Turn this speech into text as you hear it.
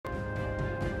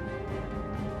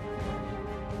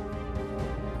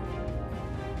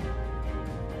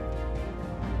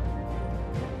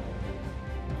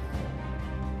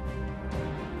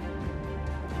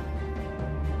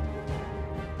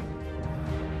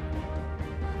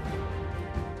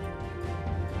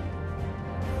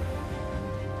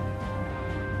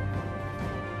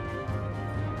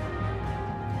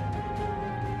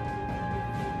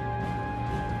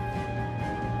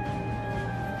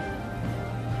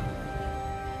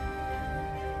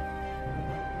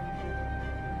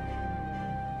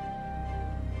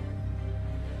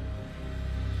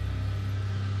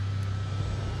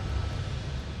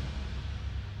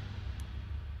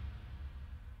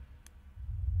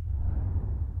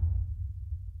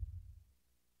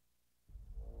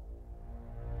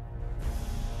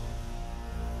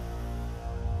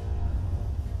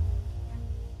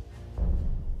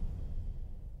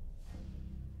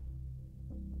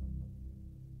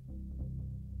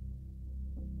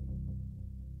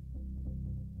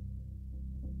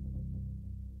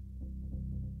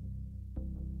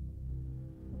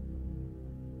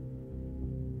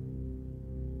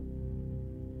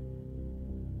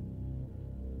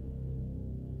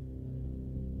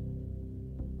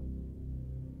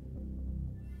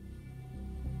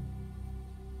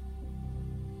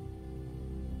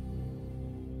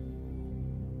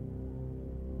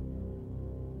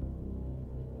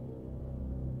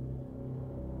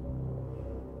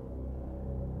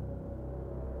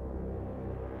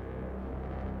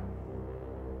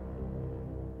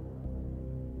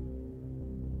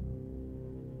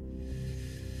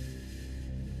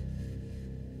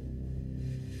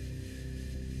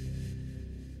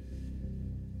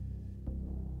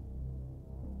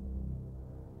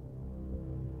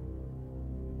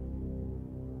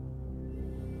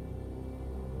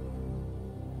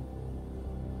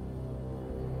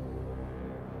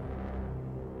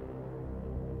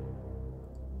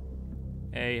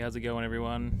Hey, how's it going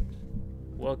everyone?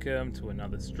 Welcome to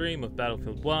another stream of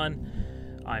Battlefield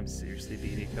 1. I'm seriously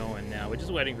BD and now we're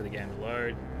just waiting for the game to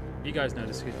load. You guys know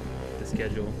the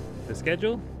schedule. The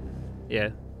schedule? Yeah,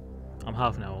 I'm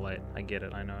half an hour late. I get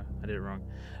it, I know. I did it wrong.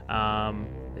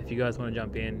 If you guys want to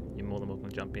jump in, you're more than welcome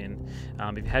to jump in.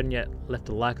 If you hadn't yet left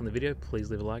a like on the video, please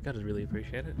leave a like. I'd really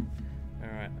appreciate it.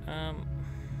 Alright,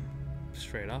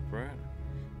 straight up, right?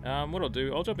 What I'll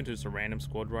do, I'll jump into just a random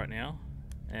squad right now.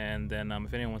 And then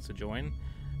if anyone wants to join,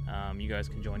 you guys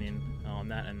can join in on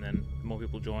that, and then the more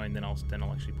people join, then I'll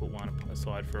actually put one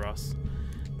aside for us.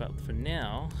 But for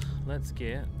now, let's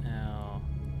get our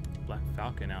Black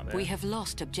Falcon out there. We have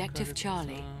lost objective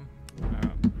Charlie.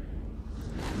 Now,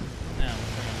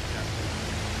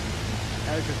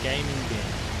 how's your gaming been?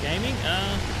 Gaming?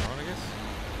 Alright, I guess.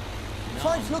 No.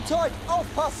 Feindflugzeug,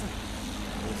 aufpassen!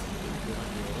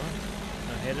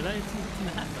 No hair today? It's in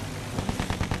the hat though.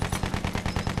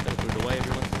 Gotta put it away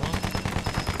every once in a while.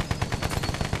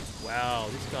 Wow,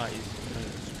 this guy is going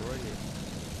to destroy it.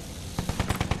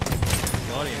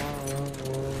 Got him.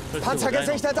 Panzer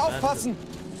gesichtet, aufpassen!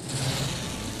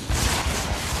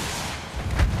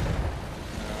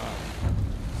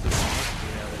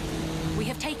 We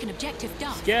have taken objective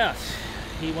Duff. Scout!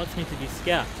 He wants me to be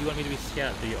Scout. Do you want me to be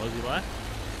Scout for your Aussie life?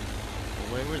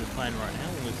 Well, we're in the plane right now.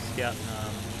 We'll Scout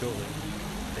shortly.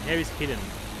 The hair is hidden.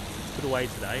 It's put away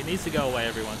today. It needs to go away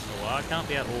every once in a while. I can't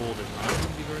be out all the time. It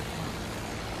wouldn't be very fun.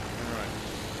 Alright.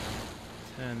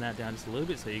 Turn that down just a little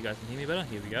bit so you guys can hear me better.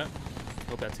 Here we go.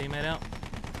 Help our teammate out.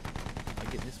 I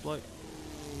get this bloke.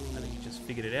 I think he just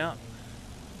figured it out.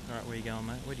 Alright, where you going,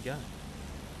 mate? Where'd you go?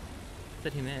 Is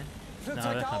that him there? No,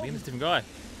 that can't be him. It's a different guy.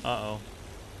 Uh-oh.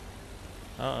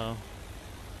 Uh-oh.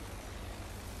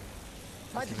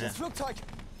 Feindliches Flugzeug!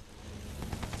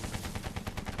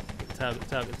 Get the tail, get the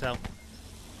tail, get the tail.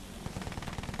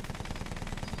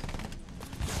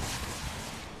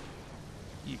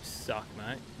 You suck,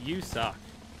 mate. You suck.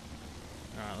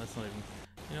 Alright, let's not even...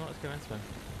 You know what? Let's go this way.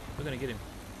 We're gonna get him.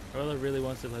 Roller really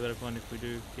wants to play better fun if we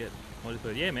do get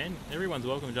multiplayer. Yeah, man. Everyone's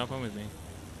welcome to jump on with me.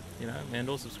 You know, and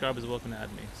all subscribers are welcome to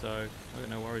add me. So, I got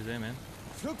no worries there, man.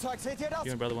 Flugzeug, seht ihr das?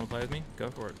 You and brother want to play with me? Go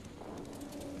for it.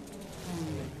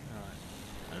 Alright.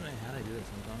 I don't know how they do that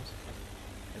sometimes.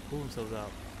 They pull themselves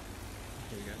up.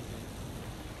 Here we go.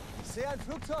 Ich sehe ein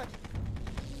Flugzeug!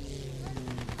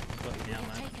 Got you We down, have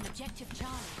mate. taken objective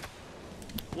Charlie.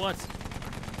 What?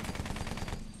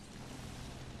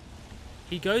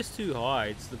 He goes too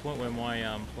high to the point where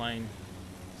my plane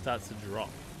starts to drop.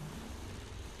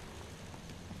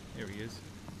 There he is.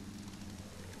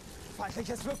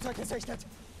 Feindliches Flugzeug gesichtet!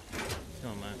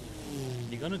 Come on, mate.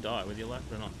 You're gonna die whether you like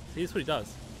it or not. See, that's what he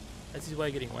does. That's his way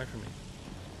of getting away from me.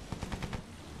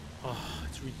 Oh,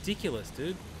 it's ridiculous,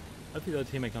 dude. Hopefully the other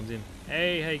teammate comes in.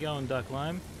 Hey, how you going, Duck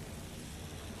Lime?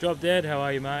 Drop dead, how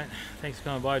are you, mate? Thanks for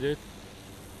coming by, dude.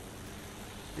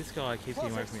 This guy keeps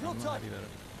getting away from me. I'm not happy about it.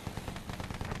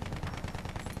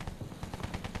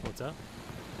 What's up?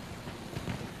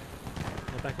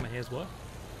 The back of my hair's what?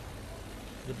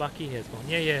 The Bucky hair's gone.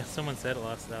 Yeah, yeah. Someone said it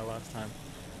last time.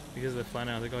 Because of the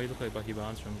flannel, I was like, oh, you look like Bucky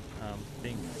Barnes from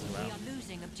Thing. We Wow. are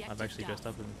losing objective I've actually dressed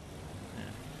up in,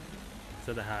 yeah.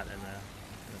 So the hat and the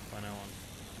flannel on.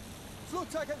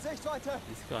 Flugzeug in Sichtweite!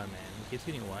 This guy, man, he keeps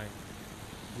getting away.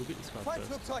 We'll get this guy first.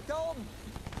 Feindflugzeug da oben!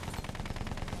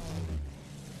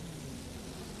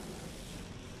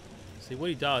 See, what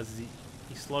he does is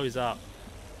he slows up.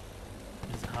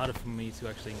 It's harder for me to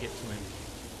actually get to him.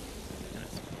 And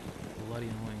it's bloody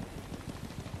annoying.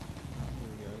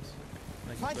 Here he goes.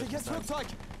 Making Feindliches first Flugzeug!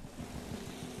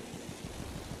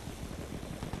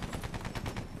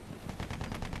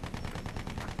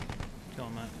 Come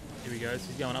on, mate. Here he goes.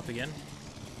 He's going up again.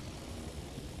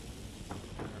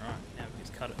 Alright, now we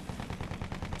just cut it.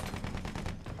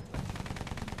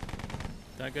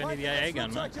 Don't go near the AA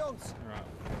gun, mate. Jungs! Alright.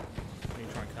 We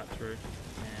try and cut through.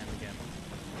 And again.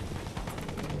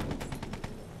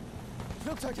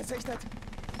 Flugzeug gesichtet!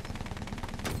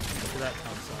 Look at that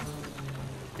ton, son.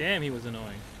 Damn, he was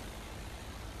annoying.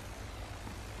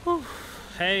 Whew.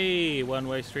 Hey,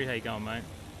 one-way street. How you going, mate?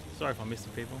 Sorry if I missed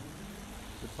the people.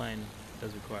 The plane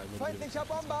does require a little bit of Feindlicher attention,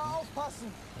 Bomber, so aufpassen!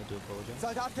 I do apologize.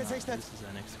 Soldat gesichtet! This is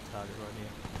our next target right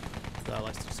here. The guy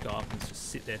likes to just go up and just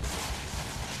sit there.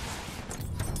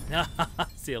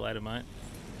 See you later, mate.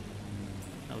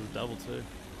 That was a double too.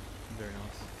 Very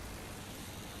nice.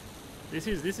 This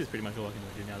is pretty much all I can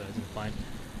do now that it's in the plane.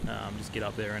 Just get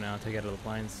up there and take out other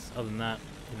planes. Other than that,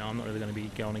 you know, I'm not really going to be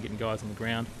going and getting guys on the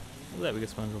ground. Look at that, we got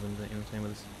SpongeBob in the team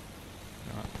with us.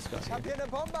 Alright, this guy's Ich hab here. hier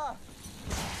eine Bombe!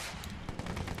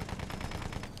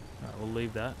 Alright, we'll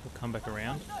leave that. We'll come back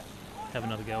around. Have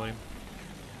another go at him.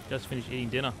 Just finished eating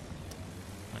dinner.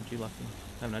 Aren't you lucky?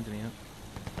 Haven't had dinner yet.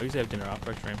 I usually have dinner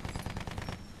after I stream.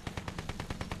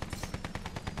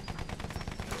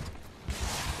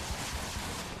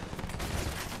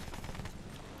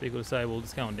 People say, well,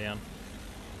 it's going down.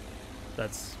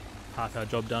 That's half our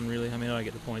job done, really. I mean, I don't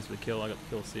get the points for the kill. I got the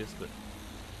kill assist, but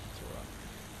it's alright.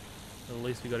 But at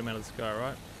least we got him out of the sky,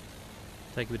 right?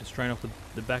 Take a bit of strain off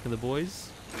the back of the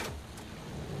boys.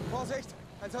 Vorsicht!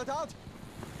 Ein Soldat!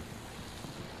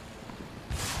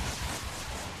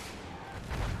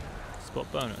 Spot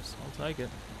bonus. I'll take it.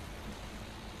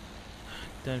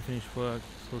 Don't finish work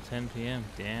till 10 PM.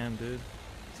 Damn, dude.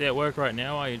 See at work right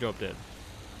now, or you drop dead?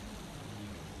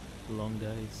 Long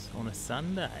days on a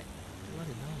Sunday.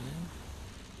 Bloody hell,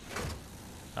 man.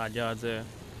 Hard yards there.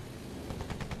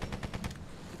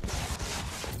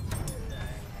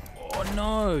 Oh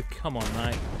no! Come on,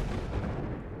 mate.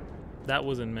 That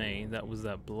wasn't me. That was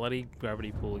that bloody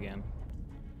gravity pull again.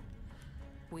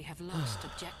 We have lost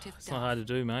objective It's not hard to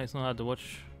do, mate. It's not hard to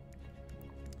watch.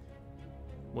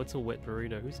 What's a wet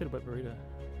burrito? Who said a wet burrito?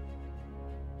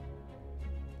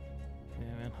 Yeah,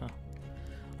 man, huh?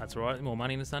 That's right. More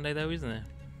money in a Sunday, though, isn't there?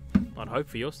 I'd hope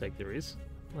for your sake there is.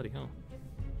 Bloody hell.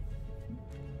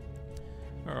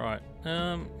 Alright.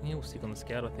 Yeah, we'll stick on the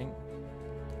scout, I think.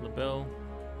 Labelle.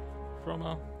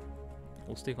 Frommer.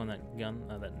 We'll stick on that gun.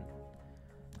 That.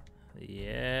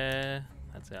 Yeah.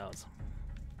 That's ours.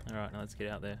 Alright, now let's get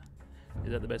out there.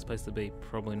 Is that the best place to be?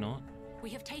 Probably not. We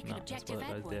have taken No, objective that's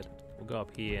why that Edward. guy's dead. We'll go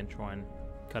up here and try and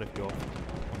cut a few off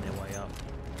on their way up.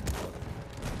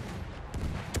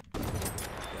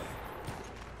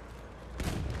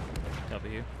 Cover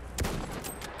you.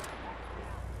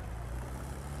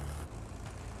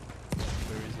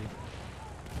 Where is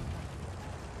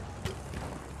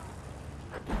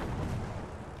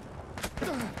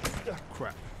he?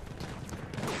 Crap.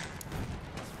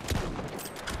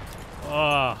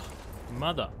 Oh,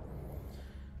 mother.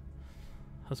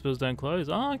 Hospitals don't close.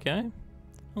 Oh, okay.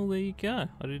 Well, there you go.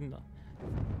 I didn't know.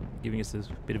 Giving us a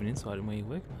bit of an insight in where you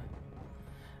work,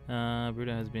 mate.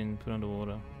 Burrito has been put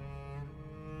underwater.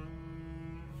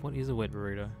 What is a wet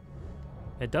burrito?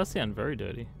 It does sound very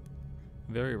dirty.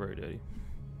 Very, very dirty.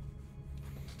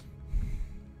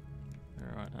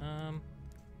 Alright,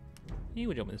 yeah,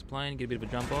 we'll jump in this plane, get a bit of a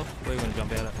jump off. Where are we going to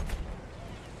jump out at?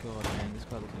 God, man, this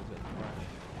guy looks like a crash.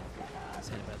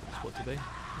 Sound about the spot to be.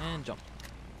 And jump.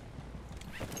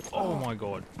 Oh my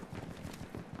god.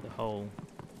 The whole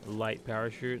late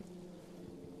parachute.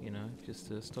 You know, just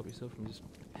to stop yourself from just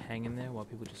hanging there while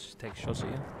people just take shots at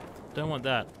you. Don't want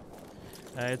that.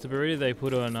 It's a burrito they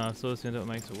put on sauce and it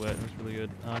makes it wet. It's really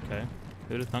good. Okay.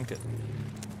 Who'd have thunk it?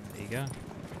 There you go.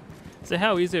 So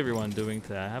how is everyone doing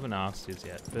today? I haven't asked you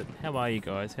yet, but how are you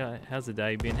guys? How's the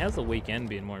day been? How's the weekend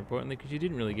been, more importantly? Because you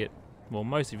didn't really get... Well,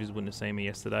 most of you wouldn't have seen me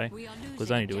yesterday.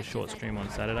 Because I only do a short stream on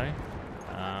Saturday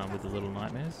with the Little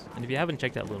Nightmares. And if you haven't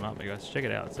checked out Little Nightmares, guys, check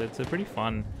it out. So it's a pretty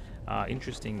fun,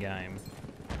 interesting game.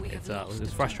 It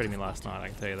was frustrating me last night, I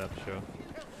can tell you that for sure.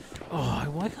 Oh,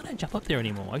 why can't I jump up there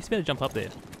anymore? I used to be able to jump up there.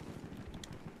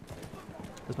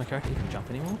 Does my character even jump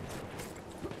anymore?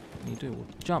 What do you do? Well,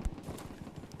 jump.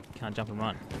 Can't jump and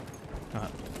run.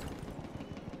 Alright.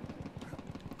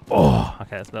 Oh!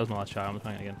 Okay, that was my last shot. I'm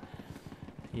trying it again.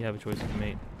 You have a choice of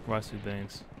meat. Rice with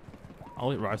beans.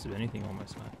 I'll eat rice with anything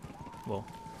almost, mate. Well,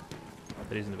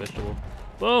 that isn't a vegetable.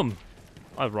 Boom!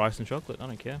 I have rice and chocolate. I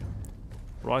don't care.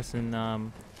 Rice and,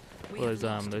 what are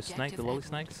those snake, the lolly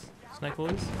snakes? Snake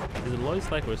lollies? Is it a lolly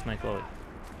snake or a snake lolly?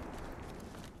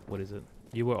 What is it?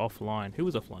 You were offline. Who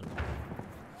was offline?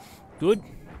 Good?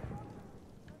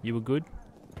 You were good?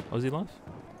 Aussie life?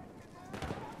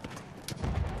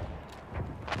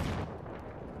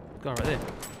 Guy right there.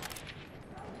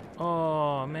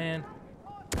 Oh man.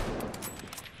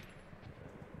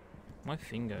 My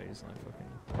finger is like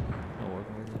fucking not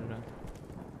working with it today.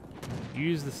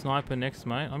 Use the sniper next,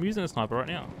 mate. I'm using the sniper right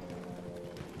now.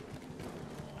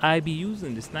 I be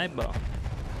using the sniper.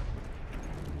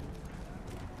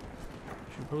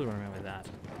 Should probably run around with that.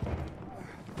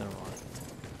 Don't know why.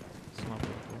 Sniper.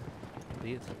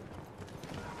 Be it.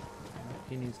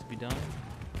 He needs to be done.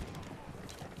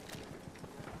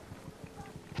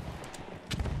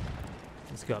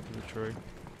 Let's go up to the tree.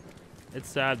 It's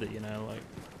sad that, you know, like,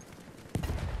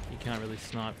 you can't really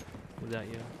snipe without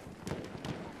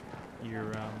your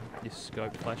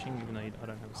scope flashing, even though I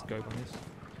don't have a scope on this.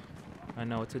 I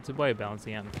know it's a way of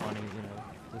balancing out and finding, you know,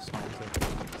 the snipers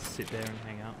that sit there and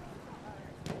hang out.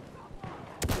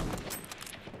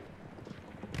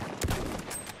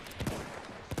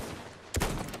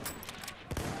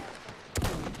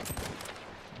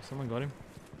 Someone got him.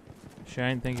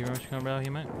 Shane, thank you very much for coming out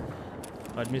here, mate.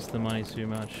 I'd miss the money too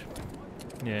much.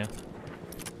 Yeah.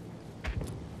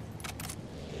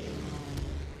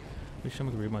 Wish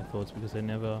someone could read my thoughts because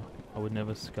I would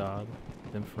never scar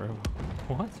them forever.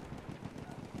 What?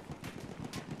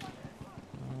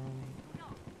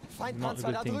 Not a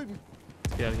good thing.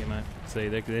 Let's get out of here, mate. See,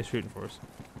 they're shooting for us.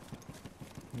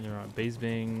 You're right. B's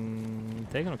being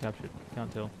taken or captured?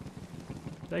 Can't tell.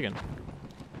 Taken.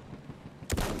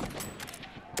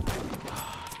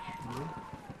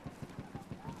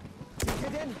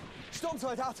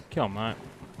 Come on, mate.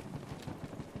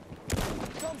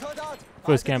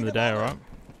 First game of the day, alright.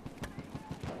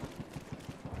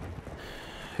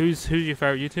 Who's your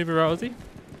favourite YouTuber, right, Ozzy?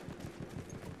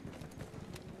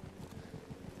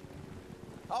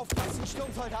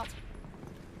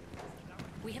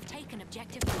 We have taken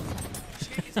objective.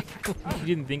 You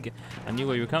didn't think it. I knew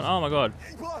where you were coming. Oh my god.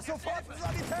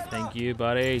 Thank you,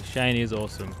 buddy. Shane is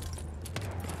awesome.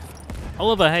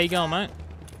 Oliver, how you going, mate?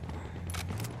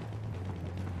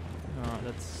 Alright,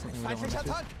 that's something we don't want to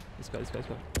do. Let's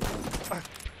go.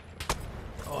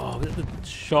 Oh, the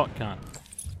shotgun.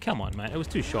 Come on, mate. It was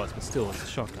 2 shots, but still, it's a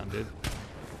shotgun, dude.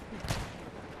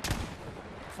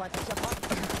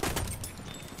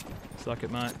 Suck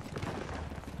it, mate.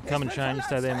 Come and Shane,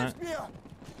 stay there, mate.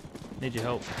 Need your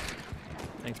help.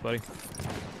 Thanks, buddy.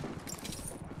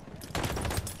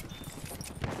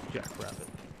 Jack Rabbit.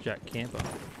 Jack Camper.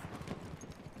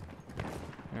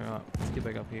 Alright, let's get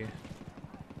back up here.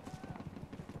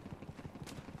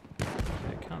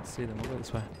 I can't see them. I'll go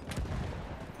this way.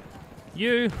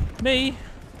 You! Me!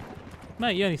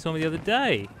 Mate, you only saw me the other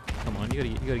day. Come on, you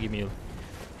gotta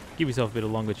give yourself a bit of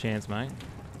longer chance, mate.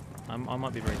 I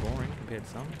might be very boring compared to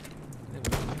some. Never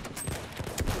know.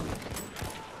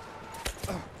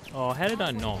 Oh, how did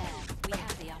I not?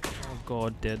 Oh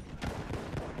god, dead.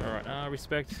 Alright,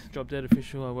 respect. Drop dead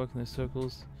official. I work in those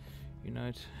circles. You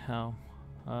note how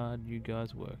hard you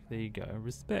guys work. There you go.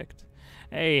 Respect.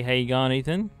 Hey, how you going,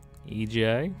 Ethan?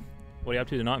 EJ. What are you up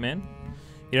to tonight, man?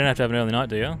 You don't have to have an early night,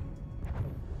 do you?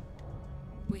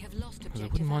 We have lost Because I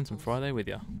wouldn't mind some Friday with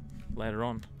you later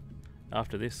on.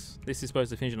 After this. This is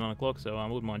supposed to finish at 9 o'clock, so I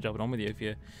wouldn't mind jumping on with you if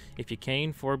you're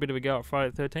keen for a bit of a go at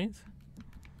Friday the 13th.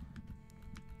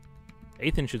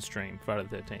 Ethan should stream Friday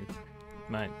the 13th.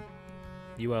 Mate,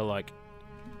 you are like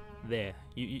there.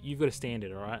 You've got to stand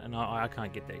it, alright? And I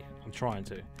can't get there. I'm trying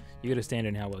to. You got to stand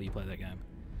in how well you play that game.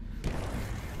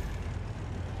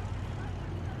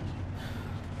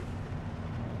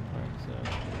 Alright, so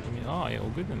oh yeah, all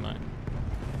good then, mate.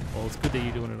 Well, it's good that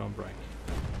you're doing it on break.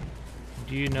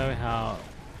 Do you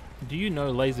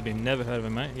know Laserbeam? Never heard of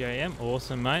him, mate. Yeah, I am.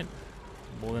 Awesome, mate.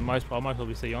 Well, then I might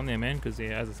probably see you on there, man, because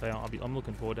yeah, as I say, I'm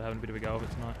looking forward to having a bit of a go of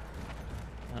it tonight.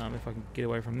 If I can get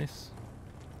away from this.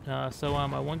 So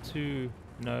I want to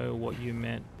know what you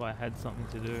meant by had something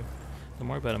to do. Don't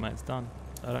worry about it, mate. It's done.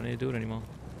 I don't need to do it anymore.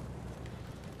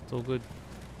 It's all good.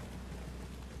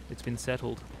 It's been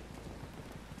settled.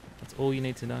 That's all you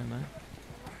need to know, mate.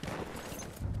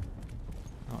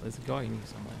 Oh, there's a guy in here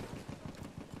somewhere.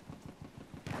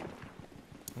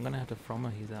 I'm gonna have to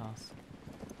frommer his ass.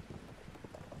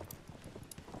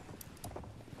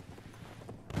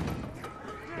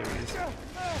 There he is.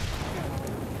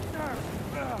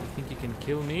 You think you can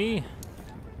kill me?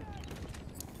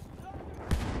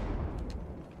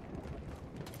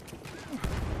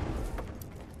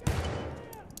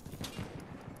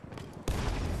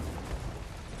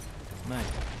 Mate,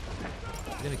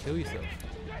 you're gonna kill yourself.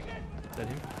 Is that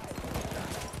him?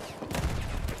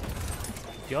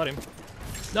 Got him.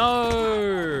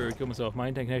 No! Killed myself. My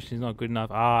internet connection is not good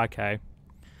enough. Ah, okay.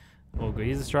 All good.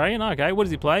 He's Australian? Okay. What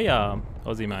does he play?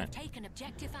 Aussie, mate.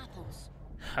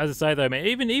 As I say, though, mate,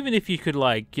 even if you could,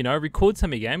 like, you know, record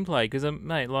some of your gameplay, because,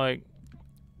 mate, like,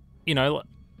 you know, like,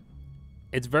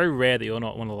 it's very rare that you're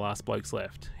not one of the last blokes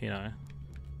left, you know.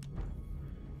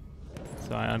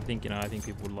 So I think, you know, I think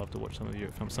people would love to watch some of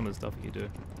the stuff that you do.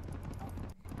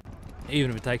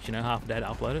 Even if it takes, you know, half a day to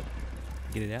upload it,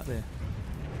 get it out there.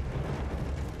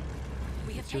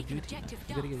 It's your duty, mate.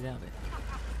 You gotta get it out there.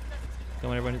 Come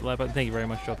on, everyone, hit the like button. Thank you very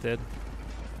much, Drop Dead.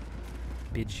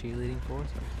 Bid cheerleading for us.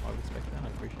 I respect that. I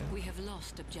appreciate it. We have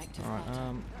lost objective. All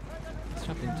right. Let's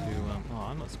jump into. Oh,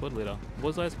 I'm not squad leader.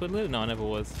 Was I a squad leader? No, I never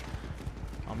was.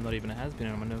 I'm not even a has been,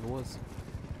 and I never was.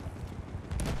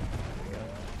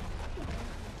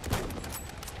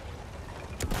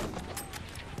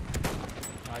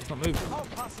 Ah, he's not moved.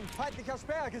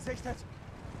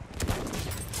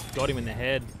 Got him in the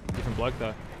head. Different bloke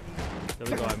though. The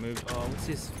other guy moved. Oh, what's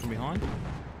this from behind?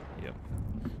 Yep.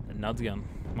 A nuds gun.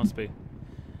 Must be.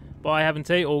 Bye, haven't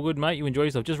tea. All good, mate. You enjoy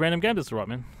yourself. Just random games, that's alright,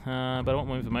 man. But I want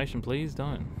more information, please.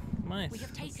 Don't. Nice. We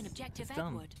have taken objective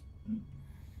done. Edward.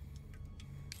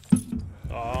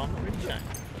 Oh, I'm not really showing.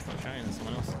 That's not showing. There's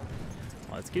someone else.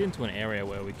 Right, let's get into an area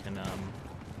where we can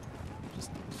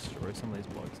just destroy some of these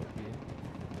blokes up here.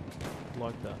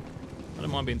 Like that. I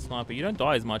don't mind being sniper. You don't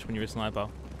die as much when you're a sniper.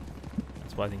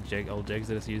 That's why I think old Jegs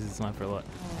just uses sniper a lot.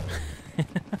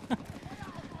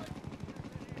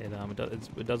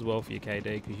 It does well for your KD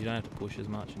because you don't have to push as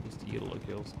much and you get a lot of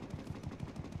kills.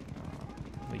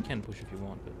 Well, you can push if you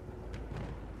want, but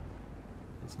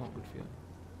it's not good for you.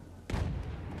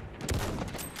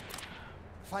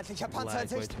 Feindlicher Panzer in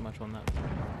Lagged way Sicht. too much on that.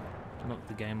 Not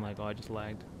the game lag, I just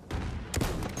lagged.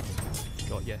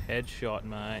 Got your headshot,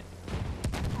 mate.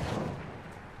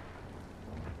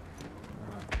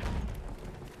 Right.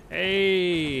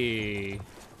 Hey!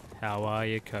 How are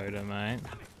you, Coda, mate?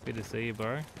 Good to see you,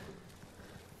 bro.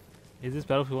 Is this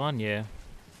Battlefield 1? Yeah.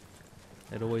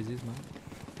 It always is, mate.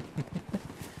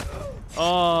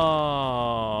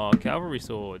 Oh, cavalry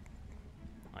sword.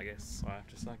 I guess I have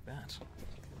to suck that.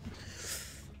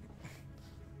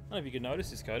 I don't know if you can notice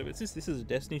this, Coda, but this is a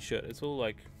Destiny shirt. It's all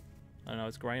like, I don't know,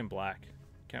 it's grey and black.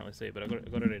 Can't really see it, but I got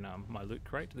it in my loot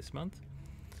crate this month.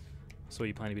 I saw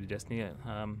you playing a bit of Destiny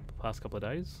the past couple of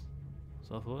days,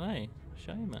 so I thought, hey, I'll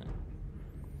show you, mate.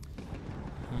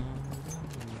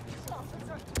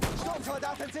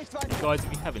 Guys,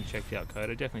 if you haven't checked out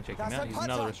Coda, definitely check him out. He's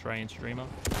another Australian streamer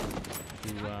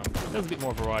who does a bit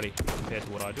more variety compared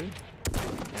to what I do.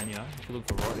 And you know, if you look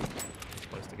for variety, it's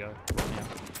supposed to go right now.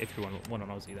 If you want an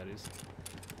Aussie, that is.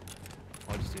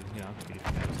 I just do, you know, a few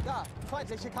different games. Da,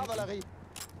 feindliche Kavallerie.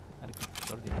 Got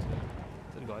it in. Is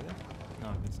that a guy there? No,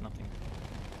 it's nothing.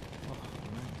 Oh,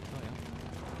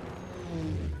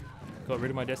 yeah. Got rid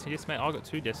of my Destiny discs, mate. I got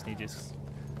 2 Destiny discs.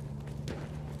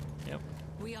 Yep.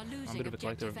 We are losing I'm a bit of a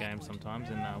collector of objective games sometimes,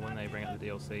 and when they bring out the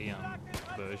DLC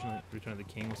version, like Return of the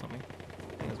King or something,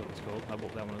 I think that's what it's called. I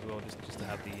bought that one as well, just to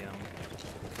have the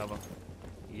cover.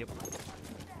 Yep.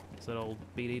 That's what old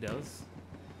BD does.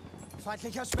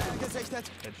 Feindlicher Speer gesichtet.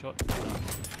 Headshot.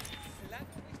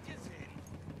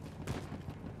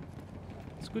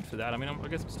 It's good for that. I mean, I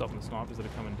guess I'm stopping the snipers that are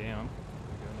coming down.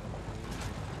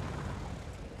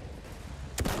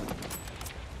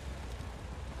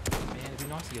 Man, it'd be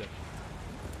nice to get it.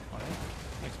 Oh yeah.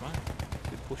 Thanks, mate.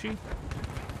 Bit pushy.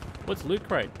 What's loot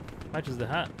crate? Matches the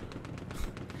hat.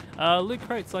 Loot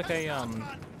crate's like a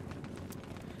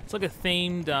it's like a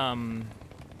themed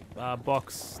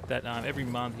box that every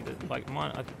month, like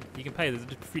mine, you can pay. There's a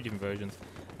few different versions,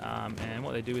 and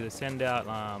what they do is they send out,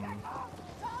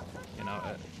 you know,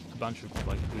 a bunch of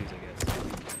like goodies, I guess.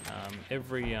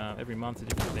 Every month a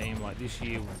different theme. Like this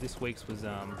week's was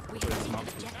this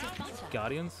month was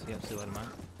Guardians. Yeah, see you later, mate.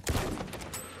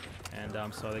 And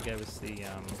so they gave us the you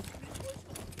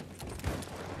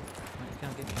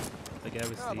can't get me. They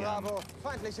gave us the Bravo,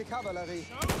 feindliche Kavallerie.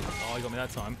 oh, you got me that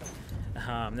time.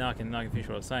 Now I can finish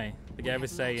what I was saying. They gave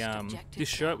us a this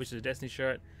shirt, which is a Destiny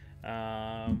shirt.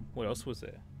 What else was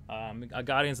there? A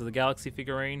Guardians of the Galaxy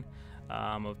figurine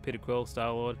of Peter Quill,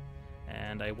 Star-Lord,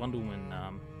 and a Wonder Woman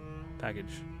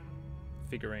package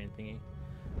figurine thingy.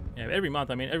 Yeah, every month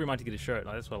you get a shirt.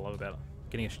 Like, that's what I love about it.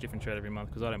 Getting a different shirt every month,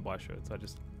 because I don't buy shirts. I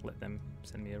just let them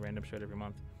send me a random shirt every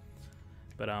month.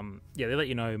 But yeah, they let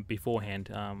you know beforehand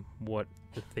what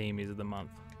the theme is of the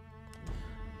month.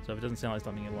 So if it doesn't sound like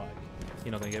something you like,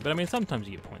 you're not going to get it. But I mean, sometimes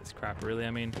you get pointless crap, really. I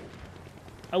mean,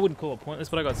 I wouldn't call it pointless,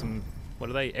 but I got some,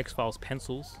 what are they, X-Files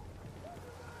pencils.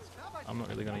 I'm not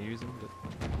really going to use them, but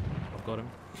I've got them.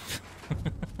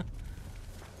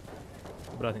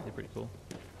 But I think they're pretty cool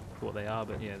for what they are,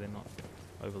 but yeah, they're not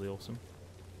overly awesome.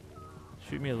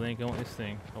 Shoot me a link, I want this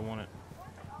thing, I want it.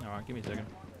 Alright, give me a second.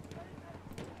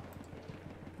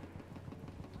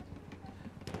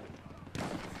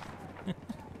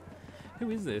 Who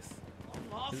is this?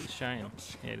 Is it Shane?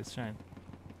 Yeah, it is Shane.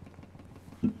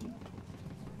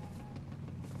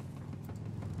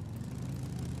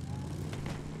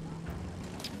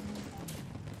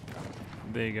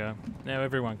 There you go. Now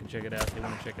everyone can check it out if they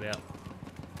want to check it out.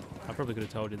 I probably could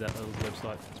have told you that little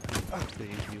website. It's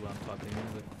pretty easy type thing,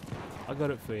 but I got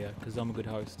it for you because I'm a good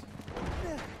host.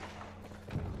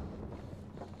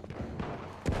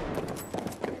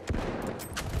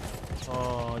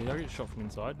 Oh, did I get shot from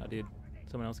inside? I did.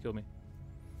 Someone else killed me.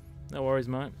 No worries,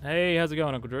 mate. Hey, how's it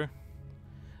going, Uncle Drew?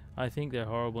 I think they're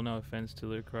horrible, no offense to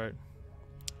Loot Crate.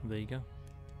 There you go.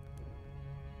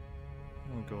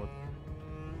 Oh, God.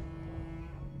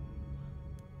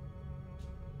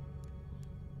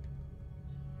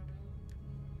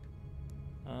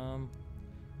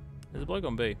 There's a bloke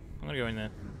on B. I'm gonna go in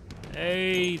there.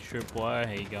 Hey, Tripwire,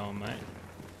 how you going, mate?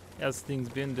 How's things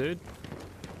been, dude?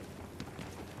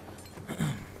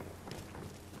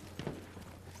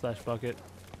 Slash bucket.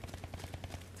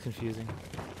 It's confusing.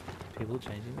 People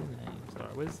changing their names.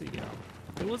 Alright, where's the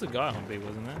there was a guy on B,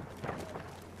 wasn't there?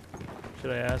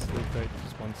 Should I ask if they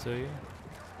sponsor you?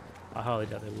 I highly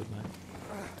doubt they would, mate.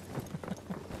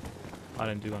 I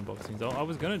don't do unboxings. I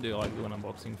was gonna do like do an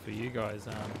unboxing for you guys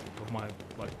of my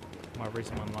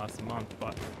recent one last month,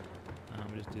 but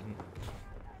just didn't.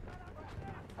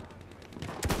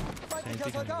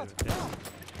 Feindlicher Soldat!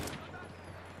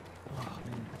 Oh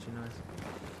man, she knows.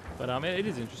 But it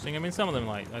is interesting. I mean, some of them,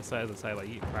 like as I say, like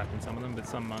you get crap in some of them, but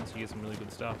some months you get some really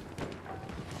good stuff,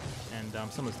 and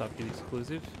some of the stuff is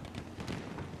exclusive.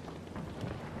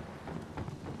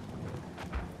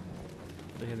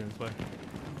 So here then, this way.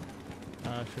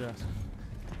 Should ask.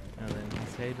 And then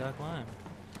say Dark Lime.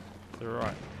 So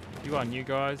right, if you are new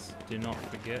guys, do not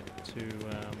forget to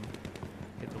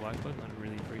hit the like button. I'd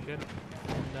really appreciate it,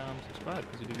 and subscribe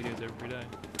because we do videos every day.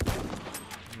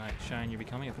 Mate, Shane, you're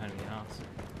becoming a pain in the ass.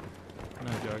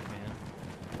 No joke, man.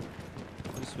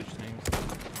 I'll just switch teams.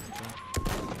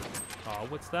 Oh,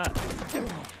 what's that?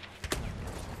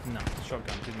 No,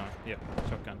 shotgun, didn't I? Yep,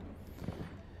 shotgun.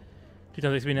 2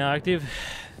 times XP now active,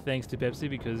 thanks to Pepsi,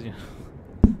 because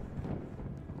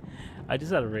I just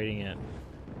started reading it.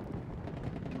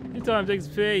 2 times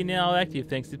XP now active,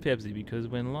 thanks to Pepsi, because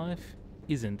when life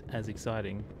isn't as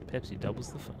exciting, Pepsi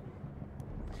doubles the fun.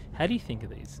 How do you think of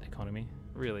these, economy?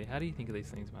 Really, how do you think of these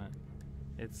things, mate?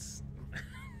 It's...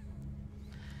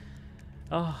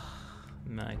 oh,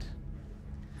 mate.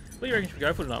 What do you reckon should we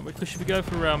go for tonight? Should we go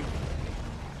for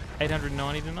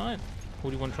 890 tonight? Or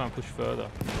do you want to try and push further?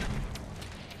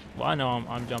 Well, I know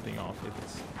I'm jumping off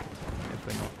if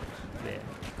we're not there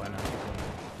by now.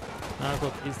 No,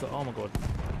 look, oh my god,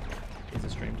 is the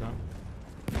stream time?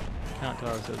 Can't tire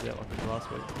ourselves out like we did last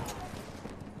week.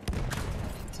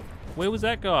 Where was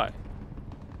that guy?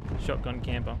 Shotgun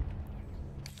camper.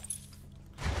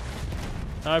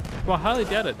 I highly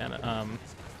doubt it,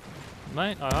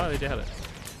 mate. I highly doubt it.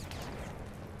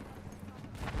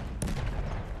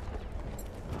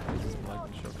 This is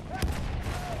like the shotgun.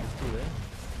 Still there?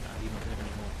 Nah, he's not there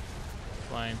anymore.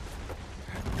 Plane.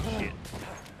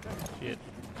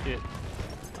 Shit.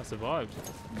 I survived.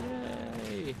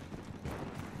 Yay!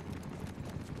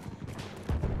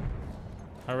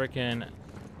 I reckon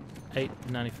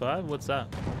 895. What's that?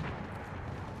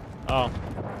 Oh,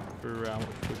 for what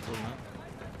the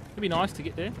it'd be nice to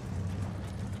get there.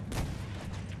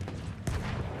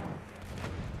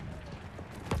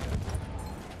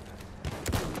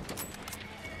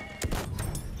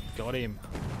 Got him.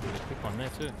 Quick one there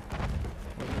too.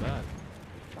 Not bad.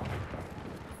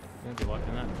 Don't be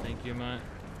liking that. Thank you, mate.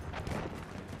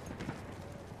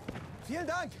 Vielen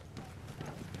Dank!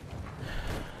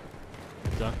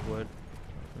 Duckwood.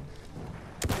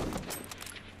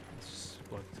 It's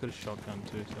got a shotgun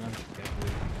too, so I don't have to get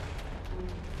weird.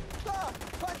 Da!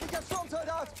 Feindlicher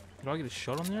Sturmsoldat! Did I get a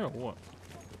shot on there or what?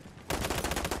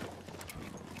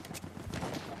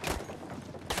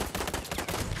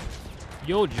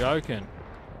 You're joking.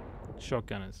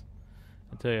 Shotgunners.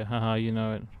 I tell you, haha, you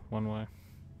know it one way.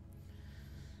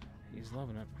 He's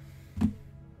loving it.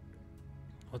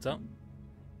 What's up?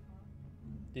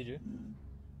 Did you?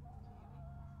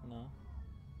 No.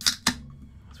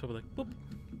 It's probably like, boop.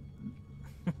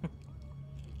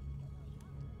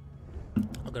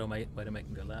 I've got a way to make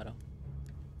him go louder.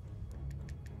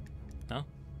 No?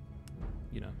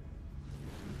 You know.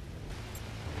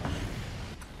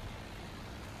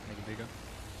 Make it bigger.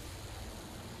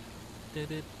 There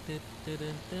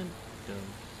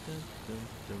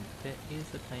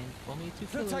is a plane for me to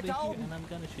kill over here, and I'm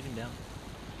gonna shoot him down.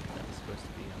 That was supposed to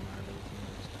be on my ability.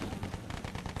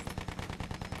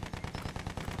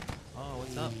 Oh,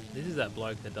 what's up? This is that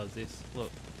bloke that does this.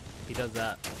 Look, he does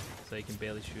that, so you can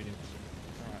barely shoot him.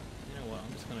 Alright, you know what?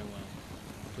 I'm just gonna do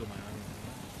it my own.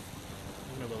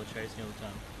 I'm gonna bother chasing all the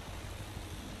time.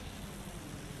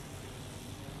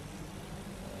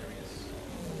 There he is.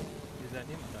 Is that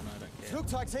him? I don't know. I don't care.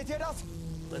 Flugzeug, seht ihr das?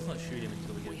 Let's not shoot him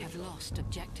until we get We a have good shot. lost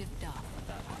objective Duff. Like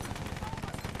that.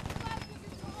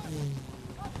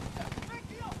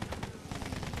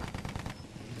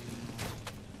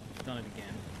 Done it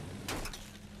again.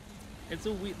 It's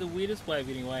the weirdest way of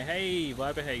getting away. Hey,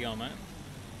 Viper, how you going, mate?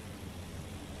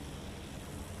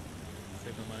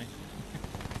 Save my money.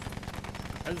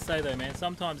 As I say though, man,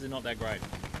 sometimes they're not that great.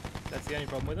 That's the only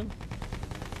problem with them.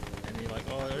 And you're like,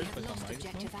 oh, there We is have some lost ways.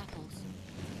 objective apples.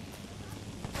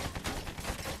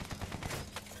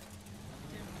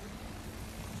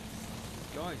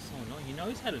 Guys, so annoying. He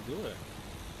knows how to do it.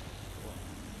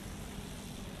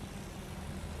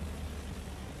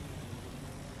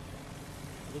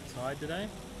 I look tired today.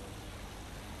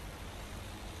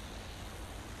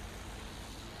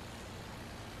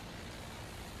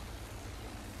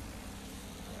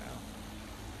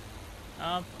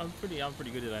 I'm pretty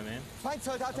good today, man.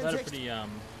 Feindsoldat I've in had a Sicht. pretty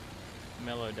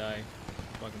mellow day.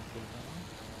 If I can put it that way.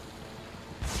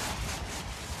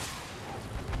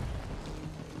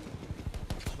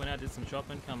 Just went out, did some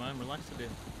shopping, come home, relaxed a bit.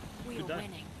 We Good are day.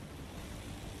 winning.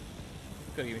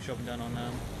 Gotta get my shopping done on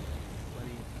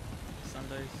bloody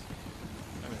Sundays.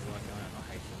 I don't really like going out. I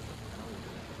hate it. I don't really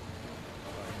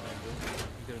do that.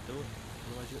 You gotta do it.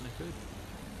 Otherwise you got no food.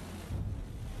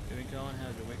 Here we go, and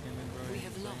how's your weekend been, bro? We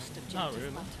have lost No, objective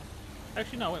really. butter.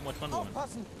 Actually, no, I went and watched Wonder Woman.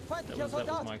 Aufpassen! That Feindlicher was my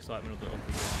Soldat! excitement of the weekend.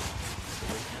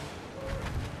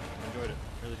 I enjoyed it.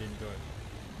 Really did enjoy it.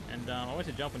 And I went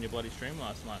to jump on your bloody stream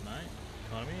last night, mate.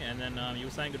 Economy, and then you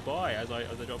were saying goodbye as I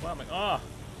dropped by. I'm like, oh!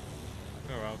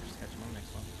 Alright, I'll just catch him on the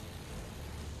next one.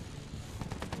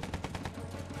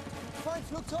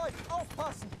 Feindflugzeug!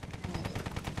 Aufpassen!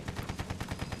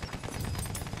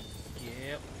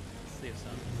 Yep. See you,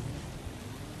 son.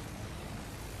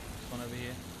 This one over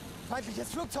here. Feindliches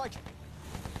Flugzeug!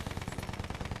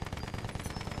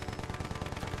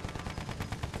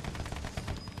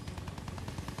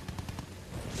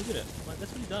 Look at it. Like,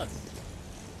 that's what he does.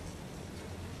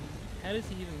 How does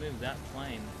he even move that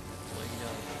plane like he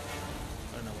does?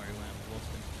 I don't know where he went. I've lost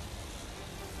him.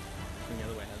 Going the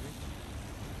other way, has he?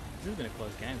 This has been a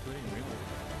close game, including real.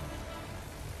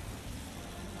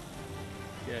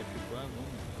 Yeah, good blow.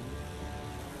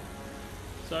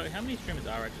 So, how many streamers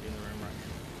are actually in the room right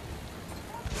now?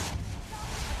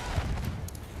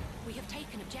 We have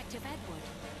taken objective Edward.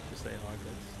 Just say hi,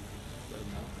 guys. Let them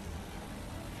know.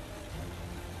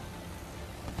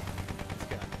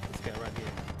 Let's go right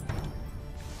here.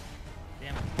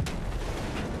 Damn it.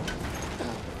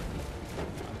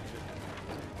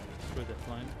 Screw that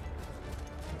plane.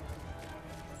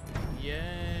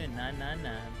 Yeah,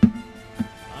 999.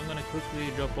 I'm gonna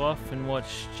quickly drop off and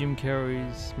watch Jim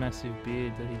Carrey's massive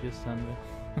beard that he just done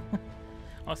there.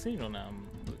 I seen it on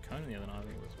was it Conan the other night, I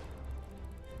think it was.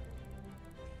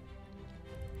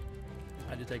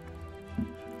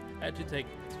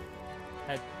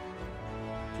 Had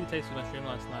two tastes of my stream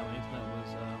last night when internet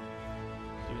was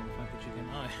doing the funky chicken.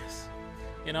 Oh yes.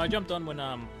 You know, I jumped on when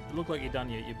it looked like you'd done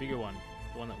your bigger one,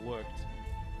 the one that worked.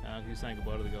 You were saying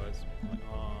goodbye to the guys. I'm like,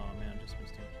 oh man, I just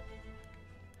missed him.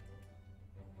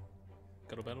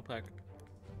 Got a battle pack.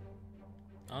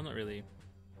 I'm not really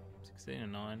 16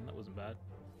 and 9. That wasn't bad.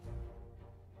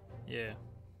 Yeah.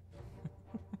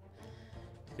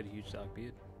 He's got a huge dark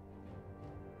beard.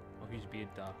 Oh, huge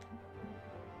beard dark.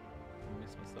 I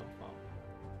missed myself up.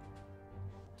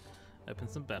 Open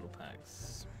some battle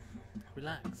packs.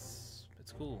 Relax.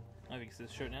 It's cool. Oh, because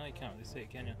this shirt now you can't really see it,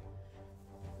 can you?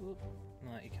 Oop.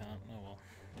 No, you can't. Oh well.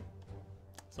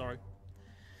 Sorry.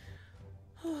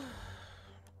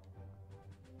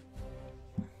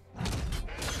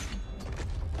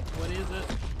 What is it?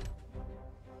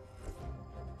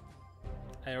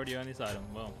 I already own this item.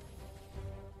 Well.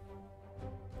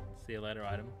 See you later,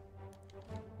 item.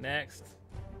 Next.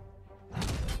 I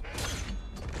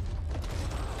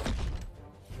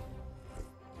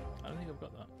don't think I've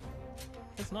got that.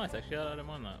 That's nice actually, I don't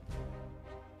mind that.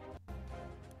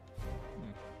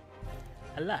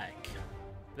 I like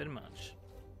very much.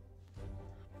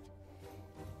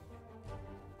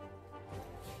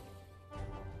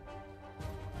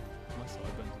 My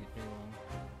sideburns get really long.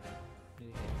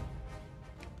 Yeah.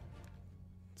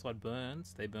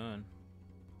 Sideburns, they burn.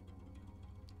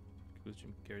 Because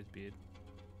Jim Carrey's beard.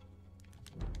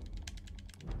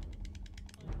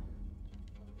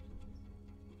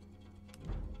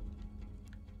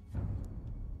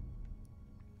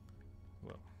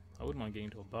 Well, I wouldn't mind getting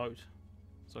into a boat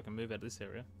so I can move out of this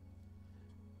area.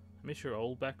 I miss your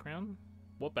old background.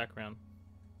 What background?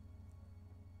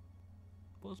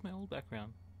 What was my old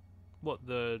background? What,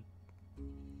 the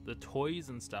toys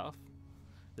and stuff?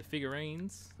 The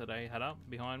figurines that I had up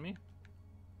behind me?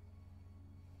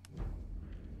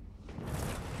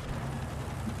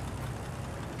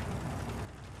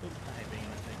 Oops, I hate being in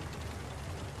that thing.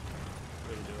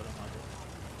 Really do it, I don't like it.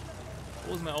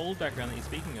 What was my old background that you're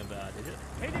speaking of, did it?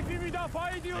 Hedefi wieder Hey,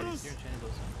 Feindjus! Steering chain is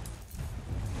awesome.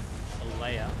 A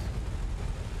layout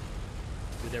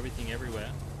with everything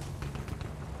everywhere.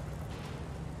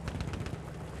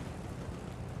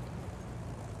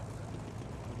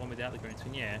 The one without the green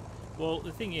screen, yeah. Well,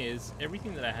 the thing is,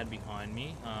 everything that I had behind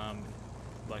me,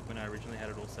 like when I originally had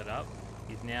it all set up,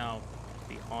 is now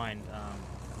behind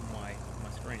my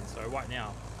screen. So right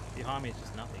now, behind me is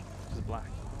just nothing. It's just black.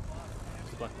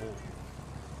 It's a black wall.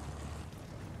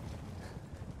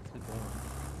 It's a bit boring.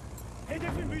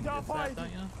 Hedefi wieder Get that, Feind!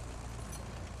 don't you?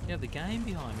 You have the game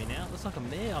behind me now. It looks like I'm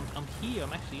there. I'm here.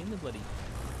 I'm actually in the bloody.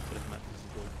 But if map is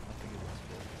cool, I figured it was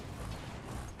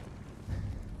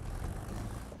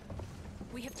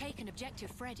We have taken objective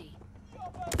Freddy.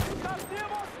 Lastiğe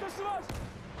baskısı var.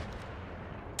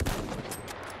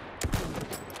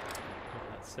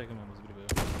 That second one was a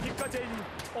bit of a... Dikkat edin.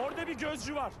 Orada bir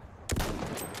gözcü var.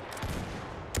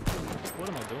 What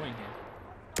am I doing here?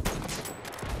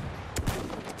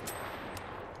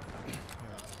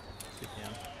 Alright, sit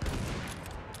down.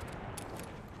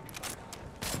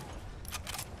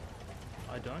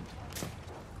 I don't.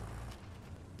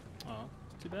 Oh,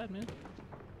 it's too bad, man.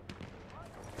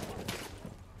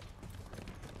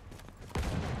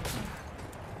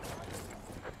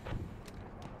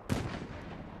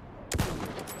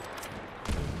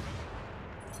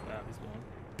 Wow, he's gone.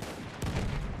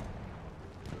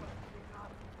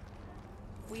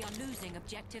 We are losing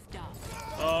objective Duff.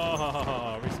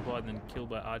 Oh, resupplied and then killed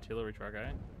by artillery truck,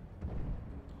 eh?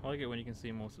 I like it when you can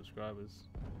see more subscribers.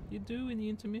 You do in the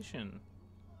intermission.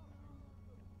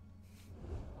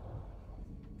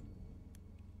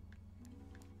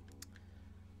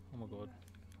 Oh my god.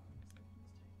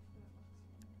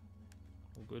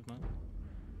 All good, man.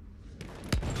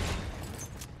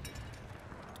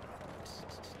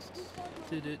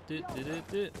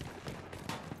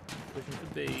 Pushing for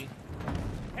B.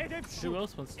 Hedef Who şu.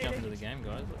 else wants to jump into the game,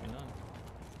 guys? Let me know.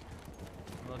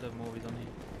 I'd love to have more of these on here.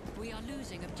 We are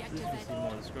losing objective Just to see more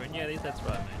of the screen. Yeah, that's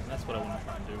right, man. That's what I want to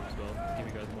try and do as well. Give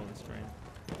you guys more of the screen.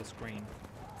 The screen.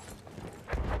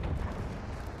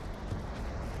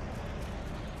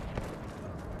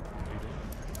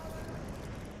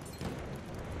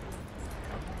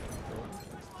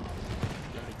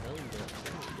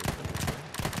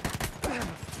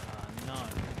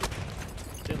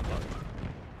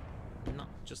 No,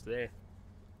 just there.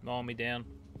 Gnawing me down.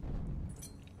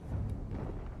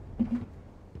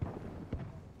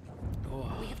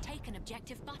 Oh. We have taken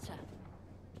objective Butter.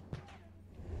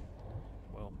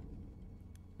 Well,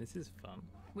 this is fun.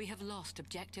 We have lost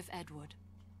objective Edward.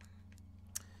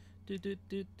 I'm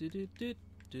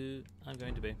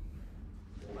going to be.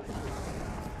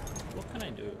 What can I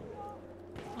do?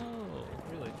 Oh,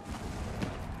 really?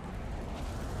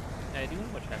 Hey, do you want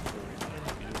to watch Hacksaw Ridge? I don't know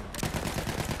if you do.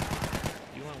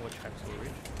 Do you want to watch Hacksaw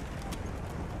Ridge?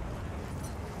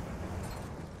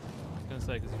 I was gonna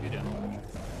say, because if you don't watch it.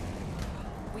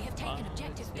 We have taken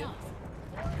objective yeah. Duff.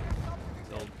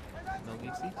 It's old Mel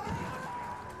Gibson.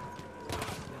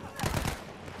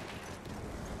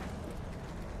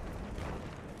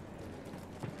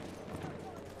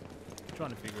 Trying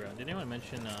to figure out. Did anyone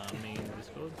mention me in the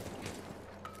Discord?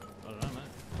 I don't know, mate.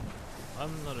 I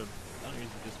don't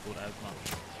use the Discord as much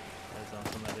as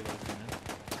some other guys do, man.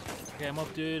 Okay, I'm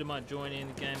off, dude. I might join in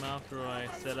the game after I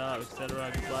set up, etc.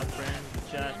 Goodbye, friends. The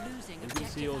chat. It's good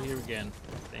to see you all here again.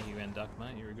 Thank you, man, Duck,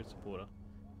 mate. You're a good supporter.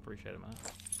 Appreciate it, mate.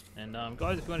 And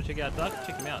guys, if you want to check out Duck,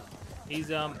 check him out. He's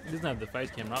he doesn't have the face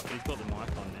camera up, but he's got the mic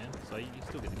on, man. So you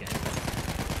still get the game. So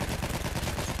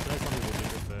some people do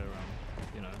prefer,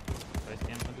 you know, face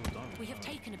cam. Some people don't. We have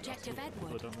taken objective People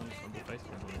Edward. don't want the face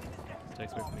cam. It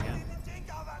takes away from the game.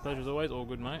 Pleasure as always. All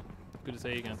good, mate. Good to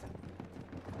see you again.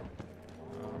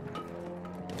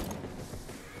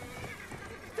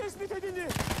 Tespit edildi.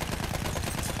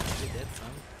 You're dead,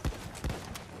 son.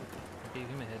 I gave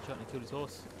him a headshot and he killed his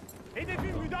horse.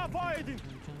 Hedefi müdafaa edin.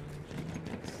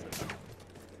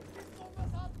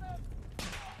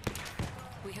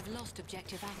 We have lost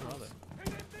objective Where are Apples. they?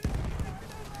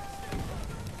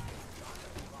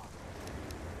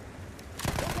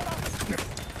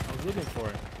 I was looking for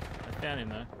it. I found him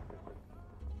though.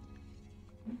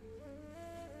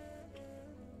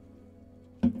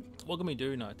 What can we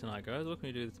do tonight, guys? What can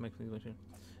we do to make things better?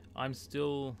 I'm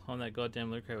still on that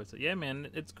goddamn loot crate. Yeah, man,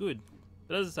 it's good.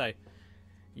 But as I say,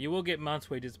 you will get months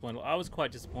where you're disappointed. I was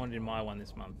quite disappointed in my one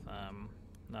this month.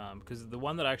 Because the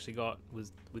one that I actually got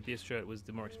was with this shirt was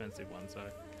the more expensive one. So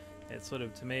it's sort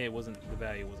of, to me, it wasn't, the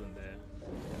value wasn't there.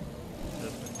 So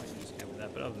that's just go with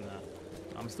that. But other than that,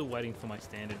 I'm still waiting for my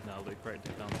standard loot crate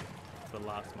to come for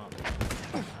last month.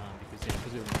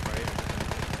 Because we were afraid of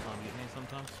time to get here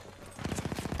sometimes.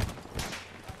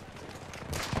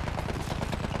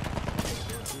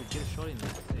 Dude, get a shot in there.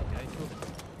 There you go, kill him.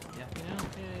 Yeah, you know,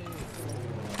 yay.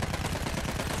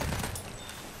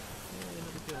 Yay,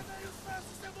 another kill.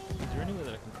 Is there any way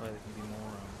that I can play that can be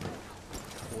more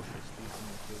cautious, do some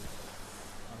more kills?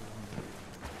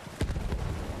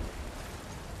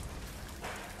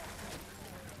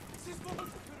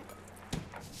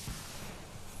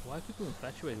 Why are people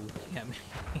infatuated looking at me?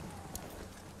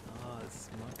 Ah, this is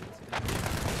my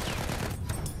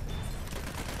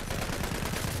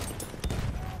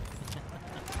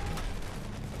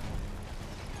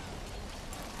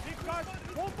Dikkat!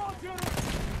 Bomba atıyorum.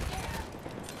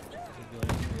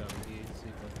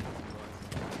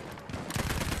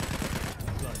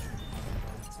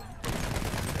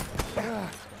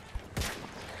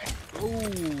 Ooh.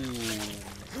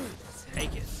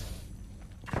 Take it.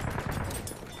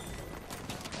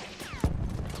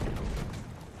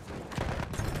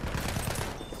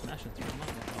 Smashing through him.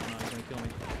 Oh no, he's gonna kill me.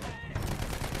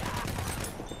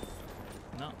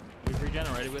 No, we've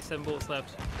regenerated. We've got 7 bullets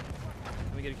left.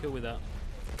 Can we get a kill with that?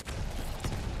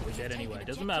 We're dead anyway.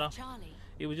 Doesn't matter. Charlie.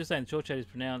 It was just saying the short chat is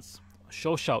pronounced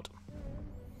show shout.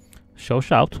 Show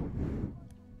shout.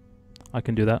 I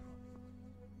can do that.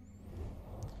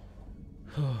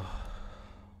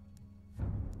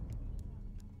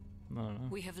 No.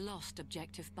 We have lost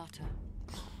objective butter.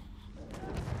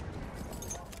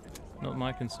 Not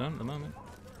my concern at the moment.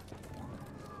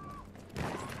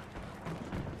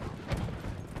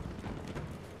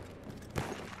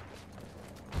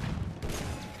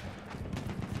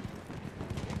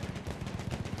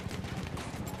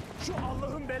 Şu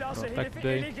Allah'ın belası Right, back hedefi to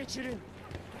B. ele geçirin.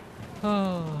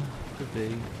 Oh, could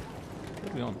be.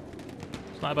 Could be on.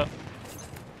 Sniper.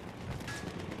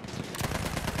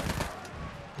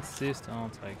 Assist, I'll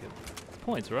take it.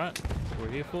 Points, right? That's what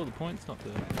we're here for, the points, not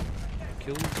the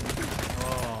kills.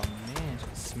 Oh man, just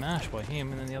got smashed by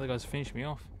him, and then the other guys finished me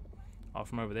off. Oh,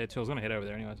 from over there too. I was gonna head over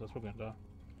there anyway, so I was probably gonna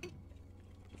die.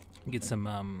 Get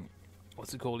some,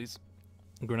 what's it called? These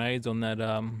grenades on that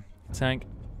tank.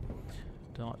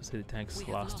 Don't like to see the tanks We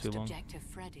have last lost too long. objective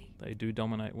Freddy. They do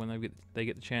dominate when they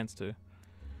get the chance to.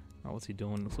 Oh, what's he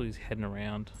doing? Looks like he's heading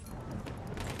around.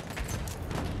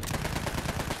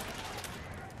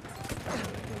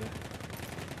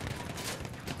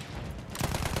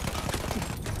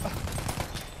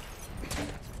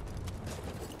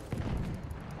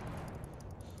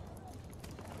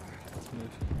 Let's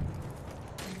move.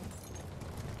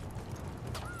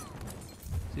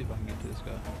 See if I can get to this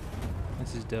guy.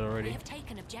 This is dead We already. have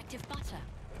taken objective butter.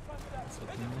 What's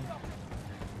up in there?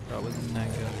 Right, where's the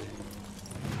Naga?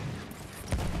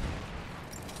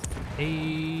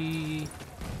 Hey!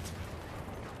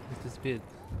 It's disappeared.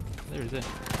 There it is.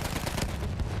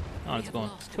 Oh, We it's have gone.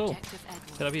 lost Cool. objective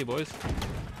Edward. Get up here, boys.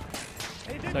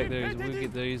 Hedefi Take these. We'll fethedin.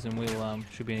 get these, and we'll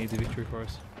should be an easy victory for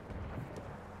us.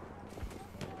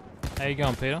 How you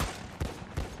going, Peter?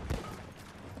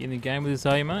 You in the game with this,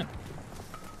 are you, mate?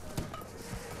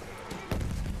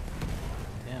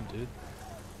 Damn, dude.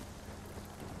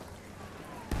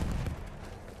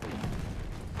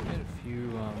 We had a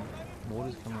few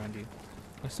mortars come around here.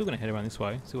 I'm still gonna head around this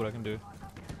way. See what I can do.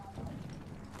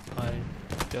 I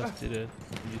just did it.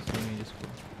 Did you see me in Discord?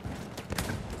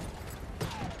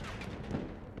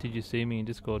 Did you see me in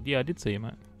Discord? Yeah, I did see you,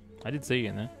 mate. I did see you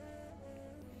in there.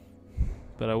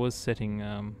 But I was setting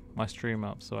my stream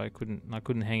up, so I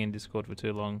couldn't hang in Discord for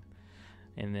too long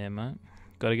in there, mate.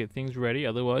 Got to get things ready,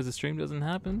 otherwise the stream doesn't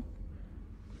happen.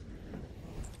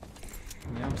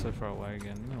 Yeah, I'm so far away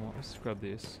again. You know what? Let's grab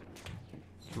this.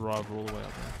 Drive all the way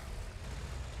up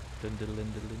there. Dun, dun, dun,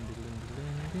 dun, dun, dun, dun,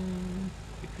 dun.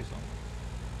 Victory song.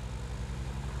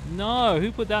 No,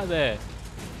 who put that there?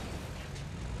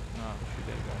 Oh, shoot,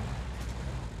 there you go.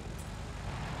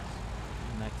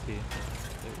 Max here.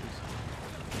 There it is.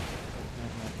 No,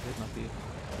 heading up here.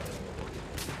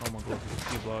 Oh my god, there's a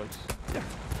few blokes.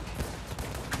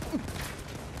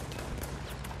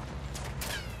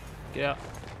 Get out.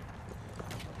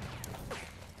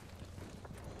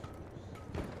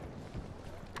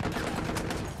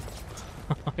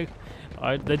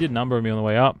 They did number me on the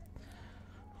way up.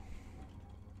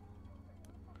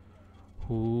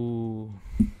 Ooh.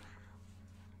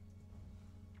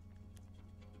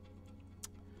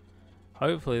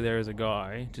 Hopefully there is a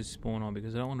guy to spawn on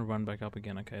because I don't want to run back up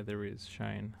again. Okay, there is.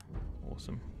 Shane.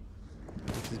 Awesome.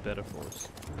 This is better for us.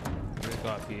 There's a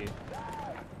guy up here.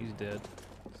 He's dead.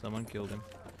 Someone killed him.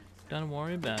 Don't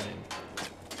worry about him.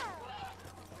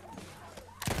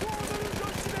 Bu odanın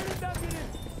gözcülerinden biri.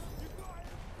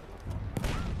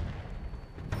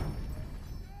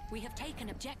 We have taken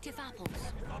objective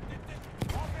apples.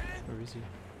 Where is he?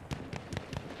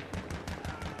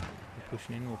 We're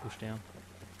pushing in or push down?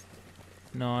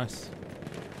 Nice.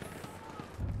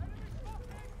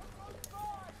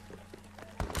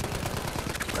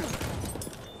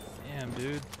 Damn,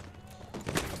 dude.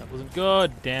 That wasn't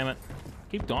good. Damn it.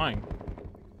 Keep dying.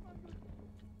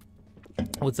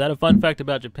 What's that? A fun fact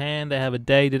about Japan? They have a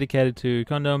day dedicated to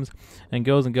condoms, and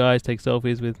girls and guys take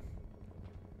selfies with.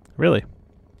 Really?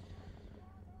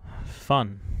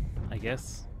 Fun, I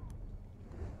guess.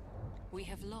 We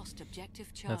have lost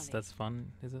objective Charlie. That's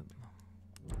fun, is it?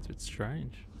 It's a bit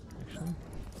strange, actually.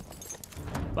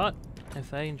 But if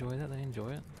they enjoy that, they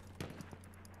enjoy it.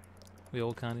 We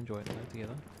all can't enjoy it though,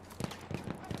 together.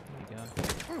 There you go.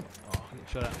 Oh, I get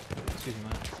shot at. Excuse me,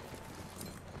 mate.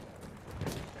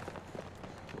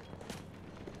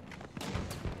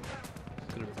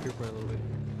 Gotta recuperate a little bit.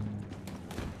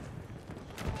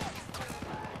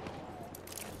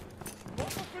 Bomba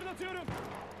fırlatıyorum.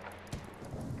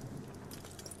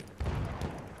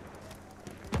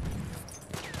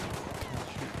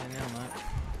 Shoot me now, mate.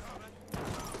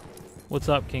 What's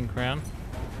up, King Crown?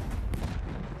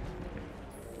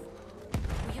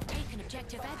 We have taken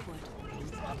objective Edward.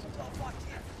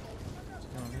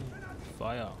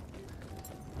 Fire.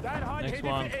 Derhal Next hedefi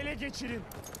one. ele geçirin.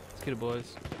 Let's get it,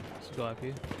 boys. There's a guy up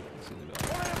here. Let's see the guy.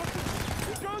 Oraya bakın.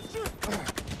 Gözcü.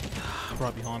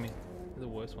 Right behind me. They're the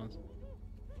worst ones.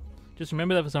 Just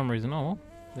remember that for some reason. Oh, well,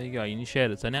 there you go. You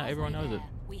shared it, so now everyone knows it.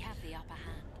 We have the upper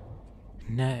hand.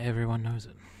 Now everyone knows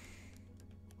it.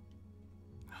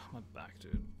 Oh, my back,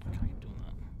 dude. I can't keep doing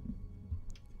that.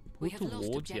 We Pull have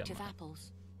lost towards you, objective man.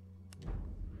 apples.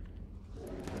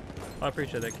 I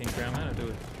appreciate that, King Crown, man. I do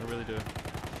it. I really do.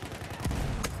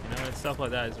 You know, and stuff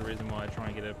like that is the reason why I try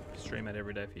and get a stream out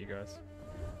every day for you guys.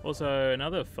 Also,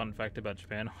 another fun fact about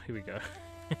Japan. Oh, here we go.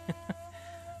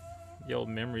 The old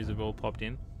memories have all popped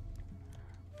in.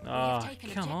 Ah,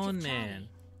 come on, man.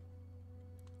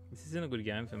 This isn't a good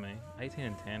game for me. 18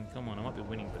 and 10. Come on, I might be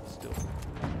winning, but still.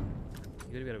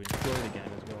 You gotta be able to enjoy the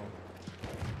game as well.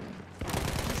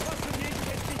 Düşman seviyeyi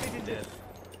tespit edildi. Dead.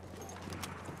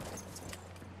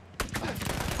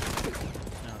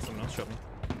 No, someone else shot me.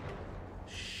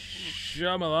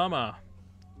 Shamalama.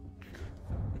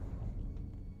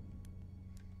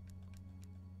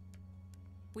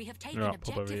 We have taken Right,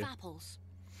 pop over objective here. apples.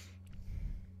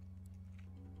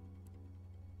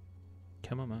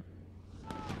 Come on, man.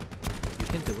 You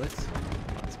can do it.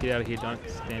 Let's get out of here. Don't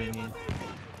stand in here.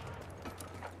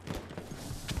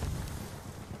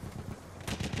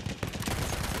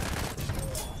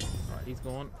 Alright, he's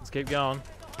gone. Let's keep going.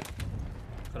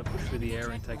 Gotta push through the air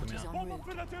and take him out. Bomba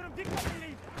fırlatıyorum. Dikkat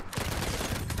edin.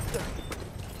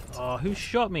 Oh, who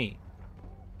shot me?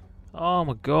 Oh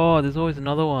my god, there's always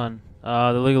another one.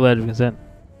 The legal age of consent.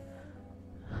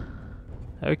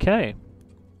 Okay.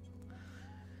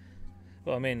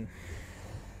 Well, I mean...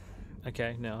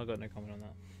 Okay, no, I've got no comment on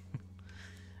that.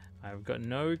 I've got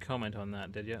no comment on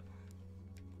that, did you?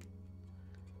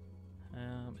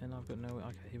 And I've got no...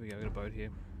 Okay, here we go, I've got a boat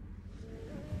here.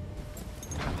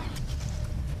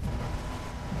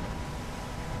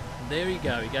 There you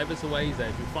go, he gave us a ways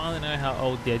age. We finally know how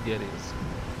old Dead Yet is.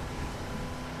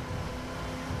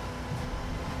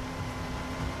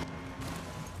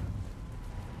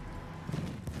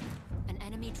 An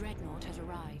enemy dreadnought has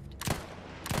arrived.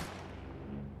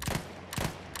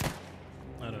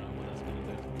 I don't know what that's gonna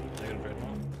do. They got a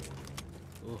dreadnought.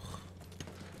 Ugh.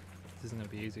 This isn't gonna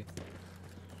be easy.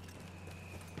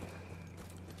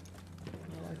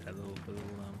 I like that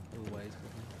little ways.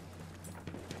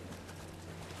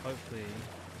 Hopefully,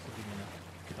 this will give me enough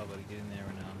cover to get in there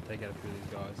and take out a few of these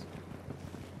guys.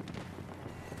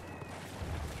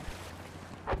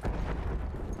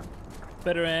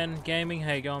 Veteran Gaming,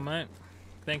 how you going, mate?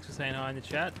 Thanks for saying hi in the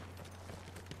chat.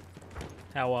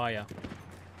 How are ya?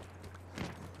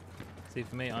 See,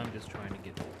 for me, I'm just trying to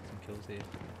get some kills here.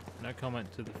 No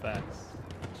comment to the facts.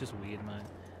 It's just weird, mate.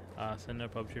 So no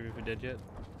pub trivia for Dead Yet.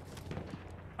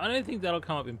 I don't think that'll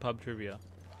come up in pub trivia.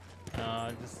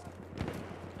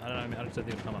 I don't know, I just don't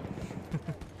think it'll come up.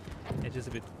 It's just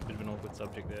a bit of an awkward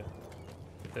subject there.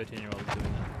 13-year-olds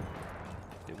doing that.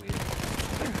 Bit weird.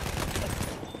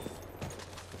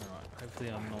 Alright,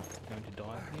 hopefully I'm not going to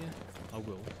die here. I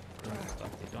will. Don't get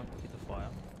stuck here. Don't hit the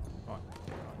fire. Alright,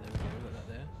 there we go, we got that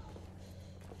there.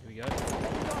 Here we go.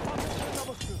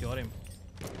 Got him.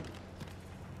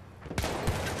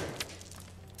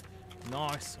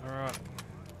 Nice, alright.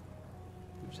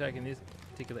 We've taken this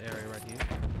particular area right here.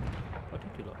 What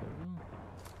did you like?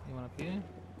 Anyone up here?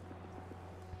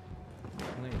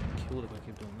 I'm gonna get killed if I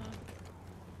keep doing that.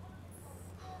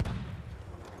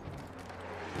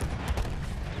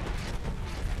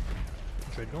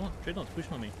 Dreadnought? Dreadnought's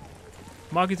pushing on me.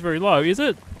 Mark is very low, is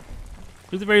it?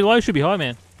 Is it very low? Should be high,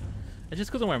 man. It's just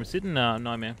because I'm where I'm sitting,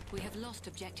 Nightmare. We have lost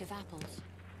objective apples.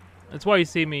 That's why you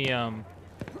see me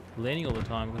leaning all the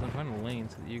time, because I'm trying to lean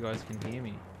so that you guys can hear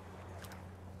me.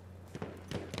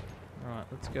 Alright,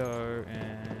 let's go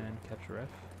and capture F.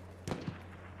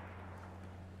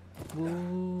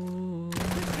 Woo.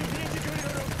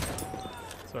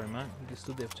 Sorry, mate. You just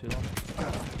stood there for too long.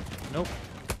 Nope.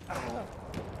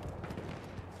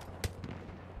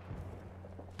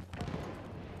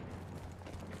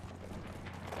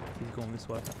 He's going this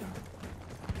way.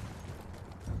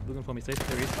 Looking for me, see?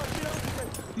 There he is.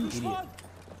 You idiot.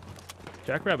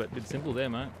 Jackrabbit. Bit simple there,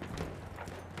 mate.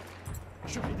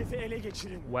 Şu hedefi ele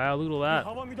geçirin. Wow, look at all Bir that.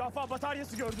 hava müdafaa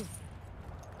bataryası gördüm.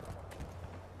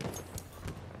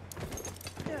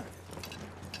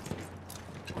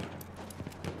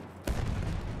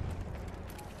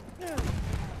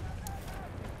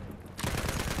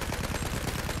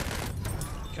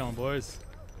 on, boys.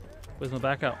 Where's my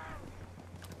backup?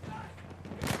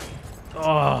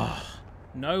 Oh,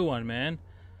 no one, man.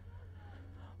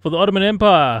 For the Ottoman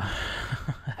Empire.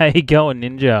 How you going,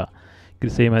 Ninja? Good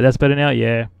to see you, mate. That's better now?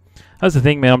 Yeah. That's the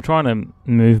thing, man. I'm trying to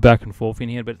move back and forth in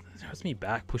here, but it hurts me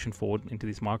back pushing forward into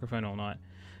this microphone all night.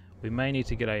 We may need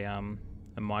to get a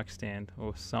mic stand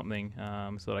or something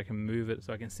so that I can move it,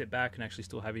 so I can sit back and actually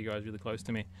still have you guys really close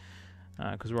to me.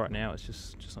 Because right now it's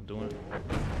just not doing it.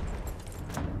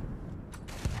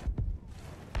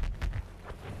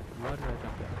 Why did I jump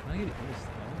out? Can I get on this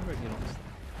thing? I wonder if I can get on this thing.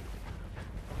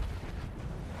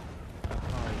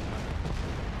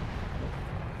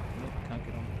 Nope, can't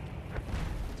get on.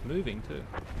 It's moving too.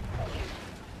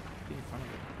 Get in front of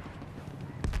it.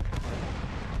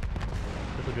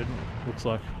 That's what it looks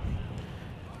like.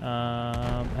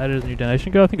 How does the new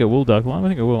donation go? I think it will, Darkline. I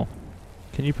think it will.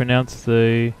 Can you pronounce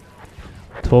the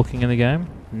talking in the game?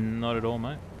 Not at all,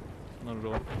 mate. Not at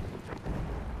all.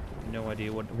 No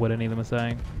idea what any of them are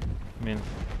saying. I mean,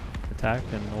 attack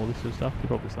and all this sort of stuff, they're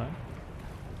probably saying.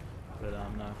 But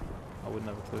no, I wouldn't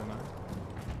have a clue, mate.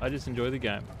 I just enjoy the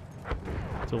game.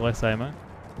 That's all I say, mate.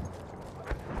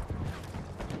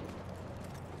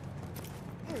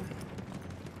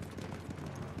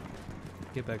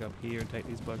 Get back up here and take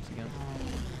these bugs again.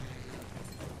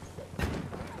 An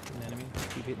enemy.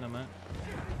 Keep hitting them, mate.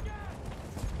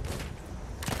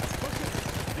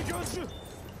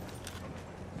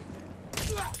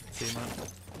 See you, mate.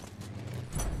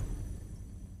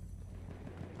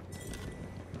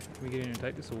 Can we get in and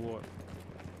take this or what?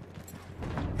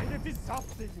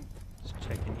 Just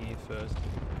check in here first.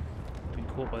 Been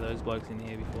caught by those blokes in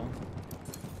here before.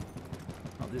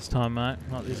 Not this time, mate.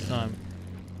 Not this time.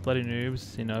 Bloody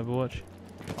noobs in Overwatch.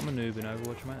 I'm a noob in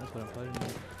Overwatch, mate. That's what I played in.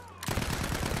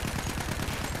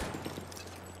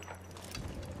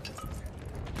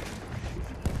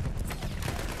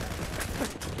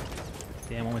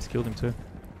 Damn, almost killed him too.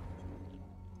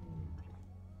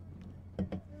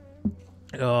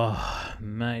 Oh,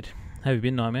 mate. How have you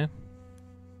been, Nightmare?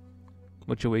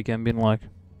 What's your weekend been like?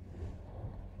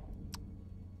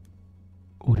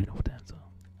 Ordinal dancer.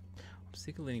 I'm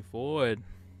sick of leaning forward.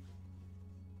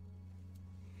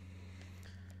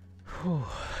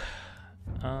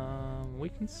 We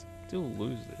can still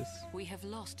lose this. We have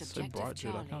lost It's so objective bright,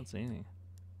 dude. Charlie. I can't see anything.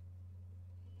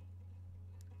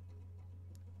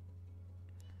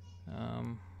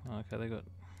 Okay,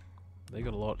 they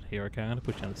got a lot here. Okay, I'm gonna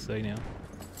push down to C now.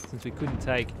 Since we couldn't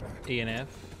take E and F,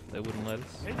 they wouldn't let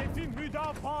us. Hedefi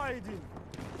müdafaa edin.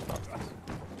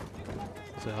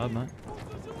 So hard, mate.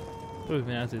 But we've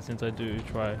been at it since I do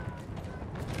try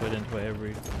to identify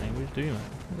every language. Do you, mate?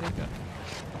 There you go.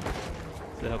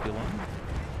 Does that help you along?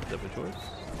 Is that a choice?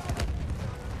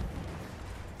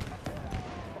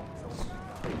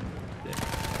 Yeah.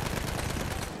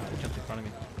 They jumped in front of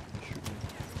me. Shoot me.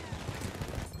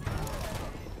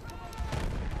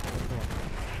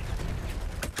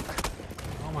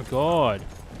 Oh my god.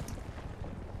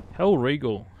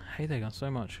 Hellriegel. I hate that gun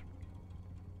so much.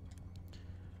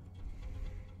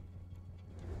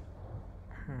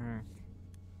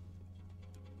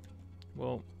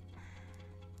 Well,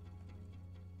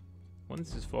 when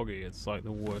this is foggy, it's like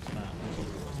the worst map.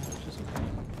 It's just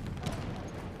annoying.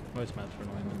 Most maps are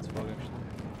annoying when it's fog, actually.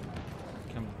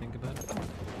 Come to think about it.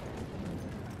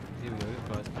 Here we go,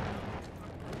 guys.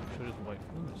 Should just wait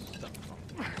for them to stop.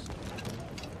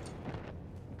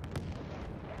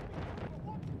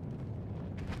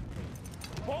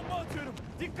 Bomba atıyorum.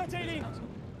 Dikkat eyleyin.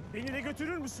 Beni de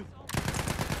götürür müsün?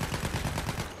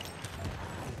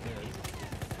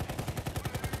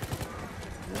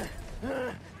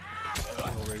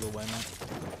 Regal way, man.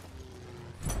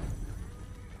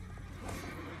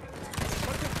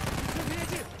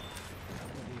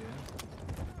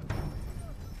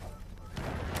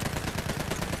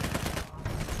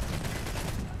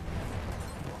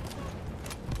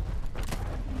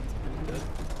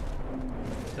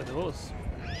 Set the horse.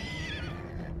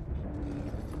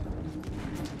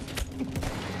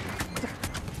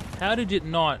 How did it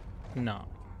not? No.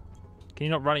 Can you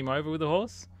not run him over with the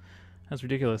horse? That's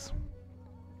ridiculous.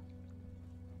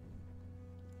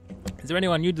 Is there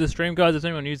anyone new to the stream, guys? If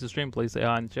anyone new to the stream, please say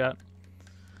hi in the chat.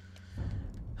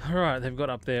 Alright, they've got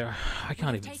up there. I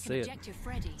can't even see it.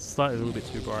 It's slightly a little bit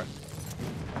too bright.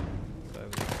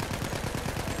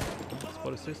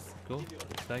 Spot assist. Cool.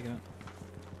 Taking it.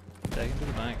 Taking it to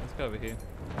the bank. Let's go over here.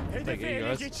 Take it, you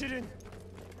guys.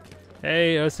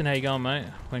 Hey, Austin, how you going, mate?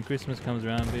 When Christmas comes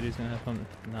around, video's gonna have fun.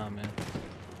 Nah, man.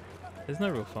 There's no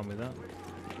real fun with that.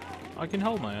 I can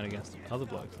hold my own against other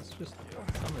blokes. It's just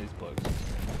some of these blokes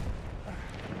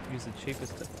use the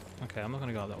cheapest. Okay, I'm not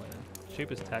gonna go that way then.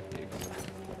 Cheapest tactics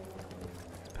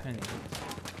Penny.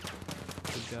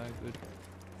 Good guy, good.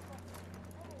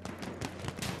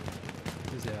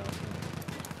 This is our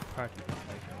practical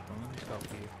takeout. Let me stop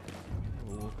here. Have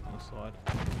a look on the side.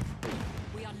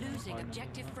 We are losing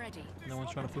objective Freddy. No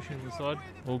one's trying to push into the side.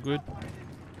 All good.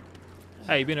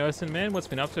 Hey, you been Urson, man? What's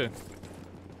been up to?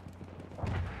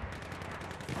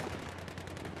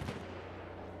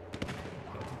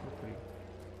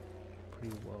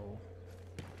 Pretty well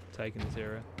taken this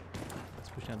area. Let's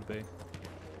push down to B.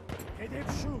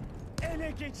 Hedef şu.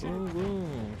 Ele geçirin. Ooh,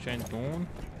 Shane's gone.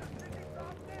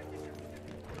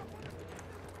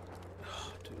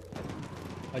 Oh,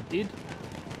 dude. I did.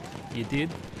 You did.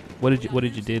 What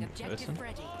did you did, Urson?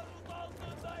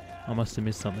 I must have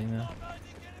missed something there.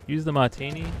 Use the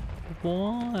martini.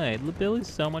 Why? Labelle is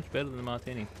so much better than the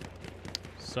martini.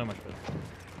 So much better.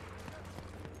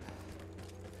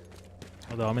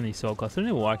 Although I'm in the assault class, I don't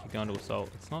know why I keep going to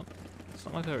assault. It's not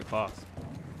my favorite class.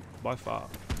 By far.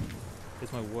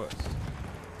 It's my worst.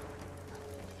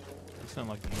 I just don't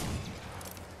like using it.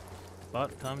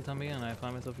 But time and time again I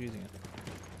find myself using it.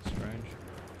 Strange.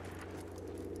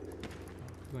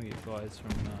 I'm gonna get guys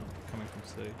from coming from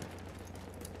C.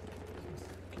 Let's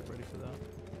get ready for that.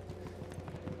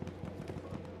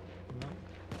 No.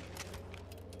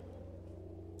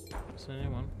 See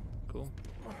anyone? Cool.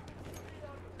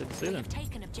 Good to see them.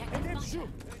 Hedef şu.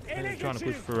 Ele I'm trying to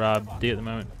push geçirin. for D at the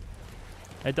moment.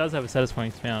 It does have a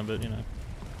satisfying sound, but you know,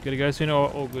 gotta go soon.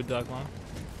 All good, Dark Line.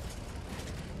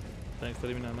 Thanks for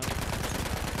letting me know, mate.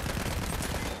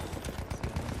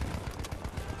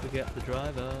 Look out the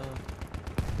driver.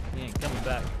 He ain't coming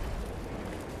back.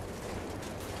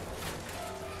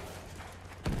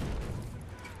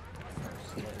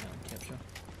 Slow down, capture.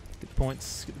 Get the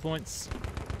points. Get the points.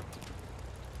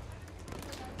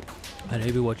 I know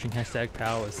you'll be watching hashtag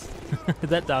powers.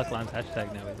 That Dark Line's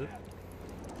hashtag now, is it?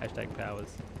 Hashtag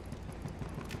powers.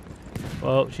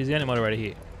 Well, she's the only moderator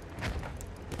here.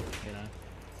 You know,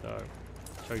 so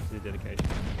show you the dedication.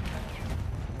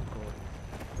 Oh god.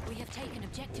 We have taken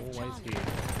objective Always Charlie. here.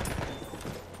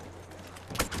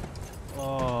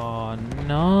 Oh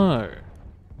no!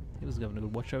 He was having a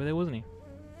good watch over there, wasn't he?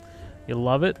 You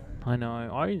love it? I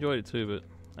know. I enjoyed it too, but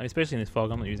and especially in this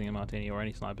fog. I'm not using a martini or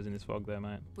any snipers in this fog, there,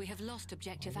 mate. We have lost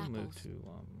objective I'll move apples. to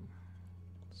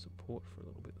support for a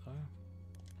little bit though.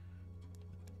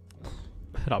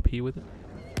 Head up here with it.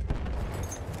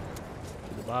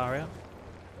 Get the bar out.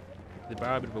 Get the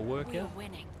bar a bit of a We workout. are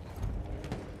winning.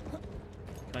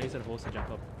 Can I use that horse to jump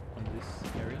up onto this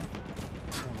area?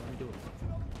 Come on, let me do it.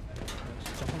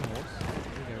 Just jump on the horse.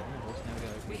 There we go, on the horse. Now we go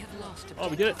over We here. have lost objective. Oh,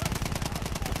 we did it!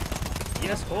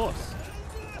 Yes, horse!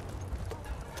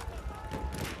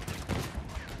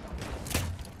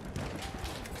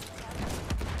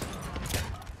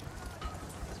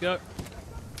 Let's go.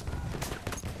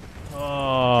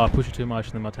 Oh, I push it too much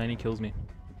and the martini kills me.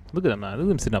 Look at them though, look at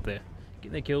them sitting up there.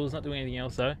 Getting their kills, not doing anything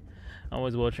else though. I'm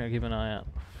always watching, I keep an eye out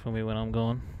for me when I'm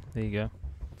gone. There you go.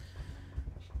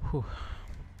 Whew.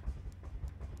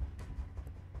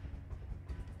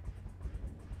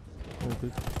 All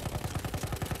good.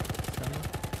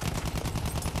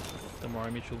 Don't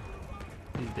worry, Mitchell.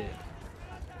 He's dead.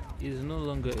 He is no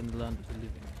longer in the land of the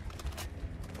living.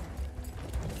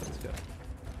 Let's go.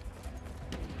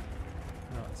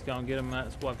 Alright, let's go and get him, Matt.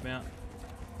 Let's wipe him out.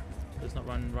 Let's not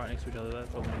run right next to each other. That's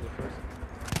probably good for us.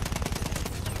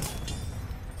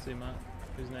 See, Matt.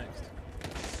 Who's next?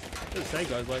 Let's say,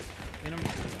 guys, like, you know, I'm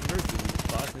very good with this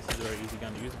class. This is a very easy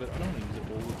gun to use, but I don't want to use it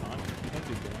all the time. You have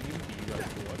to do one, even for you guys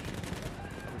to watch.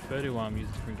 I prefer to use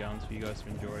different guns for you guys to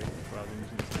enjoy rather than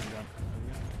using the same gun.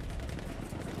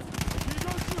 Bir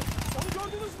görsün. Onu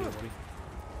gördünüz mü?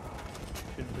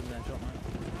 Shouldn't have done that shot, mate.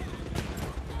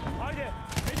 Haydi.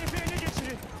 Hedefi ele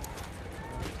geçirin.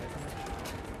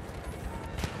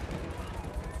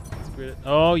 Let's grit it.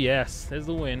 Oh, yes. There's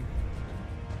the win.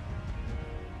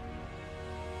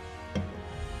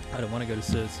 I don't want to go to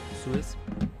Suez. Suez?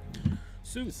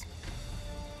 Suez.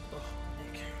 Oh,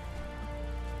 Nick.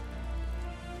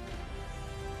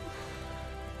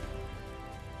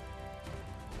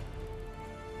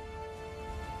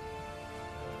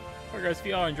 Alright guys, if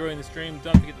you are enjoying the stream,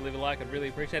 don't forget to leave a like, I'd really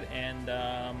appreciate it, and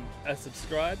a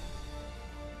subscribe.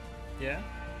 Yeah?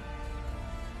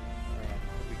 Alright,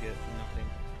 what did we get? Nothing.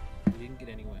 We didn't get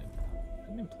anywhere. We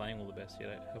haven't been playing all the best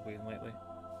yet, have we, lately?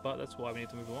 But that's why we need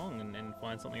to move along and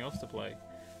find something else to play.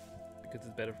 Because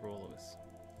it's better for all of us.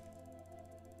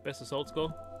 Best assault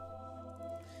score.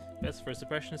 Best for a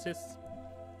suppression assist.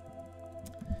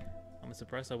 I'm a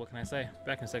suppressor, what can I say?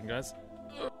 Back in a second, guys.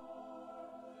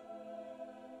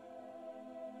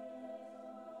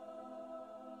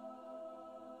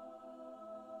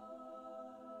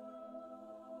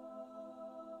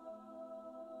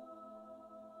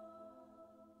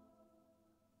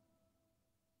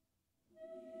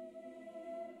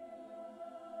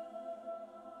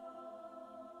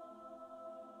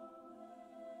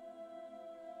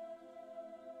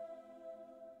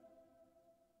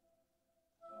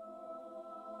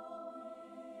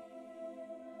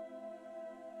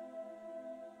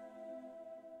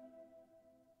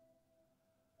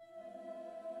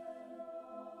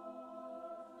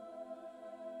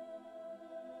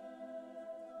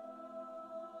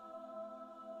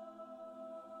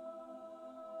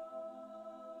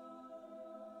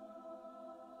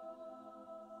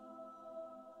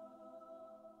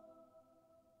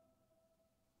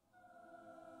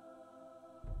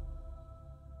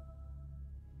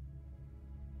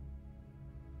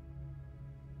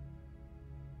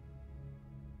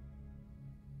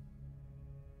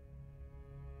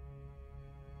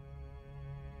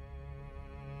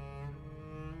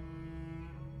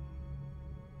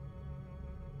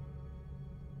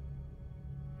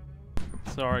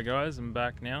 Sorry guys, I'm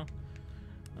back now.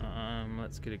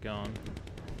 Let's get it going.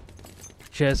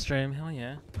 Share stream, hell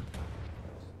yeah.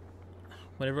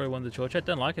 Whenever I won the chore chat,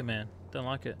 don't like it, man. Don't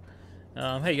like it.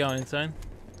 How you going, Insane?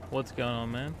 What's going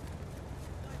on, man?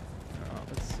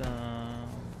 Let's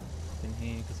in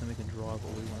here because then we can drive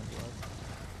what we want to drive.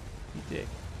 You dick.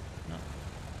 No,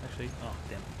 actually, oh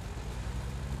damn.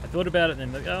 I thought about it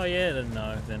and then, oh yeah, then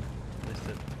no, then missed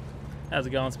it. How's it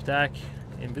going, Spatak?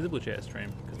 Invisible chair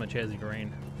stream because my chairs are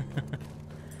green.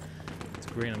 It's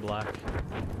green and black.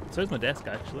 So is my desk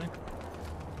actually.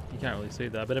 You can't really see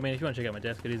that, but I mean, if you want to check out my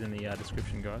desk, it is in the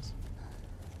description, guys.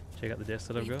 Check out the desk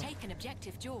that I've got. Taken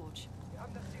objective, George.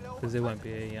 Because there won't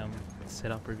be a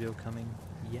setup reveal coming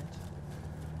yet,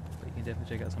 but you can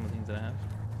definitely check out some of the things that I have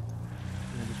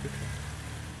in the description.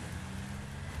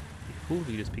 It'd be cool if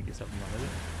you just pick this up and run with it.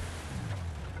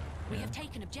 We have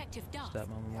taken objective Duff. Start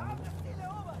moving along with it,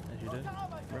 as you do.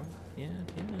 Right? Yeah,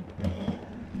 yeah.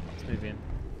 Let's move in.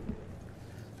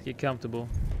 Get comfortable.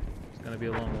 It's going to be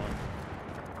a long one.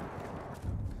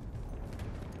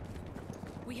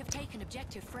 We have taken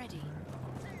objective Freddy.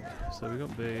 So we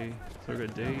got B, so we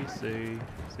got D, C,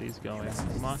 C's going.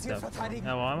 Mark that.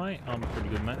 How am I? I'm pretty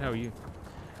good, mate. How are you?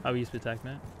 How are you, Spatak,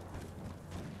 mate?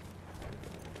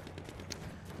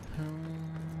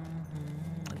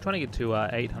 I'm trying to get to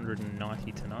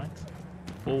 890 tonight.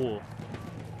 Four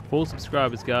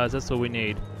subscribers, guys. That's all we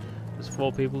need. Just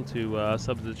 4 people to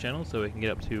sub to the channel, so we can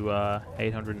get up to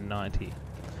 890.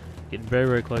 Getting very,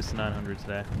 very close to 900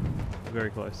 today.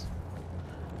 Very close.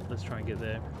 Let's try and get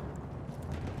there.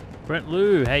 Brent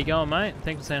Lou, how you going, mate?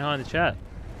 Thanks for saying hi in the chat.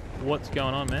 What's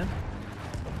going on, man?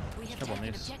 Let's jump on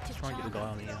this. Let's try and get the guy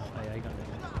on the AA gun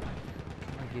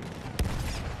there.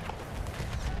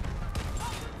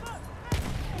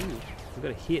 Ooh, we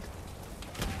got a hit.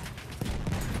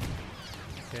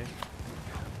 Okay.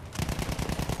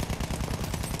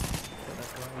 Got that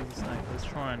guy. He's a snake. Let's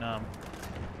try and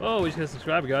oh, we just got a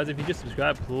subscriber, guys. If you just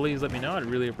subscribe, please let me know. I'd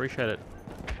really appreciate it.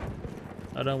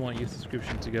 I don't want your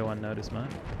subscription to go unnoticed,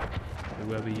 mate.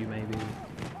 Whoever you may be.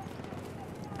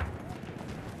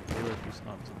 There were a few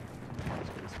snipers.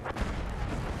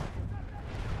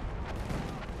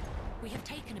 We have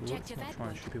taken objective Let's try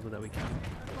and shoot people that we can. I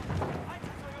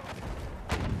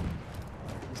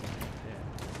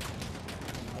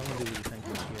want to do the tank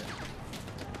here.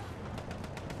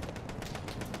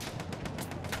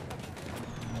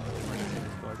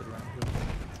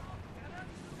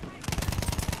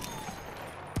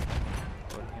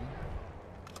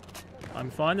 I'm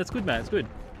fine, that's good, man, it's good.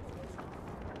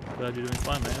 Glad you're doing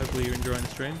fine, mate. Hopefully you're enjoying the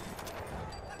stream.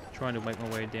 Trying to make my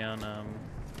way down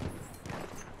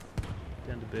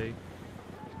down to B.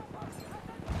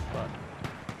 But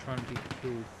trying to be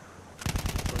killed.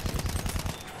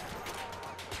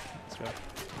 Let's go.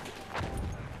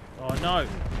 Oh no!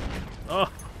 Oh,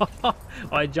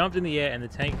 I jumped in the air and the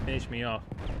tank finished me off.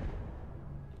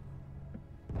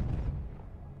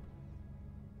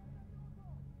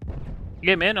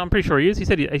 Yeah, man, I'm pretty sure he is. He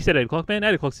said 8 o'clock, man.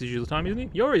 8 o'clock's his usual time, isn't he?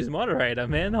 You're his moderator,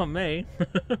 man, not me.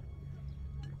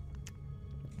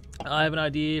 I have an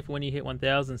idea for when you hit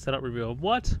 1,000 setup reveal.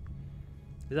 What? Is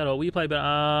that all? Will you play? But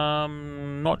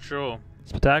not sure.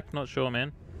 Spatak, not sure,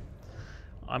 man.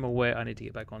 I'm aware I need to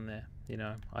get back on there. You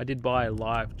know, I did buy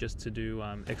live just to do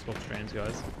Xbox streams,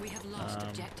 guys. We have lost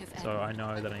objective so I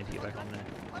know that I need to get back on there.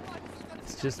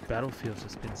 It's just Battlefield's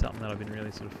just been something that I've been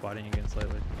really sort of fighting against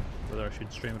lately, whether I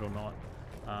should stream it or not.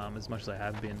 As much as I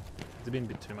have been, it's been a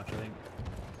bit too much, I think.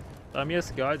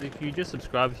 Yes, guys, if you just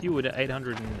subscribe, if you were to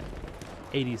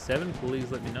 887, please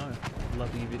let me know. I'd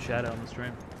love to give you a shout out on the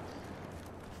stream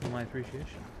for my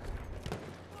appreciation.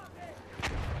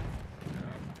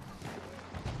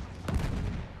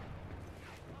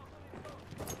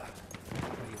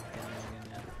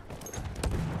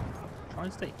 Try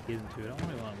and stay hidden to it. I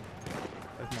don't want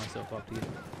to open myself up to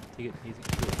get easy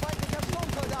to it.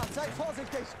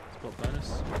 Spot bonus.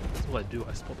 That's what I do.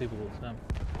 I spot people all the time.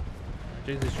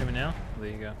 Jesus streaming now. There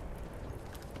you go.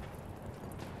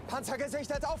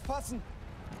 Panzergesichtet, aufpassen!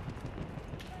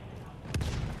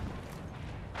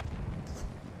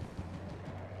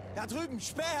 Da drüben,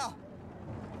 Speer!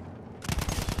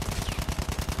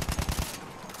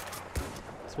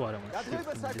 That's why I don't want to shoot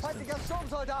from the distance.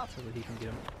 So that he can get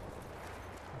him.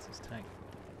 That's his tank.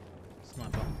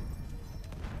 Sniper.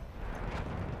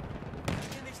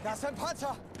 Das ist ein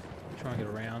Panzer! Try and get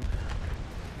around.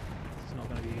 It's not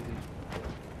going to be easy.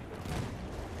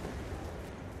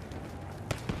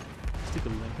 Stick a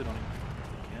limpet on him if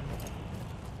you can.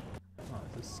 Oh,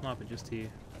 there's a sniper just here.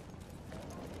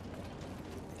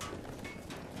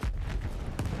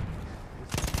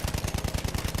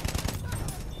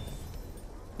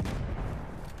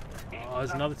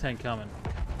 there's another tank coming.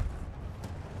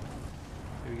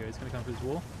 Here we go, he's gonna come through this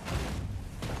wall.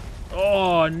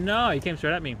 Oh no, he came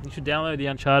straight at me. You should download the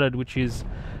Uncharted, which is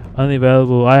only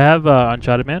available. I have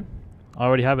Uncharted, man. I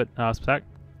already have it. Stack.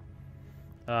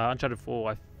 Uncharted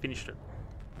 4. I finished it.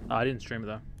 I didn't stream it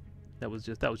though. That was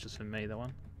just for me. That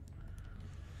one.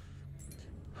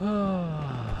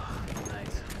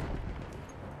 Mate.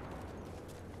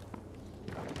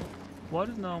 Why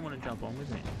does no one want to jump on with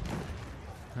me?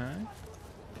 Huh?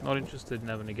 Not interested in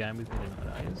having a game with me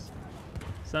nowadays.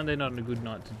 Sunday not a good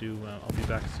night to do. I'll be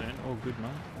back soon. Oh, good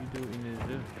night. You do what you need to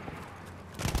do.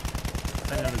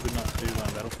 Sunday not a good night to do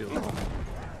Battlefield.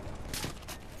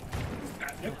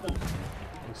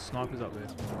 There's snipers up there.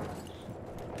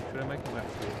 Should I make them back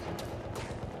towards?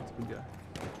 That's a good go.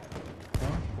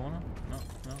 Corner? No.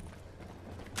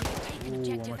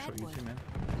 Ooh, I might shot you too, man.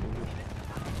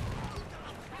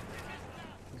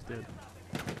 He's dead.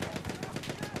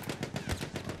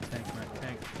 Tank, mate.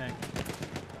 Tank.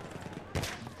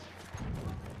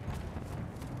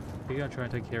 You gotta try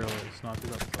and take care of those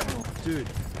snipers up. Oh, dude.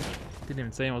 Didn't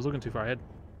even see him. I was looking too far ahead.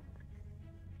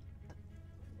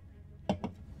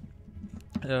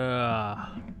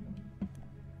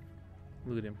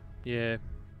 Look at him. Yeah,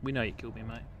 we know you killed me,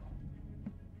 mate.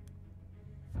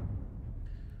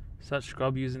 Such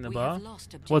scrub using the bar.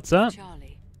 What's that?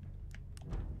 Charlie.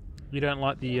 You don't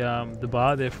like the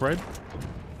bar there, Fred?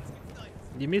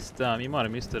 You missed. You might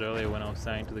have missed it earlier when I was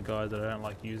saying to the guys that I don't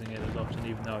like using it as often,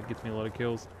 even though it gets me a lot of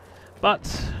kills. But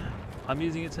I'm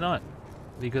using it tonight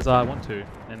because I want to,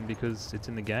 and because it's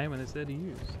in the game and it's there to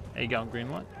use. There you go,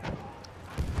 green light.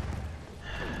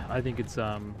 I think it's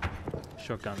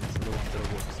shotguns are the ones that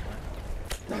works.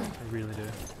 I really do.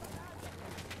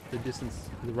 The distance,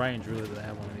 the range really that they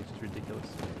have on it is just ridiculous.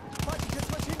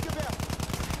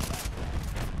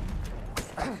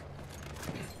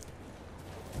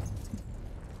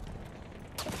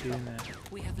 Get in there.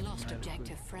 We have lost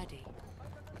objective Freddy.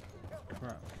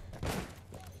 Right.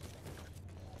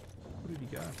 Where did he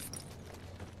go?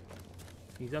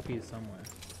 He's up here somewhere.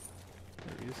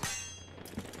 There he is.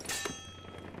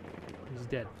 He's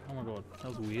dead. Oh my god, that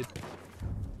was weird.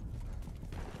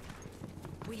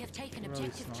 We have taken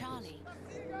objective Charlie.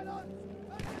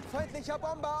 Feindlicher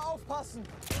Bomber, aufpassen!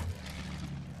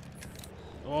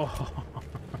 Oh!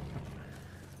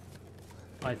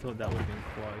 I thought that would have been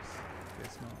close.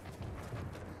 Guess not.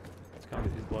 Let's go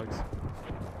get these blokes.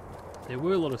 There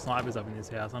were a lot of snipers up in this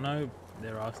house. I know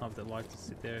there are snipers that like to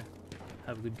sit there,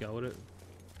 have a good go at it.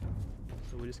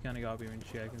 So we're just going to go up here and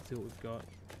check and see what we've got.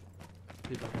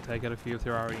 See if I can take out a few if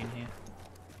they're already in here.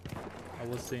 I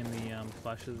was seeing the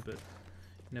flashes, but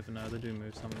you never know, they do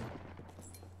move some of them.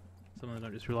 Some of them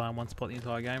don't just rely on one spot the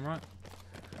entire game, right?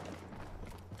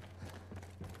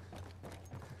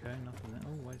 Okay, nothing there.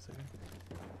 Oh, wait a second.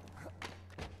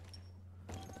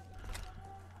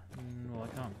 Well,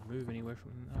 I can't move anywhere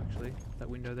from actually that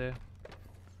window there.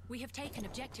 We have taken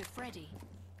objective Freddy.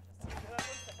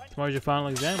 Tomorrow's your final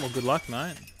exam. Well, good luck,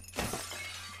 mate.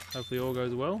 Hopefully all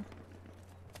goes well.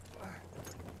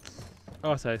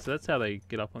 Oh, so that's how they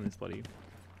get up on this bloody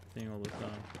thing all the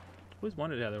time. I always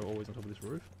wondered how they were always on top of this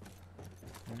roof.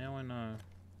 Now I know.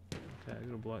 Okay, I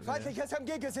got a bloke there. Feindliches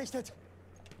MG gesichtet!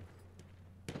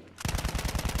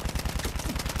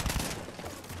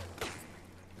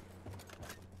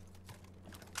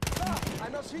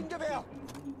 Ein Maschinengewehr!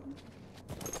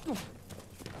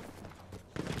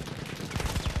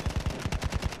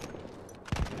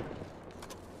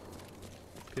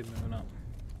 Keep moving up.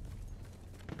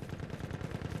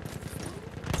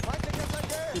 Feindliches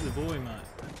MG! Good boy, mate.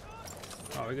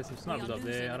 Oh, we got some snipers up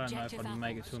there. I don't know if I'd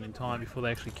make it to them in time before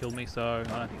they actually killed me, so I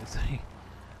don't think it's any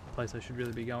place I should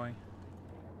really be going.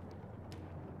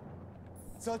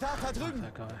 Soldat da drüben!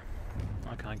 That guy.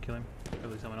 I can't kill him.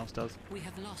 Hopefully someone else does. We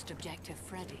have lost objective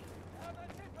Freddy.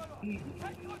 And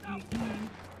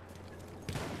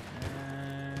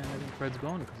I think Fred's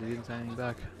gone because he didn't say anything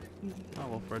back. Oh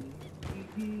well, Fred.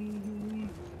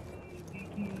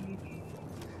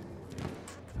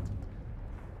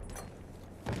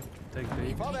 Take a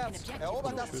peek. Vorwärts!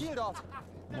 Erobert das Ziel dort!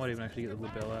 Might even actually get the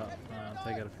bluballa out.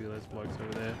 Take out a few of those blokes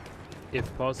over there,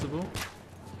 if possible.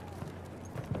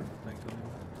 Thanks, William.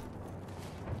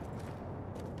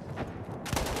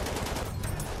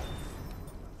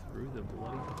 Through the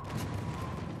bloody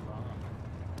farm.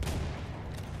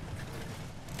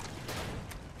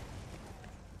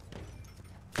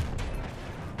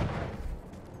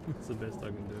 That's the best I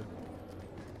can do.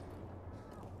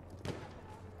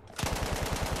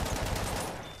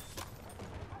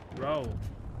 Roll.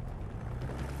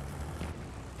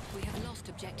 We have lost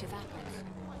objective apples.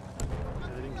 Yeah,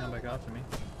 they didn't come back after me.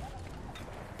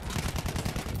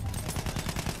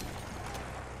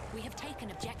 have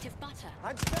taken objective butter.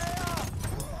 Ein Speer!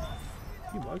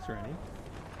 You bugs around here.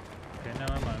 Okay, no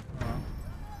ammo. Alright.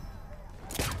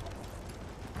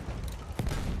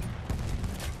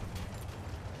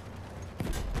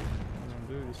 What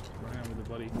do I do? Just run around with the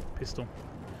bloody pistol.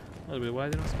 A little bit away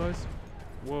then, I suppose.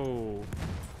 Whoa.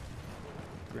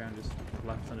 The ground just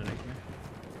collapsed underneath me.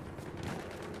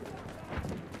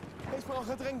 Ich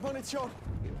brauche dringend Munition.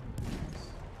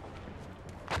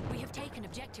 We have taken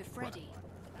objective Freddy.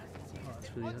 Oh,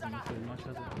 that's really hasn't looked really much,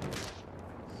 has it?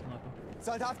 Sniper.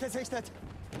 Soldat gesichtet.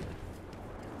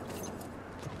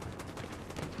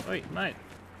 Oi, mate.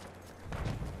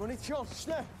 Munition,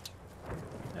 schnell.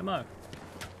 Ammo.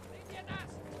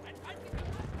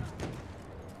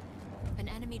 An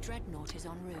enemy dreadnought is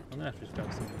en route. I'm gonna have to just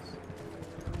grab some of this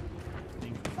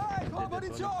thing. Hey, ich brauche Dead body.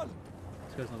 Munition.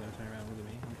 This guy's not gonna turn around and look at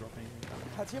me and drop anything.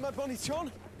 Hat jemand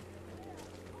Munition?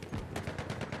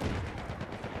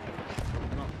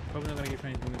 Probably not gonna get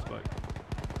anything from this boat.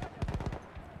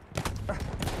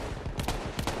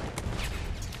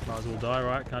 Might as well die,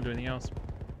 right? Can't do anything else.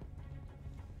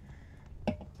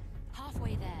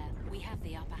 Halfway there, we have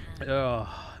the upper hand. Oh,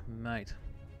 mate.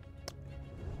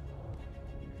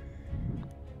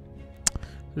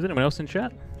 Is anyone else in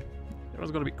chat?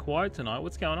 Everyone's got a bit quiet tonight.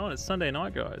 What's going on? It's Sunday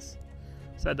night, guys.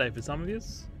 Sad day for some of you.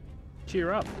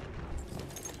 Cheer up.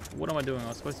 What am I doing? I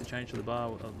was supposed to change to the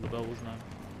bar, the bell, wasn't I?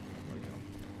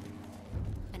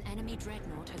 An enemy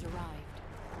dreadnought has arrived.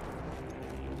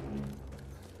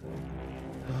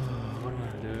 What am I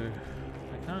gonna do?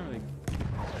 I can't really do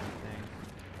anything.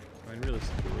 I mean,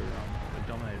 realistically, we're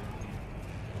dominating here.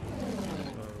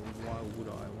 So why would I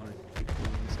want to keep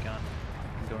using this gun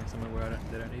and going somewhere where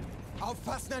they don't need it?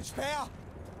 Aufpassen, ein Speer. Right,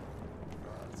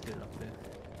 let's get it up there.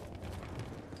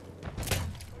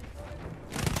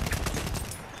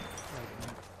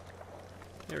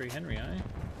 Harry Henry, eh?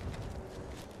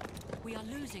 We are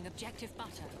losing objective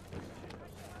butter.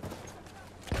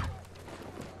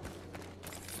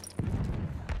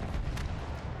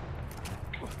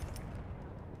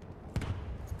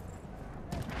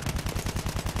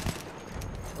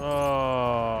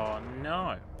 Oh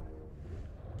no!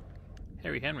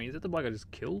 Harry Henry, is that the bloke I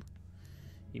just killed?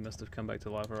 He must have come back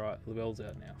to life. Alright, the bell's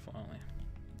out now, finally.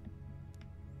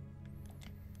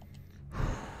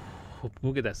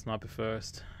 We'll get that sniper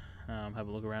first. Have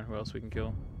a look around who else we can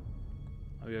kill.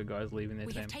 I've got guys leaving their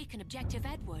We team. have taken objective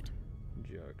Edward.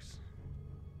 Jokes.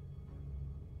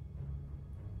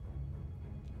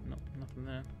 Nope, nothing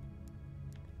there.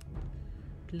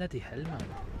 Bloody hell, man.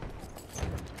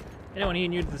 Anyone here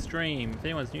new to the stream? If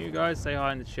anyone's new, guys, say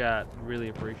hi in the chat. Really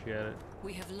appreciate it.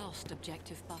 We have lost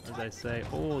objective butter. As I say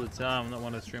all the time, I'm not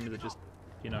one of the streamers that just,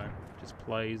 you know, just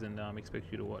plays and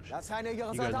expects you to watch. Das ist einer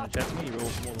ihrer You guys want to Soldaten. chat with me? You're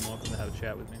all more than welcome to have a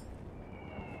chat with me.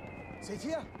 Seht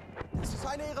ihr? Das ist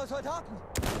einer ihrer Soldaten.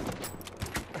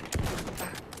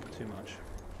 Too much.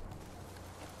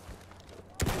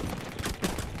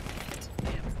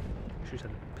 Should've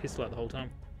had the pistol out the whole time.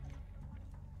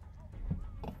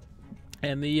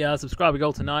 And the subscriber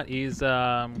goal tonight is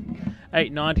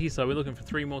 890, so we're looking for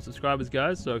 3 more subscribers,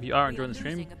 guys. So if you are enjoying the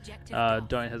stream,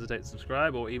 don't hesitate to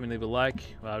subscribe or even leave a like.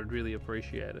 I would really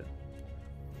appreciate it.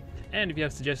 And if you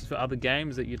have suggestions for other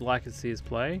games that you'd like to see us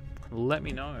play, let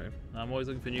me know. I'm always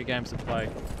looking for new games to play.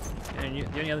 And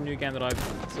the only other new game that I've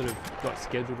sort of got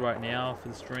scheduled right now for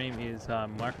the stream is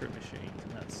Micro Machines,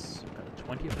 and that's about the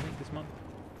 20th, I think, this month.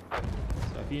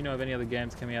 So if you know of any other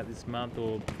games coming out this month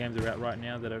or games that are out right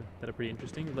now that are pretty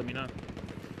interesting, let me know,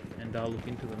 and I'll look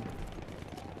into them.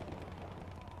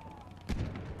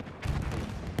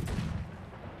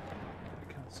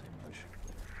 I can't see much.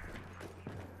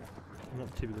 I'm not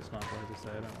the typical sniper, as I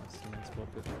say. I don't want to see that spot,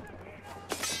 but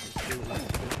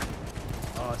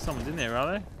oh, someone's in there,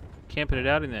 are they? Camping it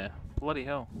out in there. Bloody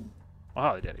hell! I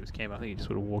highly doubt he was camping. I think he just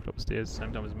sort of walked upstairs at the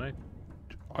same time as me.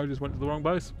 I just went to the wrong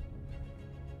base.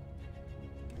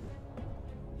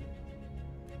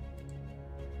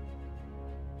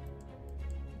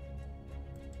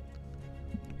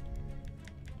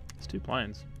 It's 2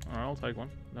 planes. Alright, I'll take one.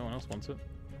 No one else wants it.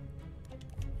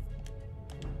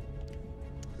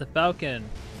 The Falcon.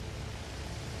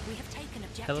 We have taken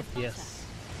objective Hell butter. yes.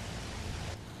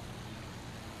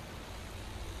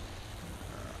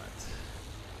 Alright.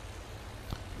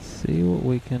 See what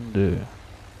we can do.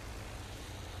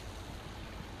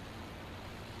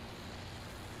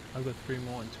 I've got 3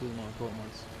 more and 2 of them are important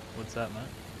ones. What's that, mate?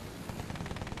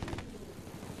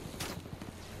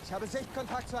 Ich habe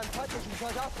Sichtkontakt zu einem feindlichen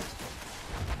Soldaten.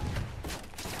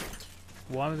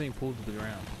 Why am I being pulled to the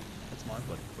ground? That's my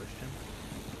bloody question.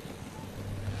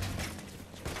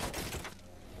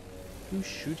 Who's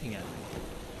shooting at me?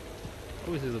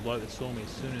 Obviously there's a bloke that saw me as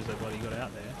soon as I bloody got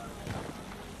out there.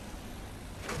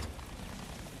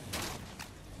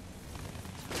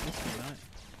 This me, mate.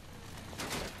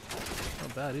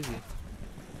 Not bad, is he?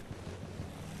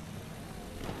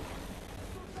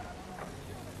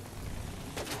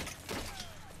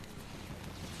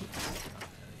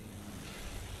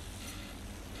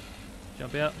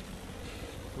 Jump out.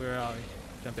 Where are we?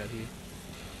 Jump out here.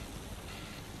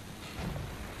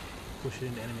 Push it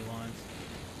into enemy lines.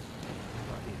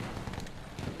 Right here.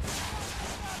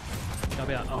 Jump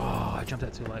out. Oh, I jumped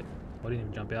out too late. I didn't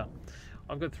even jump out.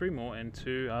 I've got 3 more, and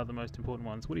 2 are the most important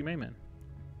ones. What do you mean, man?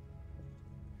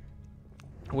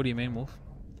 What do you mean, Wolf?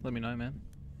 Let me know, man.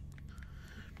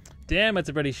 Damn, it's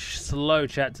a pretty slow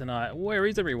chat tonight. Where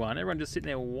is everyone? Everyone just sitting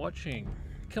there watching.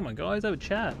 Come on, guys, have a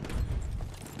chat.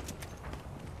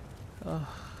 Oh.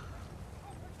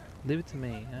 Leave it to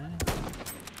me, eh?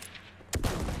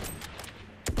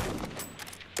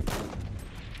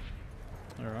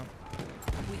 Alright.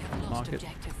 Mark it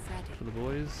for the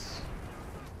boys.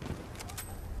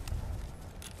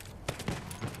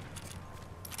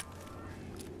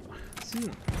 This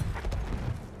isn't...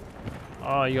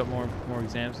 Oh, you got more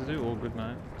exams to do? All good,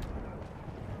 mate.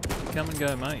 Come and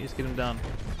go, mate. Just get them done.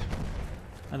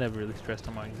 I never really stressed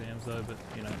on my exams, though, but,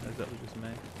 you know, that was just me.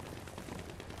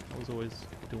 I was always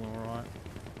doing alright.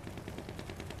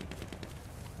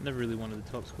 Never really wanted the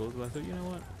top scores, but I thought, you know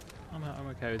what? I'm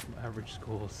okay with average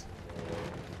scores.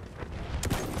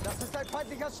 Das ist ein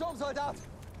feindlicher Sturmsoldat!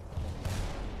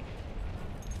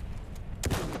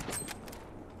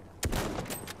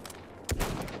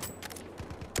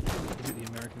 Is it the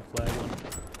American flag one?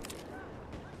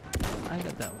 I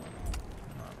got that one.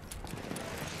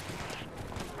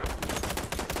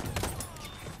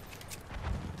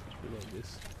 Let's reload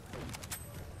this.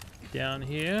 Down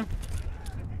here.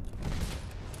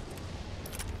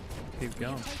 Keep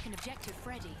going.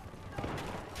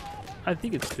 I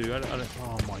think it's 2. I don't,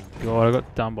 oh my god, I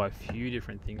got done by a few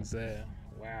different things there.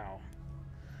 Wow.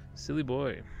 Silly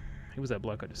boy. He was that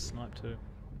bloke I just sniped too.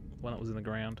 One that was in the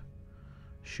ground.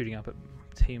 Shooting up at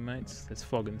teammates. There's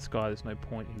fog in the sky, there's no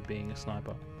point in being a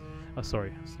sniper. Oh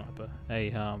sorry, a sniper.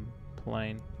 A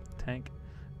plane tank.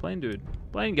 Plane dude.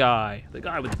 Plane guy. The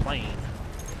guy with the plane.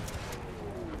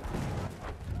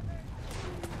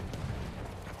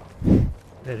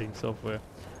 Editing software.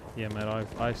 Yeah, mate,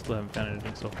 I still haven't found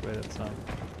editing software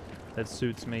that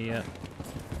suits me yet.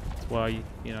 That's why,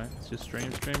 you know, it's just stream.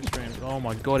 Oh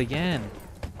my god, again!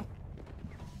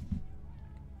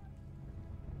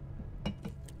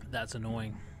 That's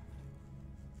annoying.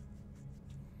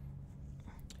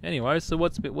 Anyway, so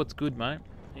what's good, mate?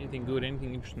 Anything good?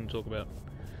 Anything interesting to talk about?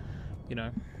 You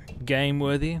know, game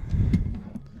worthy.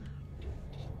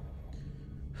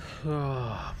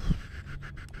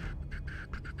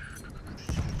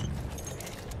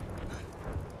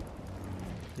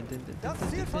 Das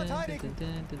Ziel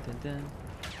verteidigen!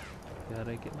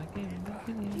 Gotta get my game.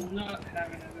 Not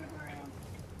having it around.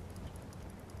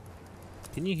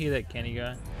 Can you hear that Kenny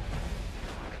guy?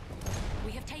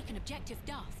 We have taken objective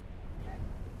Duff.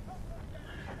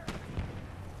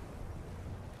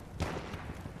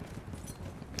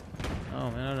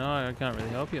 Oh man, I don't know. I can't really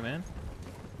help you, man.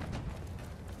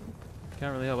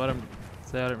 Can't really help. I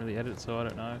don't really edit, so I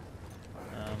don't know.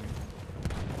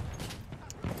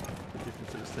 The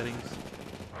different sort of settings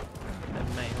that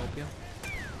may help you.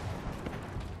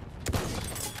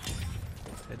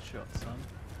 Headshot, son.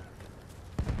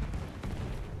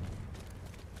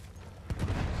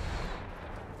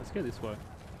 Let's go this way.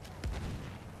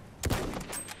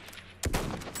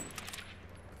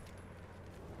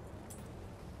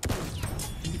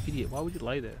 You idiot! Why would you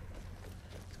lay there?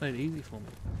 It's made it easy for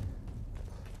me.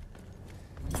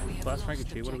 Class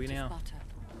Frankenstein, what are we now?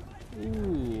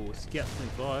 Ooh, Scout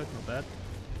 25, not bad.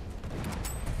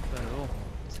 Not bad at all.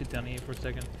 Sit down here for a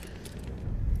second.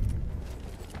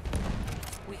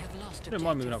 We have lost I don't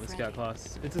mind moving up with Scout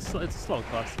class. It's a slow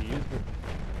class to use, but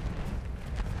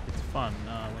it's fun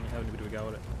when you're having a bit of a go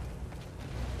at it.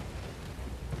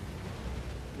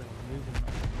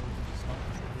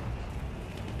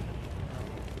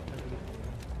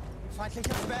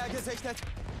 Feindliches Speer gesichtet!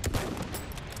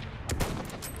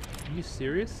 Are you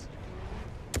serious?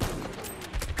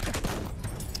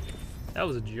 That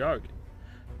was a joke.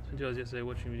 I spent 2 hours yesterday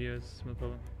watching videos, no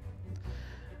problem.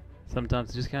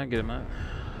 Sometimes I just can't get it, mate.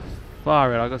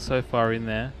 Far out, I got so far in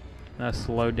there, and I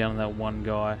slowed down on that one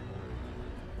guy.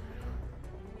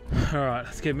 Alright,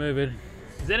 let's get moving.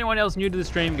 Is anyone else new to the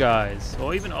stream, guys?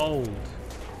 Or even old?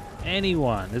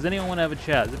 Anyone? Does anyone want to have a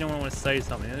chat? Does anyone want to say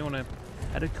something? Does anyone want to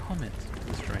add a comment to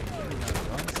the stream? Let me know,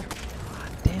 guys. Ah,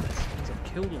 damn it. I'm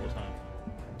killed all the time.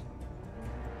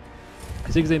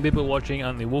 16 people watching,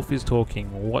 only Wolf is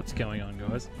talking. What's going on,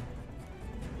 guys?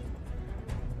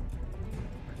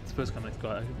 It's first come next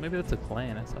guy. Maybe that's a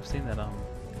clan. I've seen that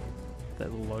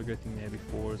that little logo thing there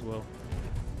before as well.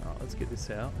 Alright, let's get this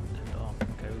out. And, oh,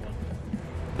 okay, we won.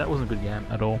 That wasn't a good game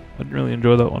at all. I didn't really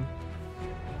enjoy that one.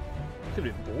 Could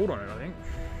have been bored on it, I think.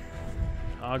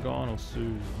 Argon or Suze?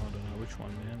 I don't know which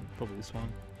one, man. Probably this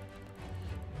one.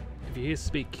 If you hear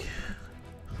speak.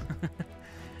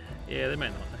 Yeah, they may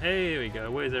not. Hey, here we go.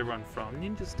 Where's everyone from?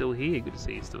 Ninja's still here. Good to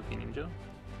see you still here, Ninja.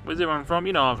 Where's everyone from?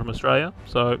 You know I'm from Australia,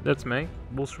 so that's me.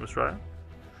 Wolf's from Australia.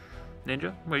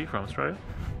 Ninja, where are you from, Australia?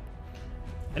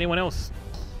 Anyone else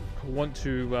want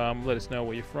to let us know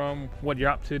where you're from, what you're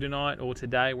up to tonight or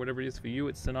today, whatever it is for you?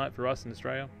 It's tonight for us in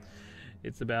Australia.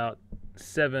 It's about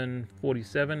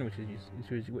 7:47, which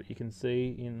is what you can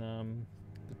see in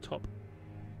the top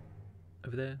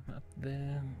over there, up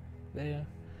there, there.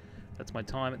 That's my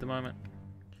time at the moment,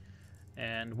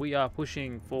 and we are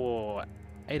pushing for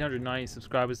 890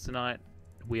 subscribers tonight.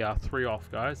 We are 3 off,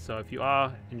 guys. So if you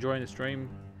are enjoying the stream,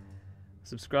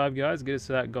 subscribe, guys. Get us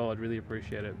to that goal. I'd really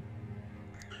appreciate it.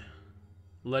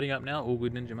 Loading up now. All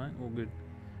good, Ninja, mate. All good.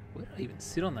 Where did I even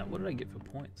sit on that? What did I get for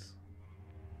points?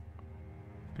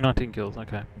 19 kills.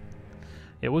 Okay.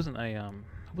 Yeah, it wasn't a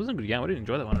good game. I didn't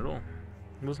enjoy that one at all.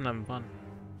 It wasn't having fun.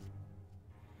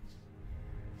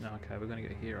 No, okay, we're gonna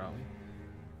go here, are we?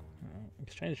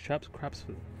 Exchange craps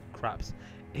for craps.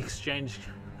 Exchange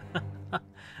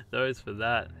those for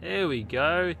that. There we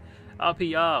go.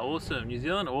 RPR, awesome. New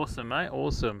Zealand, awesome, mate.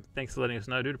 Awesome. Thanks for letting us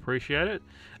know, dude. Appreciate it.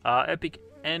 Epic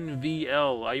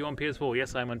NVL, are you on PS4?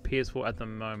 Yes, I'm on PS4 at the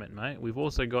moment, mate. We've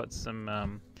also got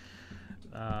some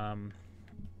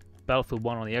Battlefield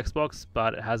 1 on the Xbox,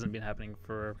 but it hasn't been happening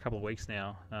for a couple of weeks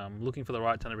now. Looking for the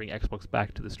right time to bring Xbox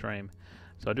back to the stream.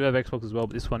 So I do have Xbox as well,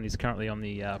 but this one is currently on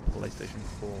the PlayStation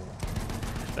 4.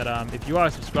 But if you are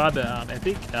a subscriber,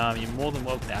 Epic, you're more than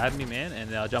welcome to add me, man,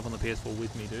 and jump on the PS4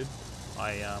 with me, dude.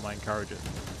 I encourage it.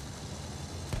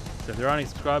 So if there are any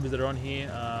subscribers that are on here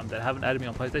that haven't added me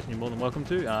on PlayStation, you're more than welcome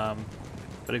to.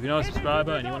 But if you're not a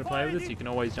subscriber and you want to play with us, you can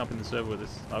always jump in the server with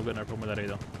us. I've got no problem with that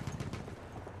either.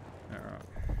 Alright.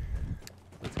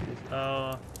 Let's get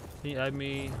this. Can you add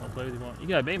me? I'll play with you more. You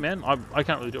can add me, man. I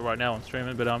can't really do it right now on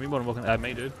streaming, but you're more than welcome to add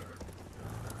me, dude.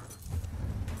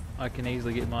 I can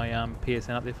easily get my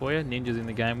PSN up there for you. Ninja's in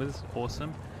the game with us.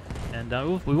 Awesome. And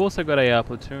we've also got a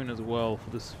platoon as well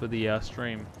for the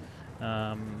stream.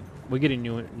 We're getting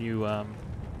new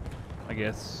I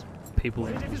guess, people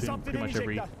in the platoon pretty much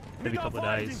every couple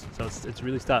of days. So it's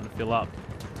really starting to fill up.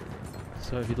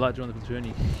 So if you'd like to join the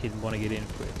platoon, you'd want to get in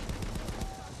quick.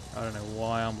 I don't know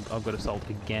why I've got assault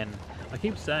again. I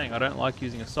keep saying I don't like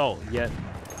using assault, yet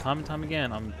time and time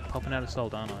again I'm popping out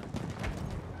assault, aren't I?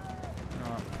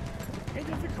 Alright. Is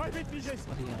that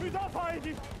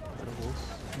a horse?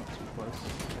 Not too close.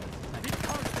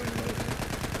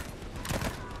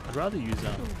 I'd rather use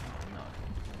no.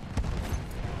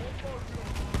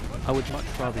 I would much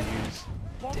rather use.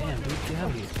 Damn, dude, get out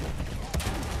of here.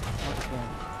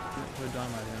 No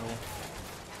dynamite at all.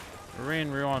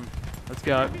 We're on. Let's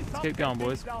go. Let's keep going,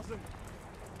 boys. Do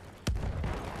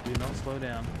not slow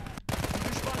down.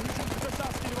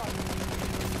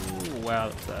 Ooh, wow,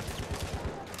 that's sad.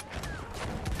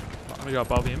 I'm gonna go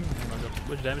above him.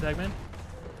 What's your damage tag, man?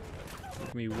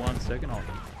 Give me 1 second.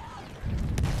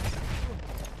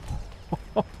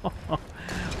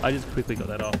 I just quickly got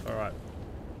that off. Alright.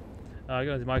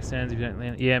 Guys, mic stands if you don't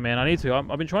land. Yeah, man, I need to.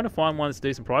 I've been trying to find one that's a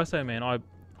decent price, though, man.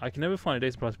 I can never find a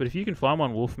decent price, but if you can find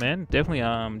one, Wolf, man, definitely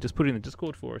just put it in the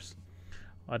Discord for us.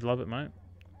 I'd love it, mate.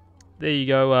 There you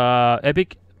go,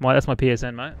 Epic. That's my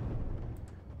PSN, mate.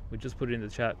 We just put it in the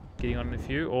chat. Getting on in a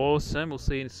few. Awesome. We'll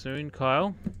see you soon,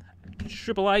 Kyle.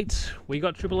 888. We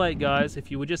got 888, guys.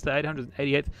 If you were just the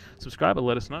 888th subscriber,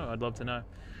 let us know. I'd love to know,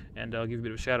 and I'll give a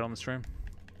bit of a shout out on the stream.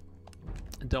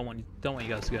 I don't want you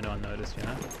guys to go unnoticed, you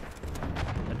know.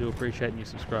 I do appreciate new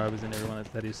subscribers and everyone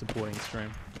that is supporting the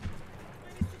stream.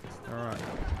 Alright.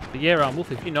 But yeah,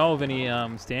 Wolf, if you know of any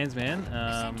stands, man,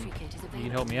 you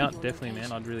can help me out, definitely,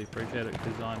 man. I'd really appreciate it,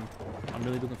 because I'm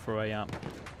really looking for a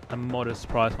modest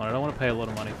price one. I don't want to pay a lot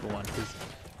of money for one, because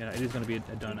you know it is going to be a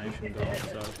donation goal.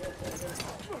 So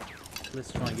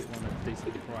let's try and get one that's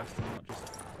decently priced and not just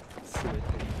silly.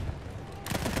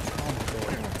 Oh my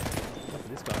god! Look at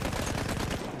this guy.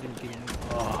 I didn't get in.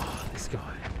 Oh, this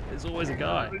guy. There's always a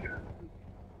guy.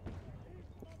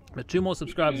 But 2 more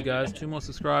subscribers, guys. 2 more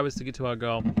subscribers to get to our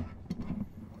goal.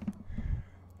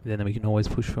 Then we can always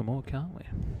push for more, can't we?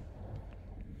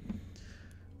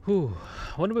 Whew.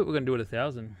 I wonder what we're going to do at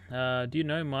 1,000. Do you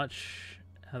know much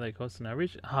how they cost on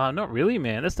average? Not really,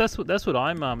 man. That's what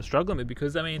I'm struggling with,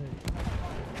 because I mean,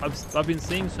 I've been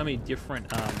seeing so many different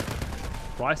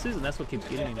prices, and that's what keeps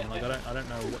getting me, man. Like I don't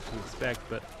know what to expect,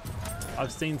 but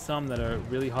I've seen some that are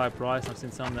really high priced. I've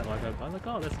seen some that like I'm like,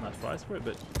 oh, that's a nice price for it,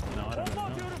 but you know, I don't really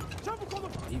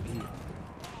know.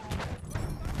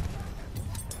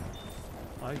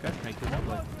 Oh, you guys make it up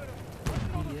like,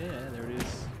 yeah, there it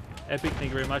is. Epic,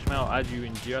 thank you very much, man. I'll add you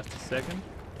in just a second.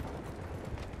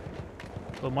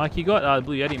 Well, Mike, you got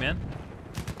Blue Yeti, man.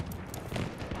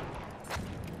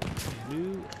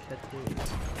 Blue Yeti.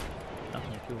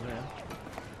 Nothing to kill there.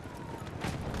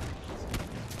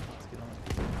 Let's get on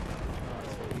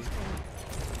it.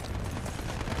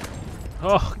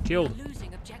 Oh, killed.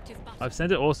 I've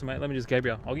sent it. Awesome, mate. Let me just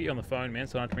Gabriel. I'll get you on the phone, man,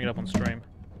 so I don't have to bring it up on stream.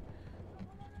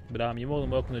 But you're more than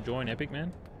welcome to join Epic,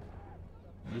 man.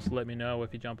 Just let me know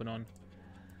if you're jumping on.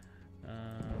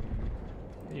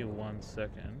 Give me 1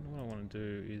 second. What I want to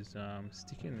do is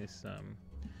stick in this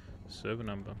server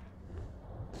number.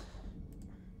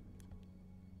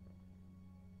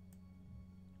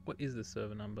 What is the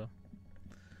server number?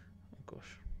 Oh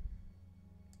gosh.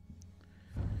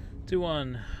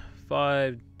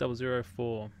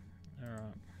 215004. Alright.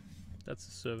 That's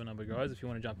the server number, guys, if you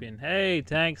want to jump in. Hey,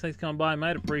 Tanks, thanks for coming by,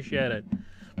 mate. Appreciate it.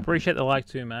 Appreciate the like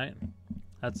too, mate.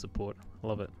 That's support.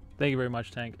 Love it. Thank you very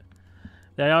much, Tank.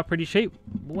 They are pretty cheap.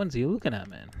 What ones are you looking at,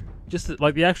 man? Just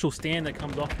like the actual stand that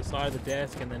comes off the side of the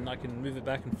desk, and then I can move it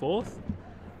back and forth.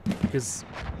 Because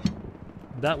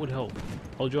that would help.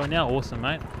 I'll join now. Awesome,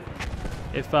 mate.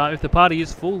 If the party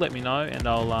is full, let me know, and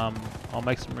I'll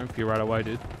make some room for you right away,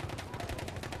 dude.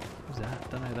 Who's that?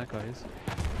 Don't know who that guy is.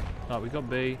 Oh, we got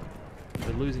B.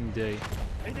 They're losing D.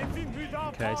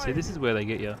 Okay, so this is where they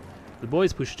get you. The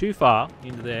boys push too far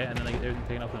into there, and then they get everything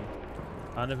taken off them.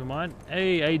 Never mind.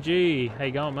 Hey, AG. How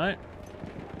you going, mate?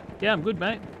 Yeah, I'm good,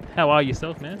 mate. How are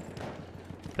yourself, man?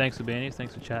 Thanks for being here.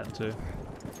 Thanks for chatting too.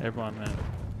 Everyone, man.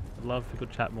 I'd love if people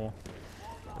chat more.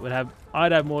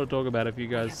 I'd have more to talk about if you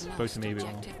guys spoke to me a bit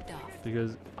more.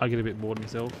 Because I get a bit bored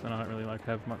myself, and I don't really like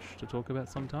have much to talk about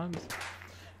sometimes.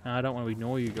 And I don't want to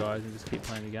ignore you guys and just keep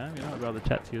playing the game. You know, I'd rather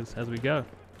chat to you as we go.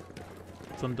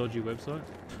 Some dodgy website.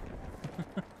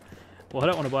 Well, I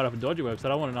don't want to buy it off a dodgy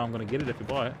website. I want to know I'm going to get it if you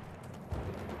buy it.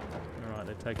 Alright,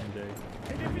 they're taking D.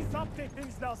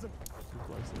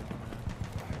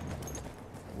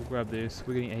 We'll grab this.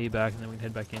 We're getting A back, and then we can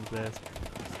head back into theirs.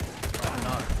 Oh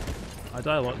no. I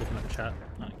die a lot looking at the chat.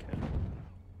 I don't care.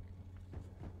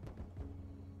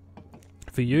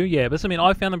 For you, yeah. But I mean,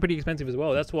 I found them pretty expensive as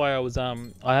well. That's why I was I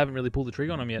haven't really pulled the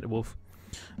trigger on them yet, Wolf.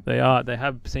 They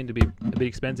have seemed to be a bit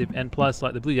expensive, and plus,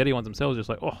 like the Blue Yeti ones themselves, just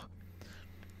like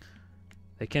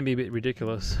they can be a bit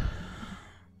ridiculous.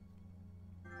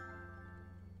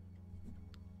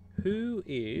 Who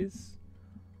is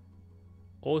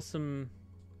awesome?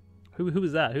 Who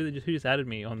is that? Who just added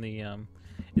me on the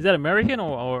Is that American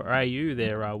or are you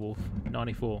there, Wolf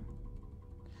 94?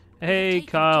 Hey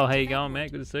Kyle, how you going,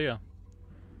 mate? Good to see you.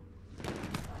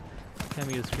 How come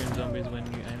you scream zombies when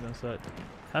you aim on sight?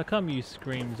 How come you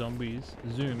scream zombies?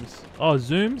 Zooms. Oh,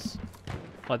 zooms?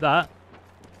 Like that?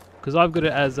 Because I've got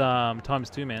it as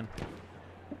 ×2, man.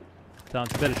 So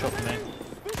it's a better shot for me.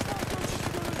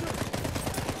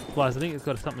 Plus, I think it's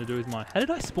got something to do with my... How did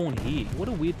I spawn here? What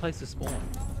a weird place to spawn.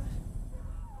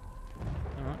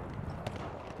 Alright.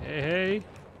 Hey, hey.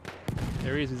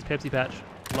 There he is with his Pepsi patch.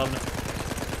 Loving it.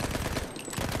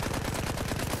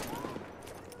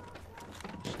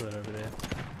 Just let it over there.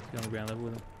 Get on the ground level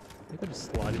with him. I think I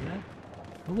just slide in there.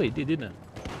 Oh, wait, it did, didn't it?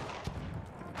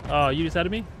 Oh, you just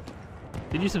added me?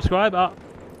 Did you subscribe?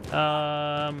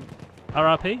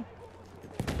 RRP?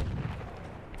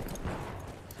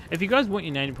 If you guys want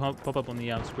your name to pop up on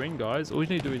the screen, guys, all you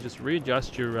need to do is just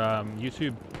readjust your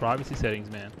YouTube privacy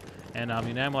settings, man. And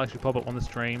your name will actually pop up on the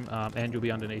stream, and you'll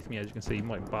be underneath me, as you can see.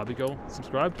 My Barbie girl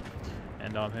subscribed,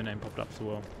 and her name popped up as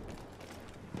well.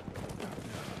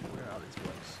 Where are these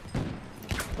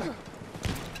blokes?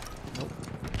 Nope.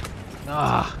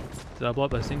 Ah! Did I blow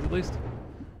up those things at least?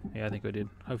 Yeah, I think I did.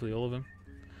 Hopefully all of them.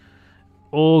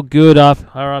 All good,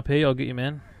 RRP. I'll get you,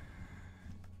 man.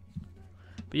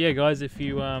 But yeah, guys, if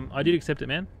you... I did accept it,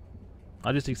 man.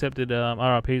 I just accepted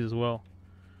RRPs as well.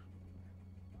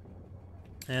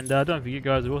 And don't forget,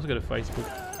 guys, we've also got a Facebook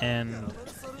and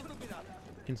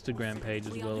Instagram page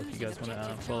as well, if you guys want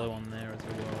to follow on there as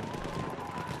well.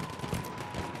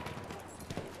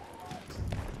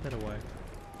 That away.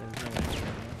 There's no way.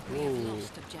 Whoa.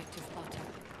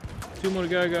 2 more to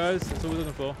go, guys. That's all we're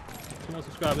looking for. 2 more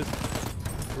subscribers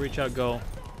to reach our goal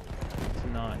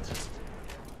tonight.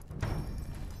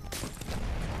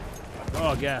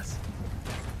 Oh, gas.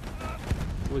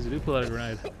 Boys, do pull out a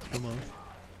grenade. Come on.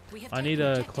 I need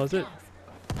a closet.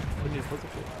 What do you need a closet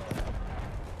for?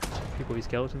 Keep all your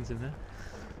skeletons in there.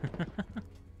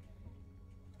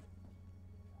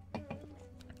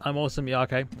 I'm awesome. Yeah,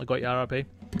 okay. I got your RRP.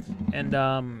 And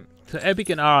so Epic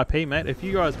and RRP, mate. If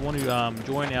you guys want to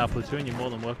join our platoon, you're more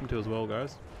than welcome to as well,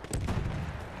 guys.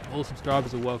 All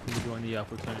subscribers are welcome to join the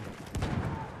platoon.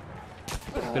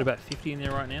 Got about 50 in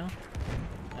there right now.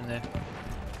 And there.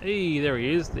 Hey, there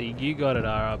he is. You got it,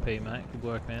 RRP, mate. Good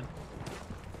work, man.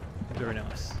 Very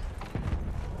nice.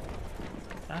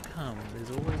 How come there's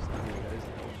always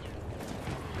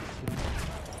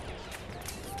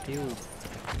healed?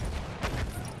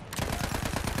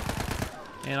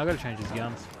 Man, I gotta change these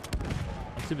guns.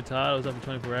 I'm super tired. I was up for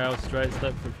 24 hours straight,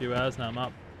 slept for a few hours, now I'm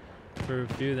up for a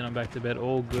few, then I'm back to bed.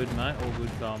 All good, mate. All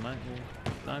good, pal, mate.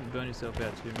 Well, don't burn yourself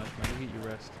out too much, mate. You get your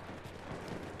rest.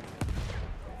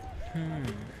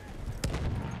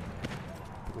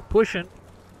 We're pushing.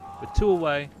 We're 2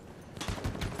 away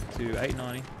to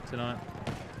 890 tonight.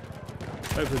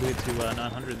 Hopefully we'll get to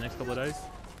 900 in the next couple of days.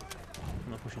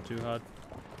 I'm not pushing too hard.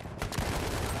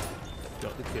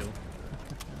 Got the kill.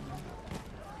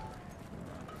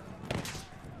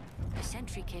 A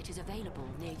sentry kit is available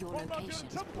near your location.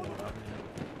 I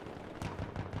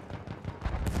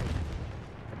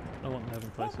don't want them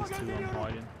having places to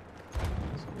hide in.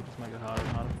 So we'll just make it harder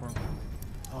and harder for them.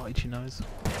 Oh, itchy nose.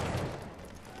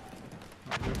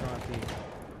 Oh, we're right here.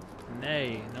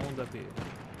 Nay, no one's up here.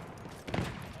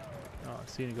 Oh, I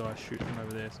see a guy shoot from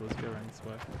over there, so let's go around this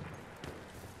way.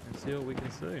 And see what we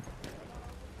can see.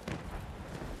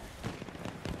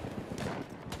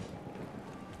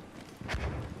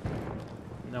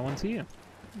 No one's here.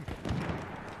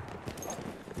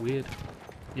 Weird.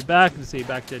 You're back. To see you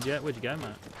back dead yet? Where'd you go,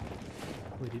 mate?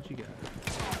 Where did you go?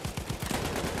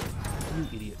 You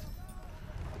idiot.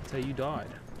 So you died.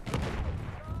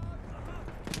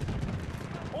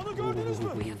 Onu gördünüz mü?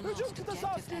 We have lost Hücum kıtası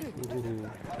askeri.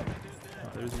 Oh,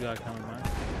 there's a guy coming, mate.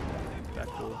 Back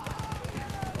door.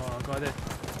 Oh, a guy there.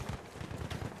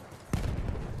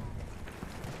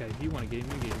 Okay, if you want to get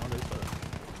him, you get him. I'll do so.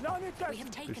 Lanetler. We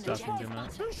have taken Good stuff from objective him,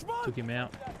 mate. butter. Düşman. Took him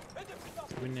out.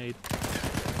 That's what we need.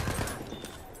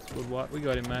 Squad wipe. We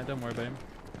got him, mate. Don't worry about him.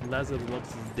 Lazar the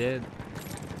Lobster is dead.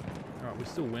 Alright, we're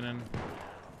still winning.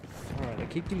 Alright, they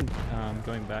keep getting,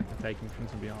 going back and taking from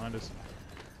behind us.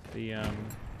 The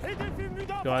Hedefin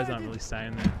müdafaa guys aren't edin. really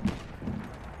staying there.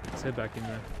 Let's head back in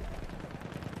there.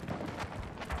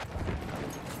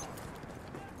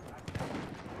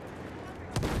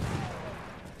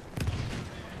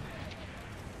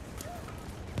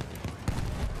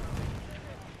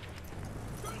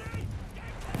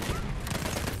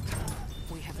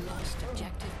 We have lost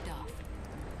objective Duff.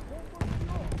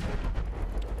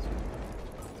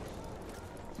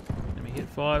 Let me hit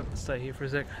 5. Stay here for a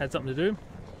sec. Had something to do?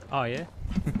 Oh yeah.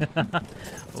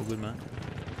 All good, man.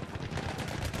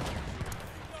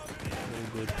 All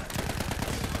good.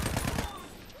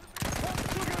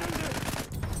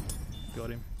 Got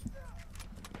him.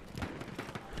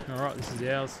 Alright, this is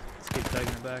ours. Let's keep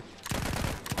taking it back.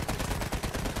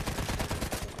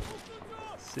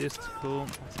 Assist, cool.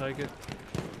 I'll take it.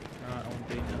 Alright, I want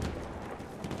B now.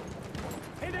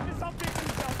 Hedefi zapt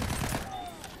etmeyeceğim.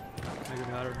 Make it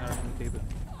harder and harder to keep it.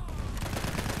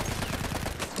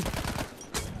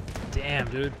 Damn,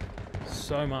 dude.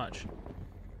 So much.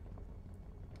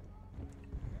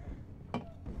 Oh,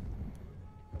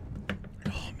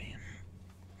 man.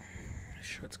 The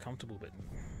shirt's comfortable, but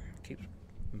it keeps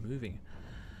moving.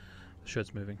 The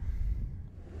shirt's moving.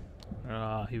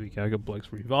 Here we go. Got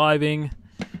blokes reviving.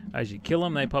 As you kill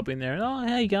them, they pop in there and, oh,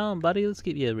 how you going, buddy? Let's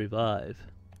get you a revive.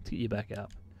 Let's get you back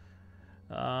up.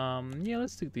 Yeah,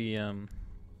 let's take the, you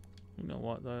know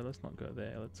what, though? Let's not go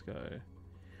there. Let's go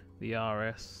the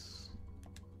RS.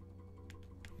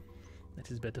 That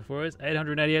is better for us.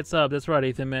 888 subs. That's right,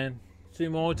 Ethan, man. 2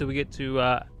 more till we get to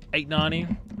 890.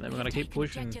 And then we're going to keep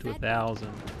pushing to 1,000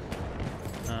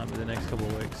 in the next couple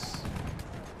of weeks.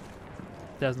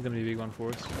 1,000's going to be a big one for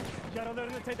us.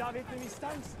 Yaralarını tedavi etmemi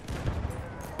ister misin?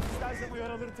 İsterse bu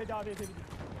yaraları tedavi edebilirim.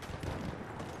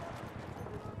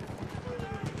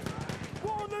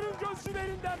 Bu onların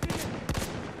gözcülerinden biri.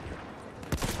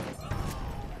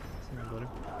 Somebody.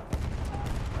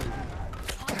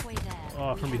 Halfway there.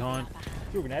 Oh, we from have behind. the upper.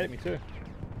 Threw a grenade at me too.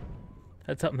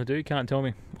 Had something to do, can't tell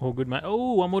me. All good, mate.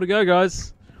 Oh, 1 more to go,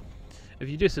 guys. If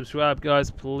you do subscribe,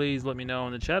 guys, please let me know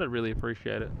in the chat. I'd really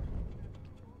appreciate it.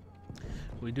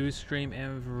 We do stream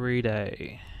every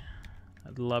day.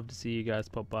 I'd love to see you guys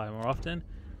pop by more often.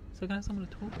 So I can have someone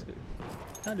to talk to.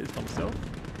 Can't do this by myself.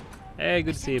 Hey,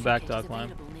 good to see you back,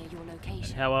 Darkline. And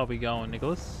how are we going,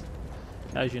 Nicholas?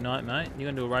 How's your night, mate? You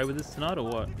gonna do a raid with us tonight or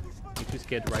what? You're too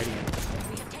scared to raid again.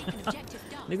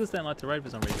 Nicholas don't like to raid for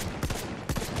some reason.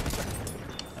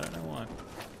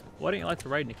 Why don't you like to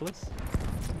raid, Nicholas?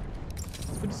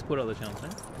 It's good to support other channels,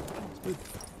 man. It's good.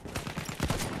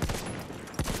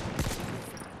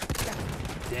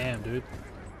 Damn, dude.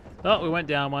 Oh, we went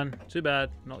down one. Too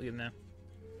bad. Not getting there.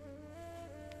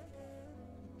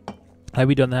 Have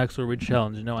you done the Hacksaw Ridge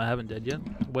Challenge? No, I haven't, dead yet.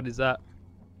 What is that?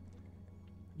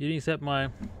 You didn't accept my...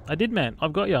 I did, man.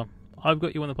 I've got you. I've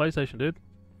got you on the PlayStation, dude.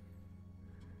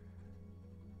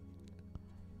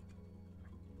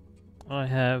 I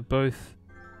have both...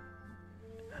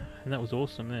 And that was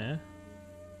awesome there.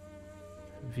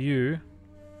 View.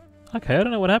 Okay, I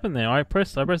don't know what happened there. I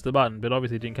pressed the button, but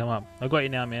obviously it didn't come up. I got you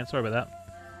now, man. Sorry about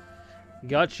that.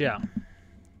 Gotcha.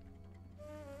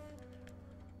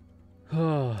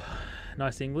 Oh,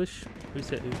 nice English. Who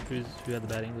said who had the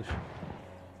bad English?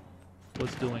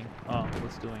 What's doing? Oh,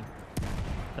 what's doing?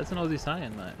 That's an Aussie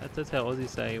saying, mate. That's how Aussies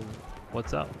say,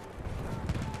 "What's up?"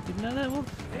 Didn't know that, Wolf?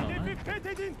 Oh, mate.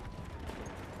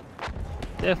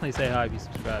 Definitely say hi if you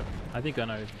subscribe. I think I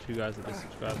know 2 guys that just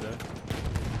subscribed though.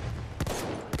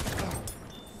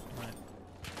 Right.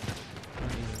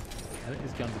 I think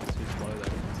this gun's a bit too slow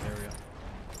though in this area.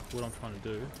 What I'm trying to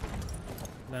do,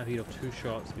 I'm gonna hit off 2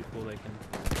 shots before they can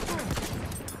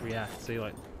react. See,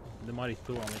 like the mighty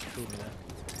Thor almost killed me there.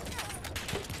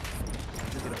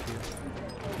 Let's get up here.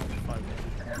 5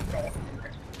 minutes.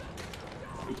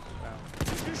 Wow.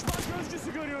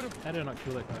 How did I not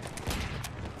kill that guy?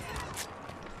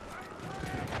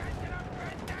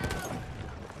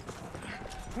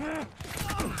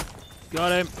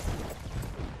 Got him.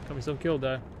 Got me some killed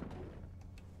though.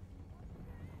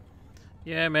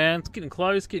 Yeah, man, it's getting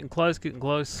close, getting close, getting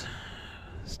close.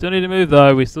 Still need to move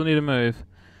though. We still need to move.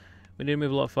 We need to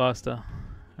move a lot faster.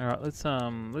 All right,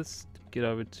 let's get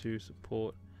over to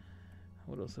support.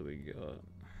 What else have we got?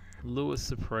 Lewis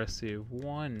suppressive.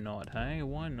 Why not? Hey,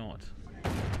 why not?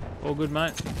 All good,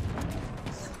 mate.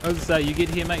 As I say, you get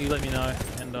here, mate. You let me know,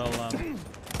 and I'll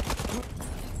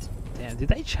Damn, did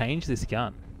they change this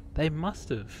gun? They must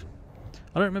have.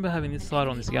 I don't remember having this sight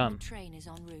on this gun. Train is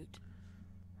en route.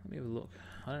 Let me have a look.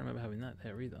 I don't remember having that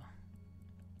there either.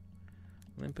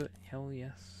 Limpet, hell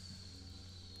yes.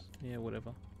 Yeah,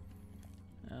 whatever.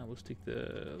 We'll stick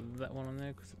that one on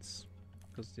there because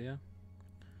yeah.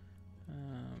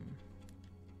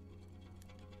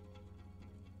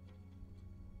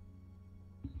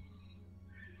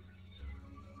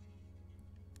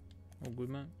 All good,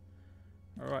 mate.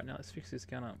 Alright, now let's fix this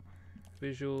gun up.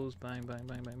 Visuals, bang, bang,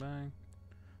 bang, bang, bang.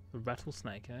 The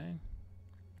rattlesnake, eh?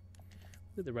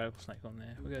 Put the rattlesnake on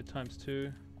there. We'll go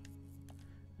 ×2.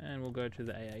 And we'll go to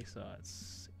the AA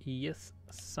sites. Yes,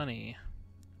 Sonny.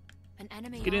 An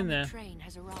enemy Get in there. train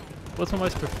has arrived. What's my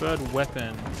most preferred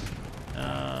weapon?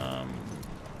 I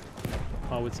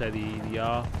would say the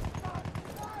R.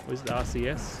 What is it, the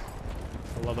RCS?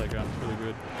 I love that gun, it's really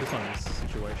good. Just on this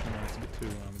situation, though, it's a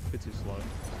bit too slow.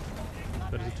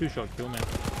 But it's a 2-shot kill, man.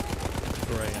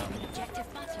 For a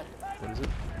what is it?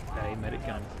 A medic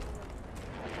gun.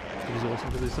 Which is awesome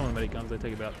because some of the medic guns they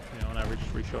take about, on average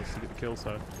 3 shots to get the kill.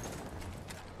 So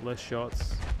less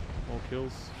shots, more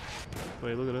kills. Oh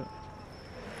yeah, look at it.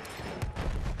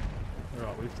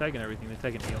 Alright, we've taken everything. They've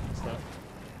taken E off and stuff.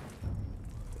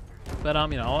 But I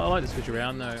like to switch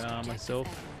around though myself.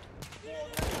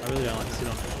 I really don't like to sit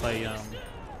on and play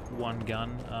one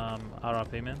gun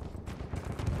RRP, man.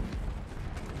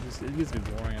 It gets a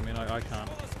bit boring. I mean, I can't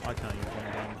use one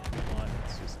gun. Like,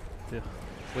 it's just, ugh.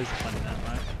 Where's the fun in that,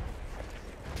 right?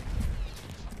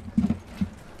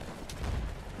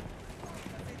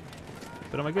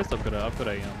 But I guess I've got a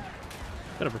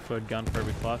preferred gun for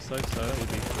every class though. So that would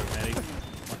be for medic.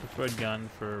 My preferred gun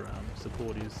for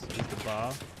support is the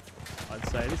bar. I'd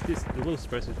say the little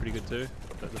suppressor is pretty good too,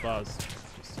 but the bar's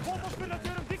just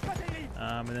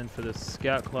and then for the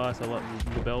scout class, I like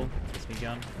the Bell. That's my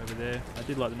gun over there. I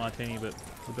did like the Martini, but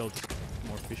the Bell's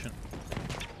more efficient.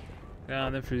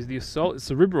 And then for the assault, it's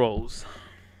the rib rolls.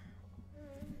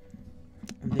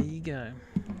 There you go.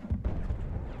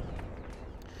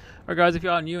 Alright guys, if you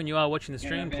are new and you are watching the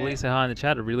stream, please say hi in the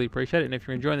chat. I really appreciate it. And if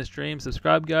you're enjoying the stream,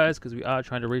 subscribe guys, because we are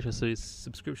trying to reach a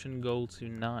subscription goal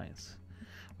tonight.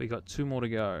 We got 2 more to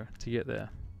go to get there.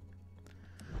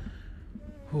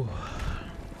 Whew.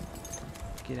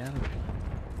 Get out of it.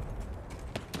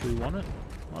 Do we want it?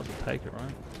 Might as well take it,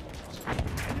 right?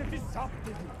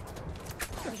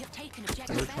 We have taken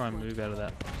objective. We'll try and move out of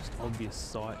that just obvious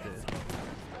sight there.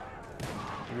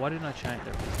 Why didn't I change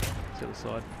that to the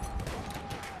side?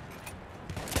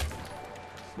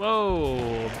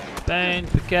 Whoa! Bane,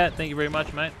 Paquette, thank you very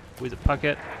much, mate. Wizard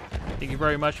Paquette, thank you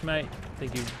very much, mate.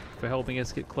 Thank you for helping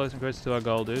us get closer and closer to our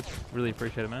goal, dude. Really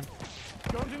appreciate it, man.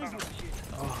 Oh,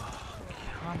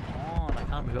 come on. I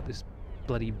can't move up this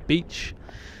bloody beach.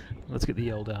 Let's get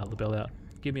the old label out.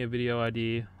 Give me a video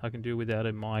idea. I can do without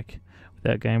a mic,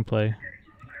 without gameplay.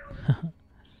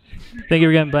 Thank you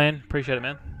again, Blaine. Appreciate it,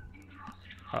 man.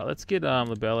 Alright, let's get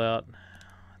label out.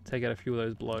 Take out a few of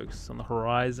those blokes on the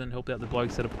horizon. Help out the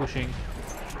blokes that are pushing.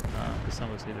 Because some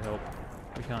of us need to help.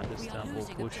 We can't just all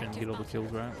push and get all the kills,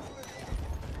 right?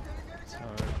 So,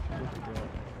 what have we got?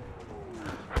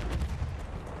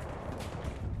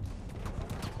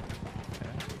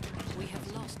 We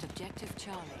have lost objective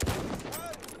Charlie.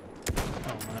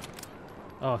 Oh, man.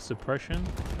 Oh, suppression?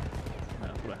 No, I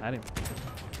thought I had him.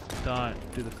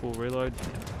 Don't do the full reload.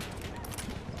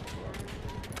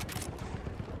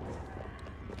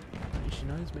 She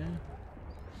knows, man.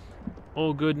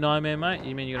 All good, 9-man, mate.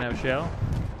 You mean you're gonna have a shower?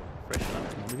 Freshen up.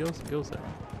 Come on, the girls there.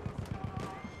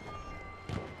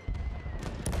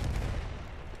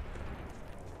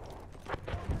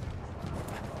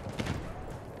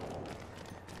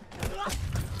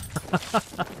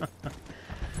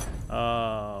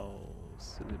 Oh,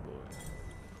 silly boy.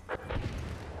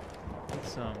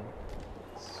 Let's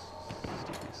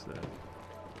stick this there.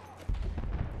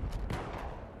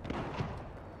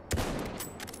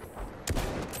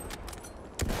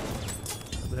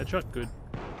 The headshot, good.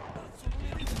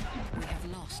 We have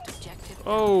lost objective.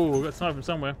 Oh, got sniped from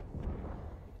somewhere.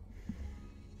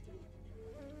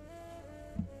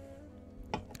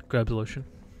 Grab solution.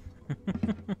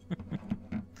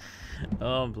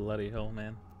 Oh, bloody hell,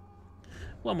 man.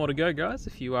 One more to go, guys.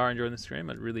 If you are enjoying the stream,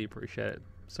 I'd really appreciate it.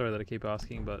 Sorry that I keep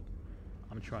asking, but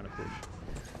I'm trying to push.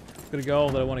 I've got a goal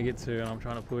that I want to get to, and I'm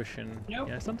trying to push, and you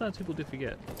know, sometimes people do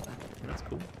forget. And that's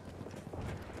cool.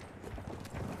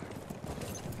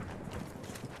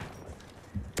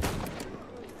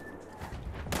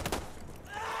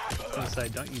 I was gonna say,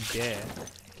 don't you dare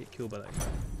get killed by that guy.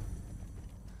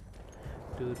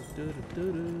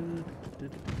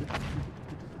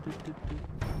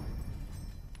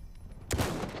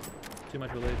 Too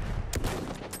much relief.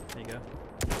 There you go.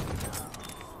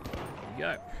 There you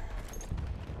go.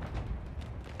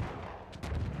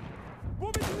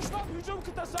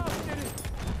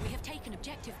 We have taken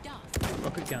objective Duff.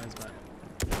 Rocket guns, mate.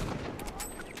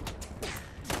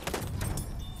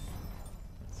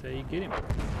 So you get him.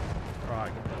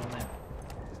 Right, get that on there.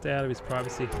 Stay out of his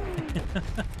privacy.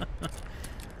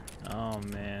 Oh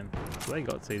man. So they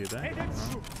got seated, eh? Oh.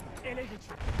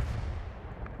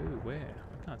 Ooh, where?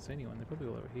 I can't see anyone. They're probably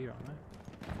all over here, aren't they?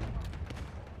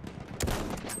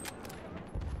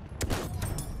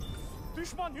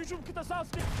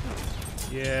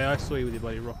 Yeah, I saw you with your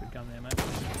bloody rocket gun there, mate.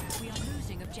 We are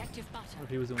losing objective butter. If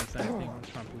he was doing the same thing, I was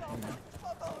trying to push him now.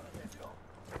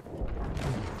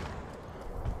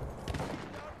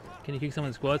 Can you kick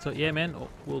someone's squad? So, yeah, man,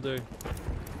 we'll do.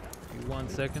 Give me 1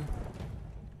 second.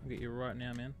 I'll get you right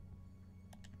now, man.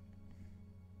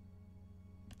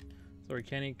 Sorry,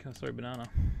 Kenny. Sorry, Banana.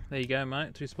 There you go,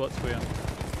 mate. 2 spots for you.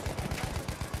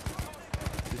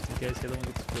 Just in case the other one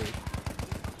gets free.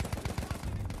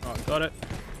 Alright, got it.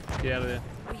 Let's get out of there.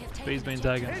 B's been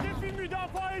taken.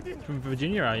 From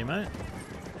Virginia, are you, mate?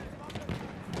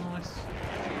 Nice.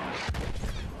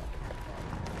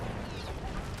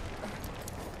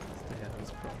 Stay out of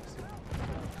this privacy.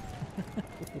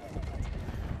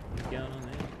 What's going on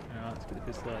there? Alright, let's get the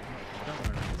pistol out. I don't want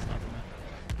to know this sniper, man.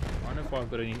 I don't know if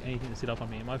I've got anything to sit up on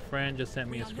me. My friend just sent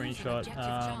me a screenshot.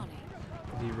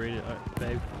 Did you read it? Oh,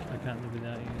 babe, I can't live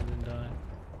without you and die.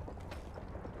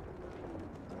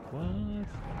 What?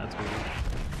 That's weird.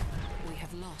 We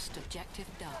have lost objective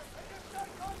Duff.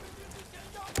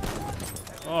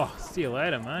 Oh, see you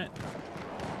later, mate.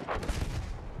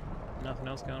 Nothing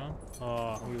else going on?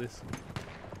 Oh, look at this.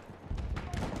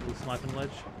 Little sniping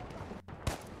ledge.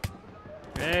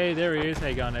 Hey, there he is. How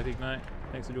you going, Epic, mate?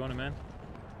 Thanks for joining, man.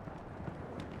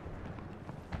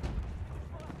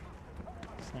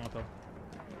 Sniper.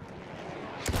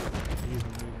 He's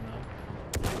moving though.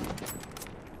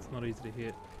 It's not easy to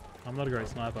hit. I'm not a great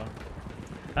sniper.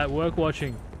 At work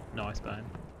watching. Nice, Bane.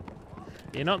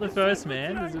 You're not the first,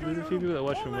 man. There's a few people that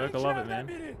watch from work. I love it,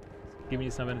 man. Giving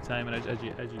you some entertainment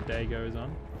as your day goes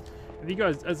on. If you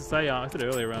guys, as I say, I said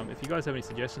earlier, if you guys have any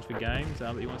suggestions for games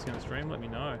that you want to see on the stream, let me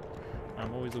know.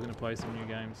 I'm always looking to play some new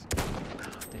games. Oh,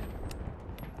 damn.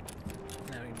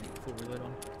 Now we can get full reload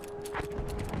on.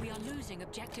 We are losing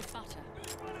objective butter.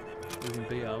 Losing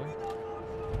B, are we?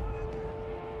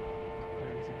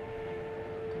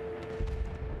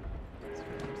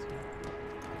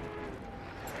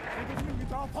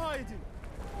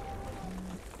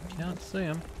 Can't see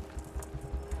him.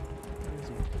 Where is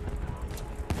he?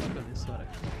 He's on this side,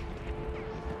 actually.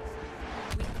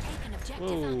 We have taken objective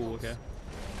Whoa, apples. okay.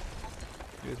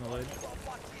 Here's my lead.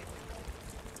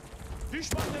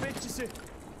 Düşman nöbetçisi.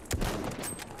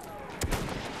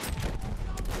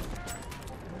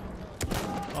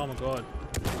 Oh my god.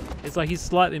 It's like he's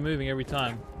slightly moving every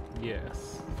time.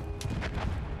 Yes.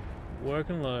 Work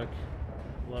and lurk.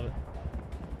 Love it.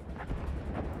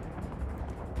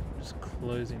 Just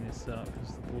closing this up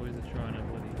because the boys are trying to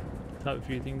bloody type a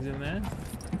few things in there.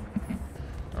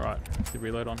 Alright, let's see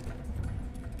reload on.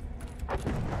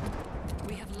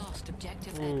 We have lost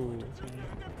objective Ooh,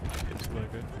 it's really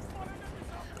good.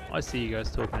 I see you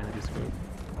guys talking in the Discord.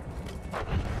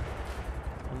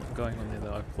 I'm not going on there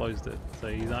though, I've closed it. So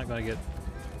you aren't going to get...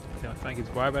 Okay, I think it's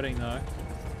vibrating though.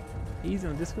 He's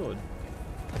in the Discord.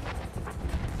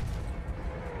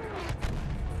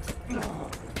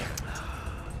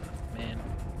 Man.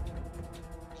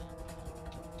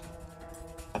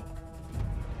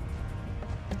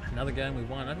 Another game we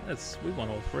won. I think we won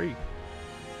all 3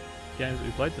 games that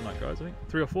we played tonight, guys. I think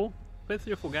 3 or 4. Played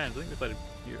 3 or 4 games. I think we played a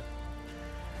few.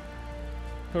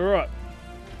 Alright.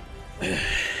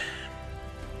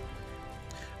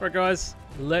 Alright guys,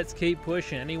 let's keep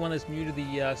pushing. Anyone that's new to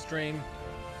the stream,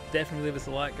 definitely leave us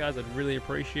a like, guys. I'd really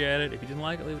appreciate it. If you didn't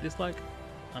like it, leave a dislike.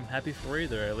 I'm happy for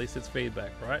either. At least it's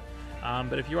feedback, right?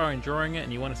 But if you are enjoying it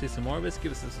and you want to see some more of us,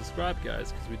 give us a subscribe,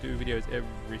 guys, because we do videos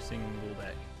every single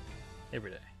day.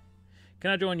 Every day. Can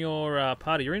I join your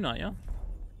party? You're in, aren't you?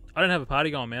 I don't have a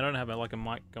party going, man. I don't have like a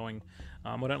mic going.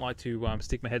 I don't like to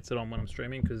stick my headset on when I'm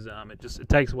streaming because it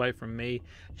takes away from me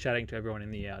chatting to everyone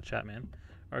in the chat, man.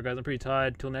 Alright guys, I'm pretty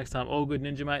tired. Till next time, all good,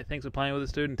 Ninja mate. Thanks for playing with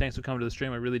us, dude, and thanks for coming to the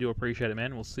stream. I really do appreciate it,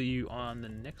 man. We'll see you on the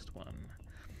next one.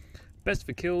 Best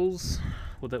for kills.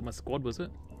 Well, that my squad, was it?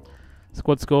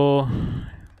 Squad score.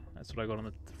 That's what I got on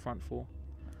the front for.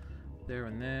 There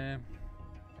and there.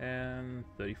 And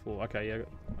 34. Okay, yeah, I got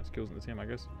my skills in the team, I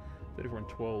guess. 34 and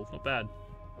 12. Not bad.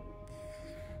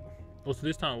 Also,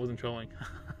 this time it wasn't trolling.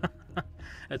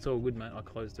 That's all good, mate. I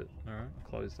closed it. Alright, I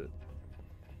closed it.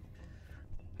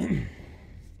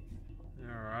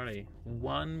 Alrighty.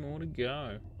 One more to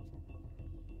go.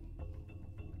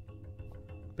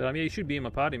 But yeah, you should be in my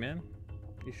party, man.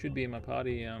 You should be in my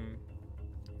party.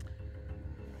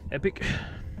 Epic.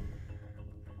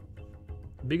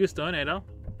 Biggest donator.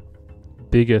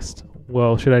 Biggest.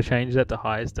 Well, should I change that to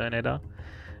highest donator?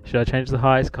 Should I change the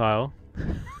highest, Kyle?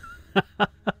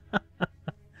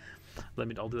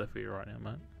 I'll do that for you right now,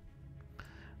 mate.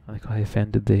 I think I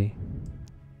offended thee.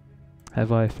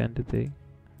 Have I offended thee?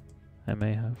 I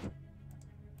may have.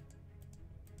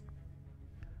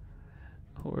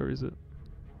 Oh, where is it?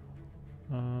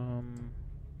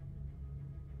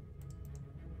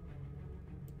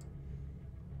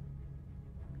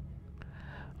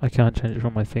 I can't change it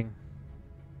from my thing.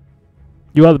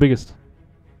 You are the biggest.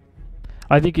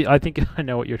 I think I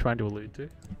know what you're trying to allude to.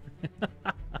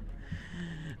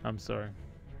 I'm sorry.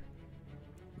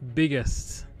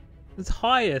 Biggest. It's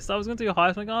highest. I was going to do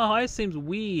highest. I'm like, oh, highest seems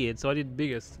weird, so I did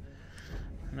biggest.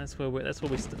 And that's where we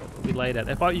laid at.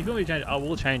 If you want me to change it, I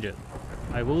will change it.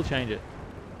 I will change it.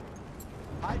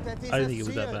 I didn't think it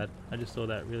was that bad. I just saw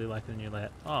that. Really like the new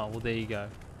layout. Oh, well, there you go.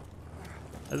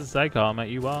 As I say, Kyle, mate,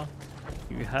 you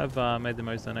have made the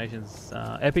most donations.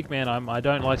 Epic, man. I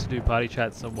don't like to do party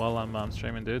chats while I'm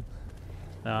streaming, dude.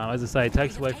 As I say, it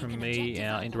takes away from me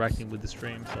interacting with the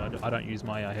stream, so I don't use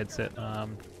my headset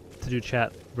to do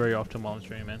chat very often while I'm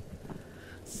streaming, man.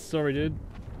 Sorry, dude.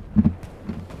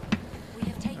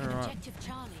 Alright.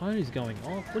 Phone is going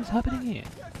off. What is happening here?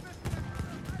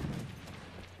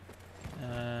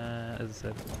 As I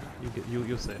said,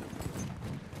 you'll see it.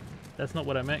 That's not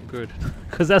what I meant. Good,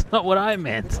 because that's not what I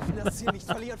meant. Alright,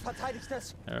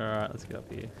 let's get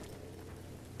up here.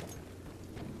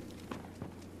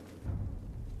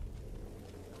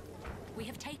 We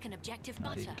have taken objective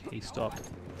butter. He stopped.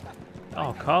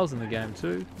 Oh, Kyle's in the game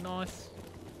too. Nice.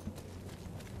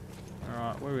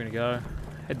 Alright, where are we gonna go?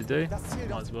 Head to D.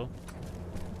 Might as well.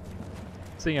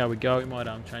 Seeing how we go, we might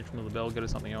change from the bell, go to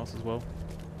something else as well.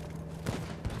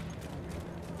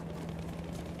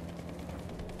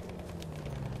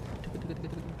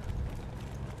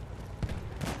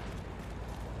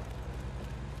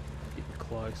 Getting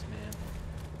close, man.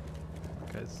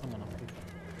 Okay, there's someone up here.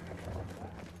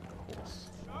 Horse.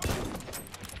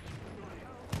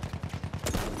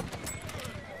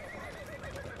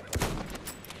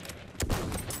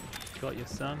 Got your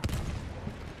son.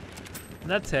 And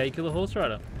that's how you kill a horse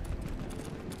rider.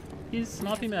 He's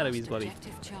sniping him out of his body.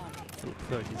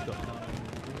 Look, he's got no.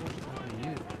 What are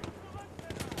you?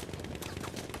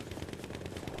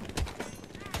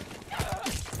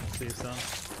 See your son.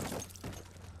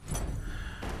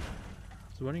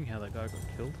 I was wondering how that guy got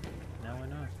killed. Now I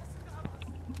know.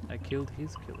 I killed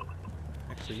his killer.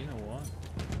 Actually, you know why?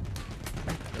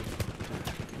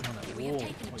 Get on that We have wall.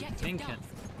 taken What are you objective thinking? Duff.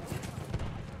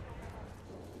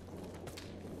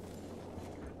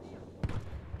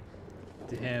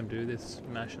 Damn, dude, they're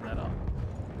smashing that up.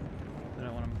 They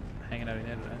don't want them hanging out in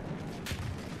there today.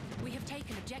 We have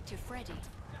taken objective Freddy.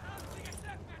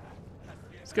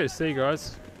 Let's go to C,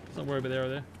 guys. Let's not worry about there or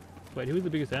there. Wait, who is the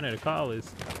biggest donator? Carl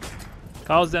is.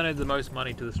 Carl's donated the most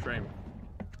money to the stream.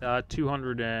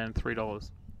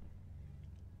 $203.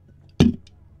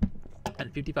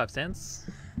 And 55 cents,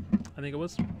 I think it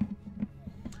was.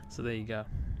 So there you go.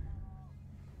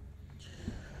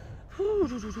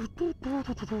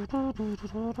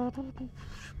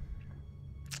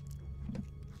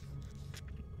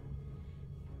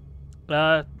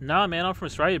 Nah, man, I'm from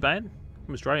Australia, man.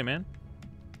 From Australia, man.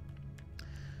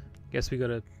 Guess we got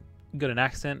an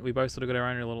accent. We both sort of got our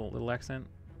own little accent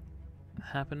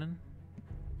happening.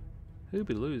 Who'd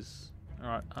we lose?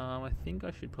 Alright, I think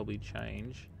I should probably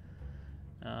change.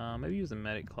 Maybe use a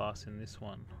medic class in this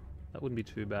one. That wouldn't be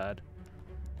too bad.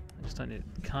 I just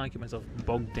can't get myself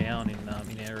bogged down in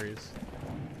areas.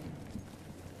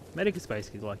 Medic is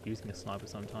basically like using a sniper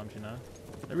sometimes, you know.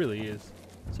 It really is.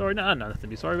 Sorry, no, nothing to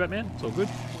be sorry about, man. It's all good.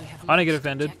 I don't get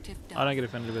offended. I don't get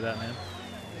offended with that, man.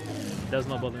 It does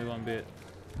not bother me one bit.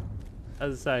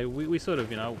 As I say, we sort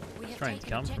of, you know, trains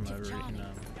come from over in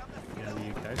the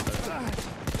UK,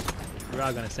 so we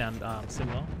are going to sound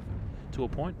similar to a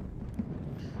point.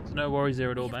 So no worries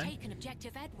there at all, man.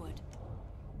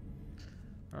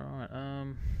 Alright,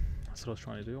 that's what I was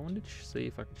trying to do. I wanted to see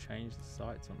if I could change the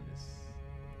sights on this.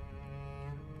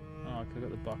 Oh, okay, I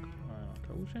got the buck.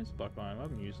 Okay, we'll change the buck iron. I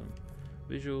haven't used them.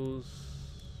 Visuals.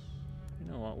 You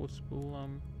know what? What's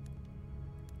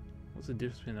the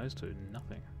difference between those two?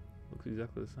 Nothing. Looks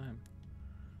exactly the same.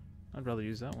 I'd rather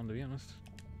use that one, to be honest.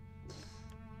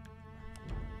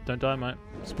 Don't die, mate.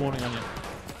 Spawning on you.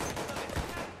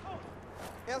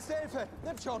 Erste Hilfe,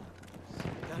 nimm schon.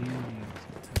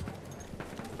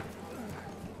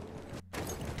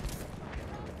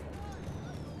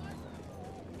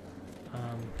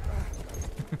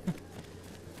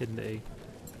 Hidden to E.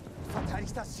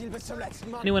 Verteidigt das Ziel bis zum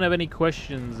letzten Mann. Anyone have any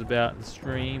questions about the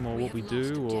stream or what we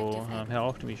do or how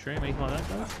often we stream, anything like that,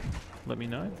 guys? Let me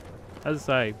know. As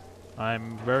I say,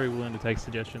 I'm very willing to take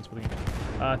suggestions.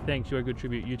 Thanks, you're a good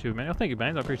tribute YouTuber, man. Oh, thank you,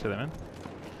 man. I appreciate that, man.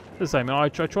 As I say, man, I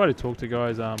try to talk to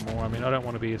guys more. I mean, I don't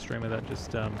want to be a streamer that just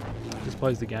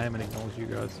plays the game and ignores you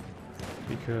guys.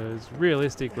 Because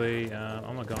realistically,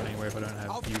 I'm not going anywhere if I don't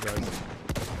have you guys.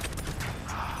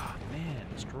 Ah, man,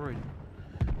 destroyed.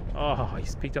 Oh,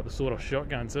 he's picked up the sawed-off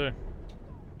shotgun too.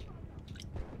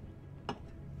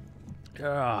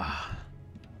 Ah.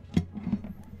 Oh,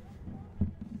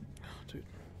 dude.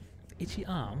 Itchy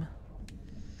arm.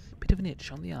 Bit of an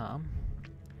itch on the arm.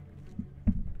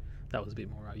 That was a bit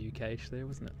more UK-ish there,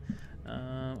 wasn't it?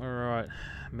 Alright.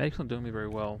 Medic's not doing me very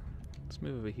well. Let's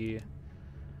move over here.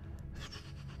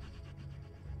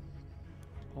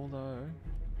 Although...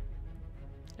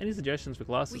 Any suggestions for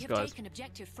classes, guys?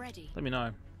 Let me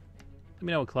know. Let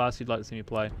me know what class you'd like to see me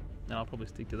play. And I'll probably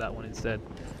stick to that one instead.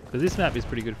 Because this map is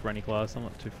pretty good for any class. I'm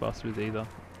not too fussed with either.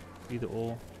 Either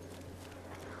or.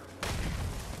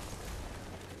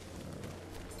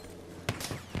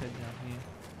 Head down here.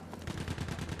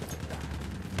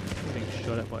 Being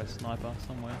shot at by a sniper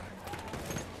somewhere.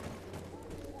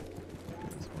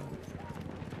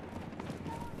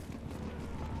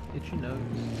 Itchy nose.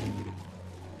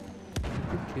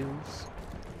 Good kills.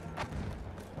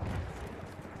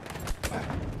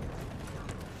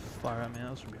 Fire at me, that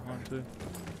was from behind too.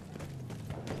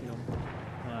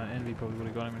 Envy probably would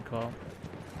have got him in Kyle.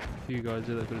 A few guys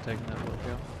there that could have taken that block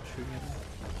out, shooting at him.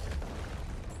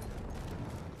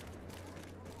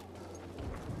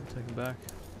 Take him back.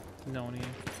 No one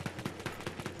here.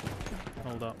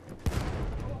 Hold up.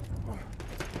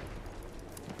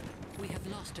 We have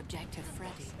lost objective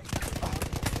Freddy.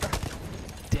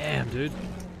 Damn, dude.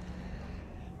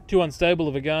 Too unstable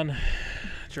of a gun.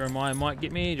 Jeremiah might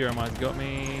get me. Jeremiah's got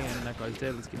me. And that guy's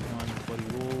dead. Let's get behind the bloody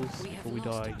walls before we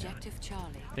die.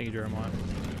 Thank you, Jeremiah.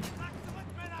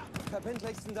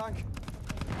 Verbindlichsten Dank.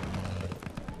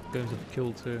 Got himself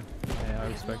killed too. Yeah, I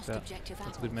respect that.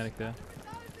 That's a good medic there.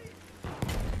 Oh,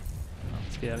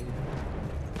 let's get out of here.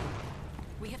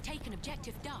 We have taken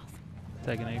objective Duff.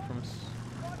 Take an A from us.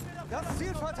 Das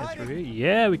Ziel Through here? verteidigt.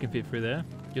 Yeah, we can fit through there.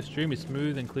 Your stream is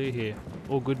smooth and clear here.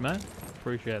 All good, man.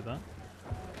 Appreciate that.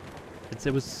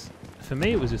 It was for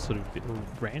me. It was just sort of a bit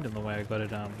random the way I got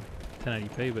it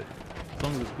 1080p. But as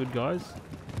long as it's good, guys.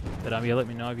 But yeah, let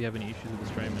me know if you have any issues with the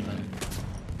stream, and then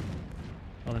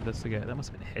I'll investigate. That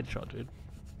must have been a headshot, dude.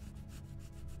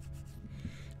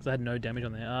 Because I had no damage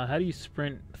on there. How do you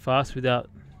sprint fast without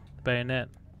the bayonet?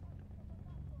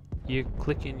 You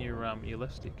click in your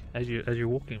left stick as you're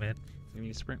walking, man, and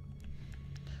you sprint.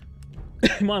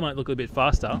 Mine might look a bit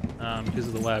faster because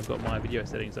of the way I've got my video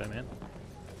settings, though, man.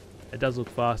 It does look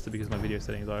faster because of my video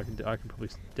settings. I can probably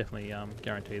definitely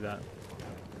guarantee that.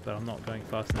 But I'm not going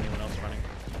faster than anyone else running.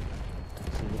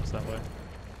 It still looks that way.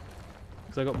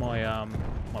 Because I got my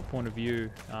my point of view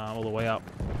all the way up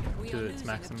to its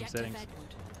maximum settings.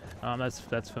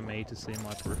 That's for me to see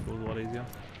my peripherals a lot easier.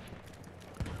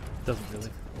 Doesn't really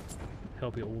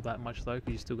help you all that much though, because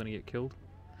you're still going to get killed,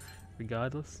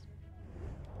 regardless.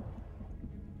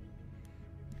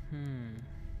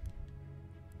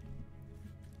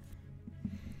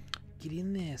 Get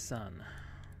in there, son.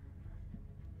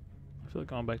 I feel like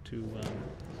going back to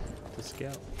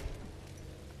scout.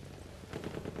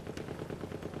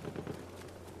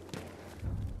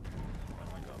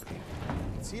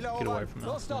 Get away from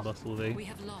that bustle of E. We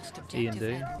have lost E and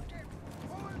objective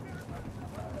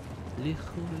D.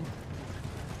 Edward.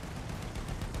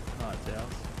 Oh, it's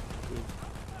ours. Good.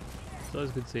 It's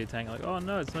always good to see a tank like, oh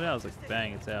no, it's not ours. Like,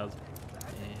 bang, it's ours.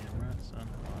 Damn right, son.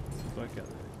 Alright, let's back up.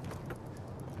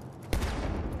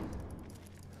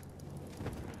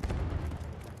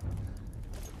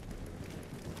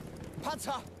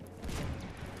 Panzer!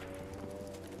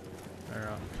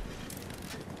 Alright.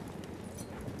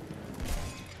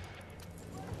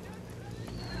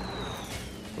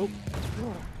 Oh!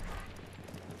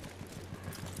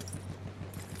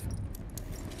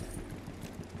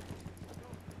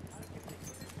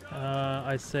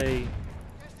 I say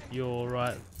you're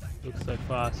right. Looks so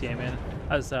fast, yeah, man.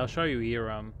 As I say, I'll show you here.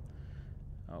 Oh,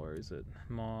 where is it?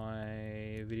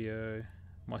 My video.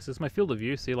 This is my field of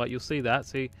view. See, like you'll see that.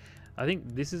 See, I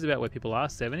think this is about where people are,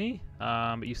 70.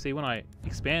 But you see when I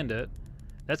expand it,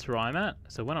 that's where I'm at.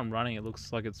 So when I'm running, it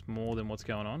looks like it's more than what's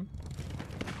going on.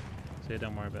 So yeah,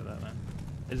 don't worry about that, man.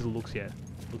 It just looks, yeah,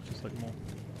 it looks just like more.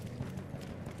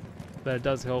 But it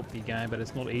does help your game. But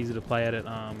it's not easy to play at it.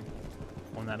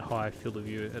 On that high field of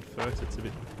view at first, it's a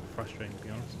bit frustrating to be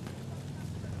honest.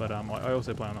 But I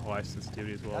also play on the high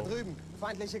sensitivity as well. Da drüben,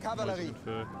 feindliche I always Kavallerie.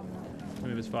 prefer to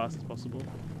move as fast as possible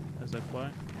as I play.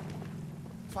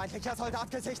 Feindlicher Soldat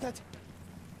gesichtet.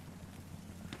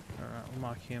 Alright, we'll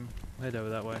mark him. We'll head over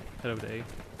that way. Head over to E.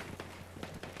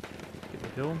 Get the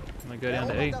hill, and then go down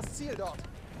to E. Das Ziel dort.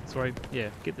 Sorry, yeah,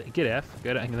 get F,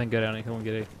 go down, and then go down the hill and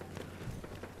get E.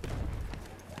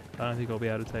 I don't think I'll be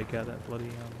able to take out that bloody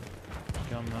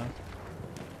gun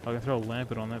though. I can throw a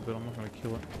lampet on that, but I'm not going to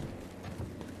kill it.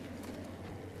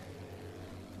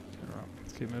 Alright,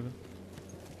 let's keep moving.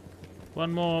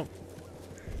 One more.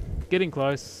 Getting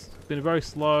close. It's been a very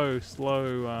slow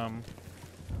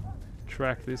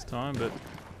track this time, but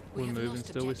we're moving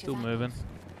still. We're still moving.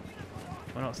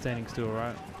 We're not standing still,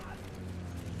 right?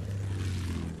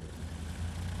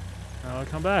 I'll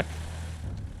come back.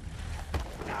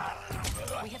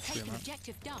 We have taken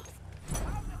objective Duff.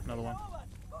 Another one.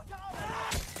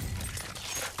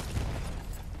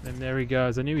 And there he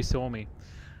goes. I knew he saw me.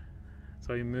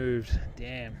 So he moved.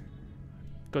 Damn.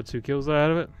 Got 2 kills out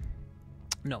of it.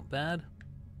 Not bad.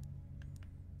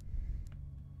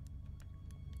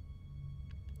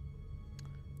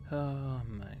 Oh,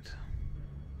 mate.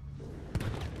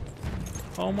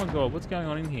 Oh my god, what's going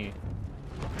on in here?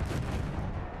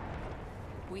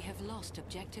 We have lost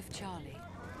objective Charlie.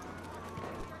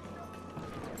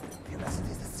 Wir müssen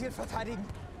dieses Ziel verteidigen.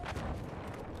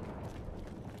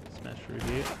 Smash through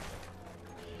here.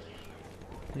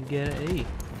 And get an E.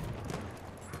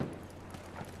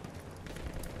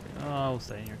 Oh, we'll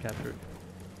stay in here and capture it.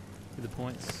 Get the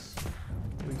points.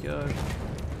 Here we go.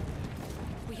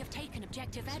 We have taken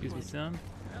objective Excuse me, Edward. son.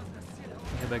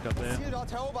 Get back up there. Ziel dort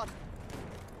erobert.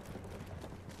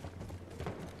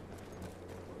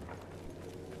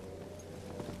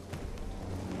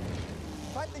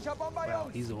 Feindlicher Bomber, Wow,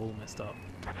 Jungs. he's all messed up.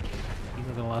 He's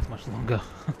not gonna last much longer.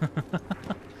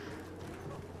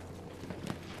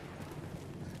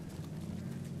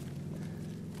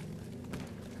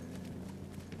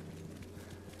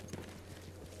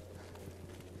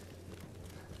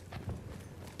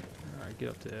 Alright, get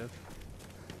up to F.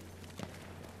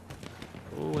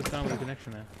 Oh, what's going on with the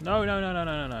connection there? No, no, no, no,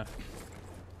 no, no, no.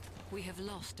 We have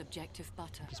lost objective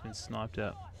Butter. Just been sniped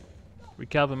out.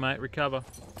 Recover, mate, recover.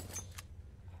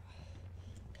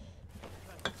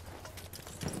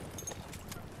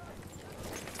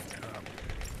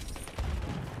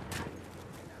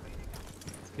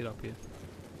 Get up here.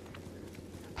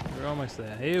 We're almost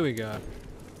there. Here we go.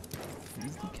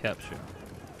 Easy capture.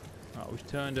 Alright, we've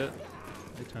turned it.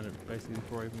 They turned it basically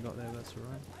before I even got there, that's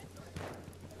alright.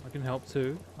 I can help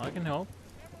too. I can help.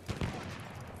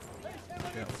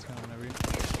 Check out what's going on over here.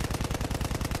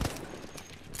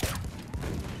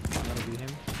 see him.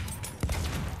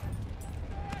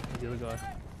 Where's the other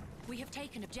guy? We have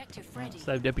taken objective Oh, Freddy.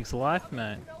 saved Epic's life,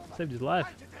 man. Saved his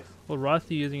life. What rifle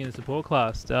are you using in the support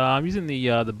class? I'm using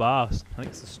the Bast. I think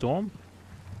it's the Storm.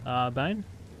 Bane.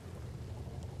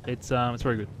 It's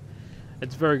very good.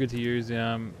 It's very good to use.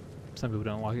 Some people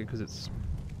don't like it because it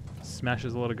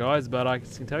smashes a lot of guys, but I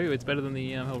can tell you it's better than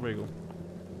the hellriegel.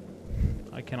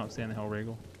 I cannot stand the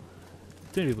hellriegel.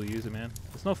 Too many people use it, man.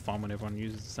 It's not fun when everyone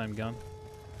uses the same gun.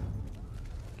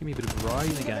 Give me a bit of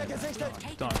variety in the game. Oh,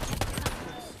 don't.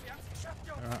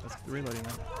 Alright, let's get the reloading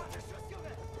now.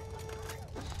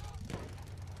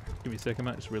 Give me a second,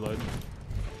 mate. Just reloading.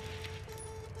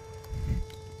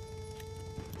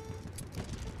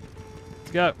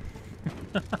 Let's go.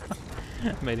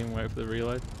 Made him wait for the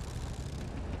reload.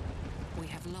 We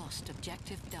have lost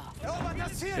objective Duff.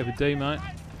 Have a D, mate.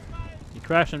 You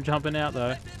crash, I'm jumping out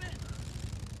though.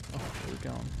 Oh, where are we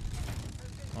going?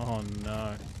 Oh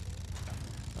no.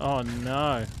 Oh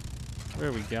no. Where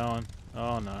are we going?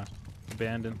 Oh no.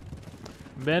 Abandon.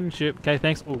 Abandon ship. Okay,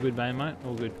 thanks. All good, mate.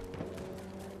 All good.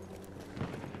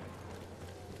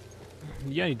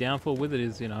 The only downfall with it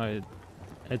is, you know,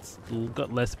 it's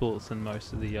got less bullets than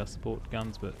most of the support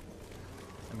guns, but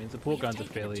I mean, support guns are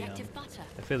fairly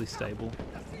stable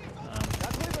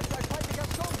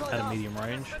at a medium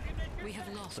range.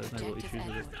 So there's no real issues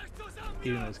with it.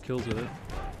 Getting those kills with it,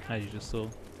 as you just saw.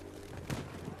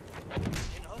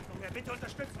 Right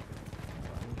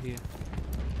here.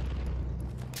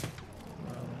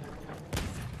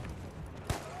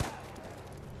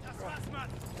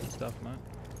 Good stuff, mate.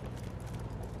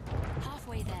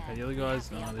 Halfway there. Okay, the other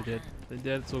guys, no, they're dead. They're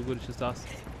dead, it's all good, it's just us.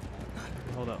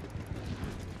 Hold up.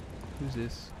 Who's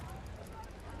this?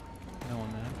 No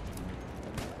one there.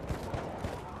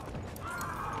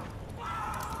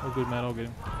 All good, mate, I'll get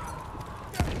him.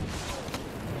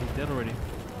 He's dead already.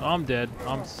 Oh, I'm dead.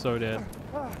 I'm so dead.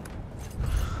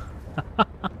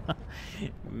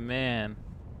 Man.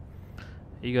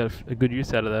 You got a good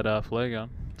use out of that flare gun,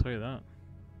 I'll tell you that.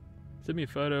 Send me a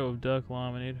photo of Dark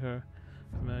Lime. I need her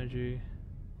emoji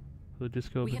for the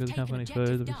Discord because the company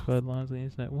photos of expired lines on the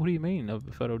internet. What do you mean of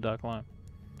a photo of Dark Lime?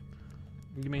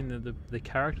 You mean the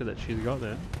character that she's got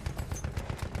there?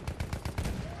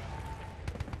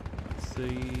 Let's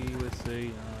see.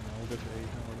 We'll go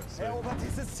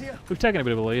for C. We've taken a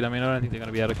bit of a lead. I mean, I don't think they're going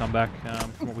to be able to come back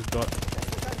from what we've got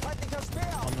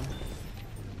on them.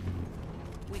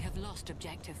 We have lost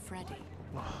objective Freddy.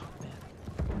 Oh, man.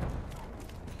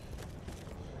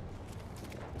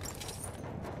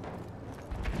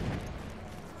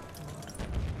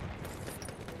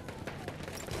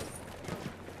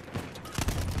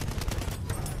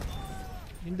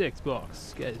 Index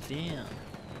box goes down.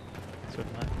 Sorry,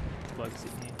 mate. Bloke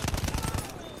sitting here.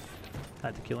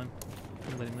 Had to kill him.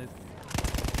 Couldn't let him live.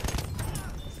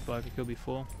 That's the bloke I killed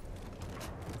before.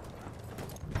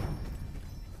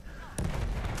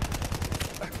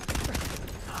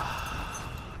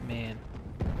 Man.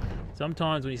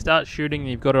 Sometimes when you start shooting and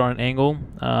you've got it on an angle,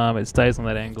 it stays on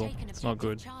that angle. It's not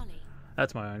good.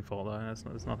 That's my own fault though.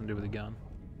 That's nothing to do with the gun.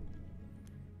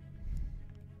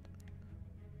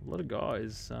 A lot of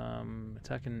guys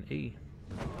attacking E.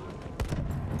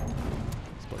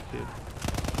 Spot kid.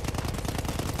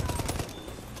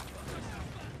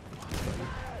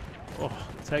 Oh,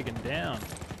 taken down.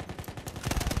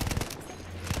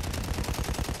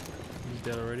 He's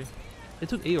dead already. They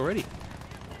took E already.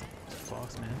 It's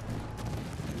fast, man.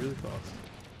 It's really fast.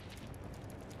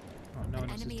 Oh, no one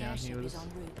else is down here with us.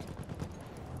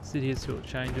 Sit here till it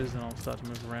changes and I'll start to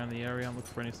move around the area and look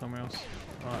for any somewhere else.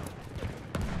 Alright.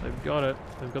 They've got it.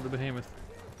 They've got the behemoth.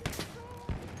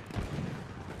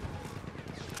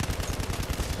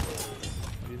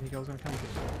 What do you think I was going to come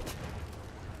with?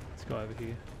 This guy over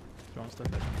here. Throwing stuff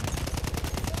at me.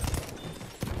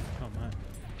 Oh man.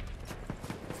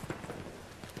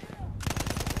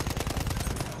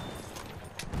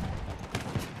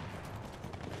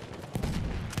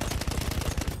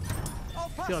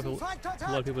 See, like a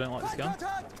lot of people don't like this gun.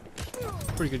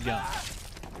 Pretty good gun.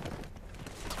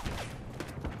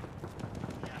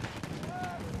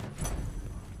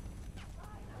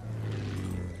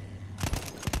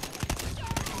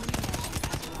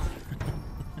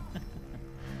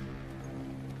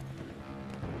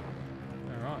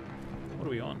 Alright, what are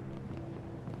we on?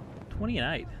 20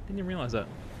 and 8. Didn't even realise that.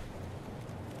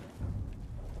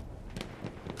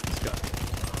 Let's go.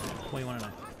 21 and 8.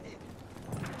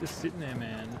 Just sitting there,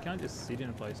 man. You can't just sit in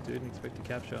a place, dude, and expect to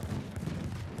capture.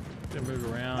 You gotta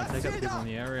move around, take out people in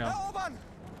the area,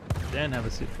 then have a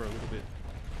sit for a little bit.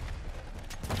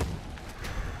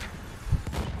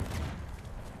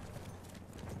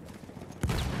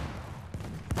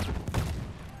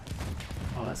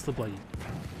 That's the bloody...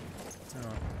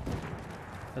 Alright.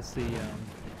 That's the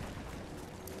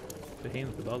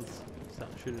behemoth of others.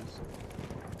 Starting shooters.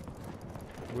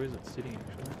 Where is it sitting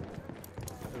actually?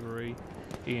 Over E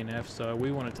and F. So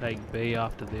we want to take B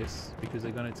after this because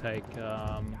they're going to take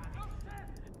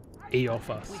E off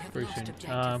us very soon.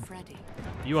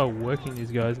 You are working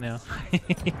these guys now.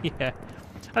 Yeah.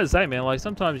 As I say, man, like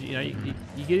sometimes you know you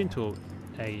get into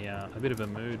a bit of a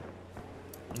mood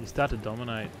and you start to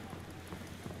dominate,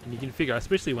 and you can figure,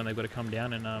 especially when they've got to come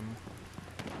down and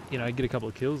you know, get a couple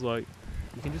of kills, like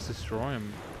you can just destroy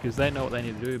them because they know what they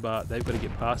need to do, but they've got to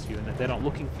get past you, and they're not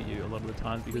looking for you a lot of the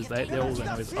times because they're all they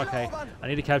know is, okay, I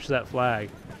need to capture that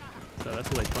flag. So that's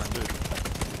what they try and do.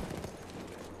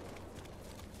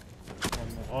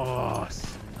 Oh,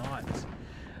 sniped.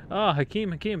 Oh,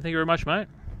 Hakeem, thank you very much, mate.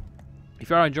 If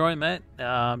you are enjoying that,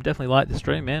 definitely like the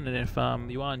stream, man. And if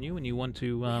you are new and you want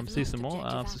to see some more,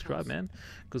 subscribe, man.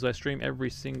 Because I stream every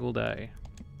single day.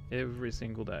 Every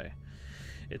single day.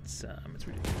 It's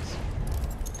ridiculous.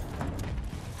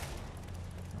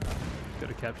 Got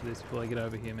to capture this before I get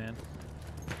over here, man.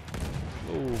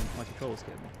 Oh, my controller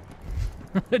scared me.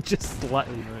 It just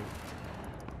slightly moved.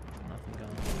 Nothing going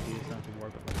on here, so I don't have to worry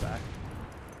about my back.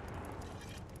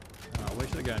 Where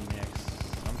should I go next?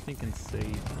 I'm thinking C is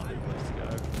not a good place to go.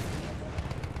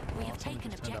 We have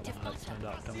taken objective turned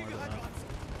up, don't worry about that.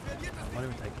 I might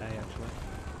even take A actually.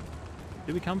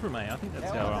 Did we come from A? I think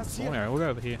that's our spawn area. We'll go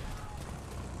over here.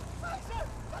 Yeah,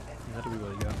 that'll be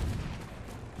where we go.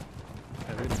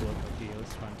 Okay, we're gonna block up here.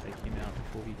 Let's try and take him out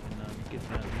before he can get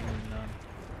down here and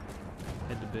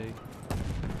head to B.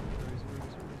 Where is he?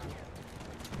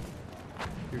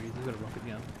 Here he is. He's got a rocket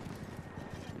gun.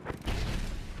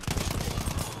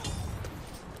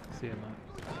 See him,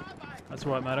 mate. That's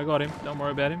right, mate. I got him. Don't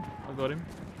worry about him. I got him.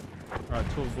 Alright,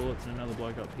 12 bullets and another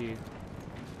bloke up here.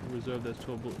 We'll reserve those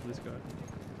 12 bullets for this guy.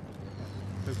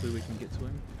 Hopefully we can get to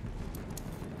him.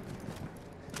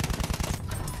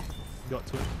 Got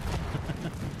to him.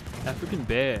 African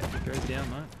bear. It goes down,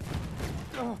 mate.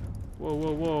 Whoa,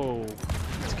 whoa, whoa.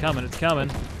 It's coming, it's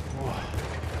coming. Oh,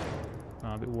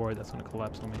 I'm a bit worried that's going to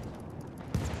collapse on me.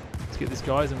 Let's get this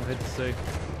guys and we'll head to C.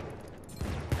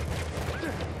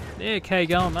 Yeah, okay,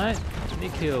 going, mate.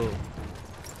 Nick Hill.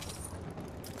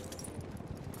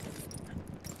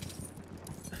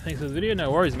 Thanks for the video.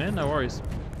 No worries, man. No worries.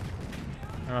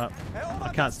 Alright. I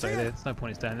can't stay there. There's no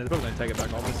point in staying there. They're probably going to take it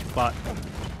back off us, but...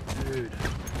 Dude,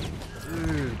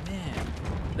 man,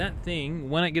 that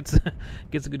thing, when it gets a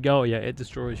good goal, yeah, it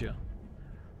destroys you.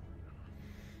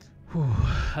 Whew.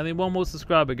 I need one more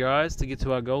subscriber, guys, to get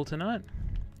to our goal tonight.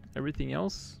 Everything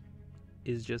else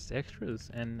is just extras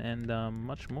and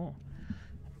much more.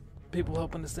 People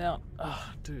helping us out.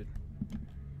 Oh, dude.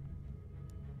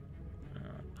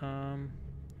 We'll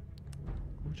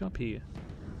jump here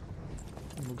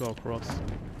and we'll go across.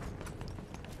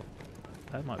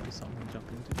 That might be something to jump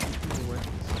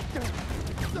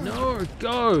into. No,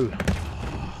 go!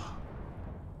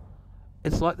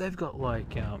 It's like they've got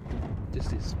like just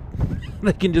this.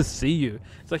 They can just see you.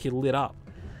 It's like you're lit up,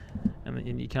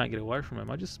 and you can't get away from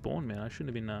them. I just spawned, man. I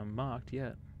shouldn't have been marked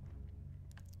yet.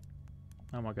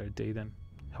 I might go to D then.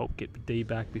 Help get D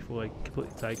back before they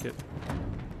completely take it.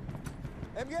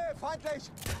 So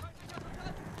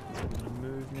we're gonna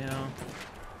move now.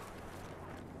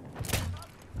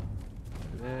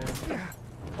 There.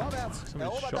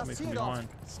 Somebody shot me from behind.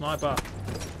 Sniper.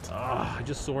 Ah, I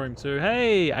just saw him too.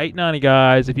 Hey, 890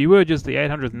 guys. If you were just the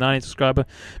 890 subscriber,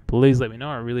 please let me know.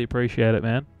 I really appreciate it,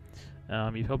 man.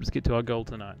 You've helped us get to our goal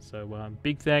tonight. So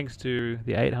big thanks to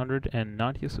the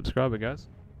 890th subscriber, guys.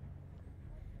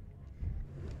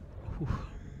 Whew.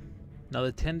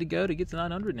 Another 10 to go to get to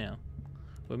 900 now.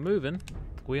 We're moving.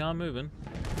 We are moving.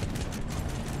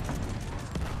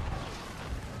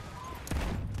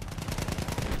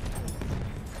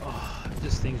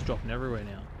 Just things dropping everywhere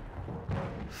now.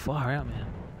 Far out, man.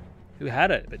 Who had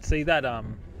it? But see that that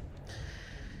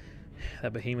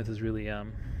behemoth has really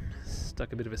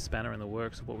stuck a bit of a spanner in the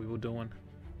works of what we were doing.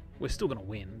 We're still gonna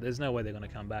win. There's no way they're gonna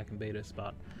come back and beat us,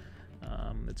 but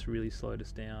it's really slowed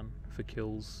us down for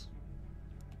kills.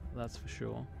 That's for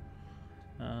sure.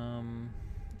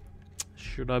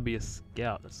 Should I be a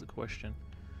scout? That's the question.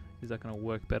 Is that gonna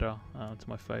work better to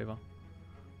my favor?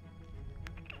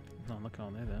 No, I'm not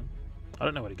going there then. I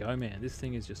don't know where to go, man. This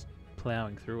thing is just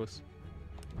plowing through us.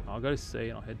 I'll go to C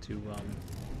and I'll head to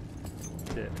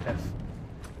F.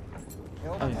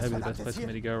 I think maybe the best place for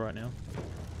me to go right now.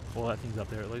 Well, that thing's up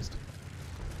there at least.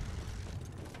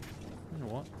 You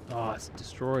know what? Oh, it's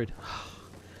destroyed.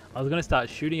 I was going to start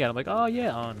shooting at it. I'm like, oh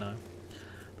yeah, oh no.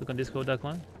 Look on Discord,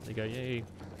 Duckline. There you go, yay.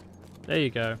 There you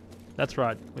go. That's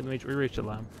right. We reached a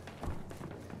lamb.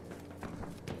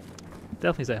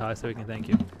 Definitely say hi so we can thank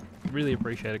you. Really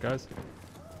appreciate it, guys.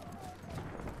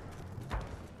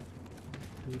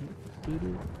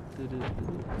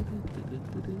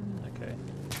 Okay.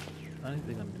 I don't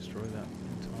think I'm gonna destroy that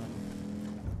in time.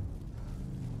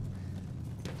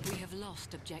 We have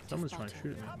lost objective Someone's trying to butter.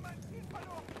 shoot at me.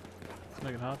 Let's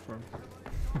make it hard for him.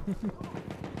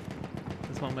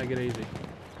 Let's not make it easy.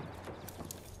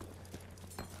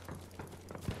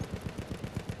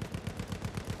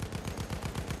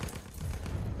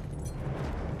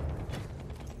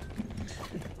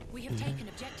 We have taken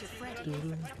objective Freddy.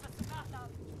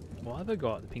 Why have I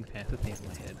got the Pink Panther thing in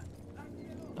my head?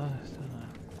 I don't know.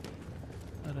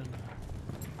 I don't know.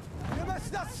 Wir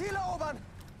müssen das Ziel erobern!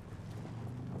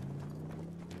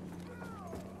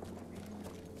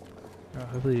 Alright,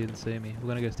 hopefully he didn't see me. We're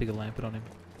gonna go stick a lampet on him.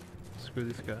 Screw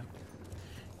this guy.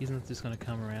 He's not just gonna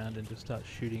come around and just start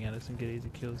shooting at us and get easy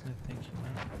kills. No thank you,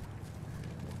 man.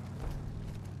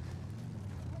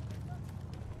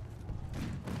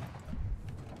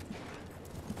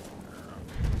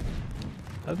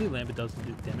 Hopefully lampet doesn't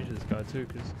do damage to this guy too,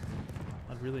 because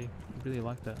I'd really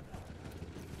like that.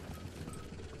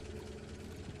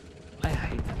 I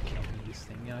hate that camping this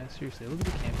thing, guys. Seriously, look at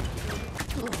the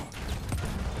camping.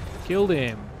 Killed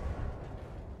him.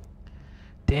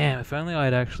 Damn, if only I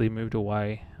had actually moved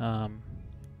away,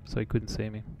 so he couldn't see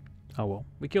me. Oh well,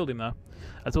 we killed him though.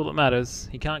 That's all that matters.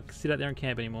 He can't sit out there and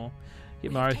camp anymore.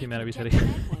 Get Mario theme out of his head.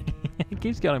 It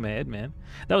keeps going in my head, man.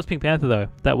 That was Pink Panther though.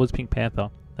 That was Pink Panther.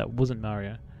 That wasn't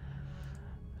Mario.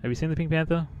 Have you seen the Pink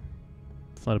Panther?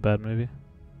 It's not a bad movie.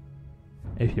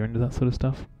 If you're into that sort of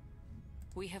stuff.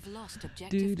 We have lost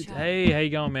objective Dude, Charlie. hey, how you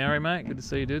going, Mario, mate? Good to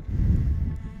see you, dude.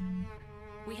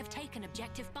 We have taken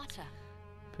objective butter.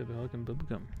 Pepper Hulk and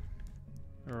Bubblegum.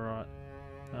 Alright.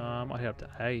 I head up to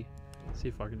A. See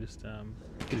if I can just get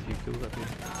a few kills up here.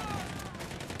 We have lost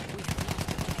objective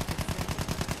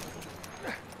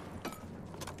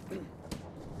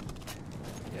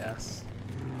Yes.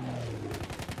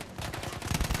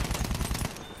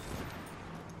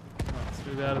 Right, let's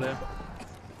move out of there.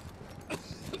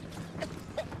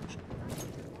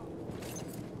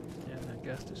 Yeah, that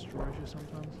gas destroys you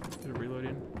sometimes. Get a reload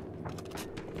in. Right,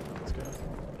 let's go.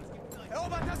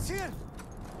 Erobert das Ziel!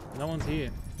 No one's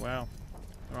here. Wow.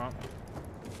 Alright.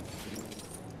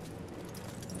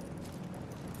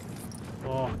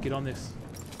 Oh, get on this.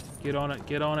 Get on it,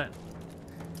 get on it.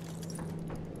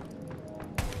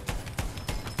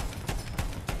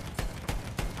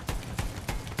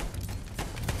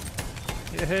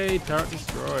 Hey, turret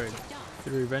destroyed.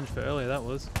 Bit of revenge for earlier, that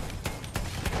was.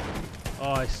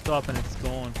 Oh, I stop and it's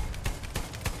gone.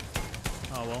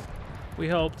 Oh well. We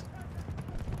helped.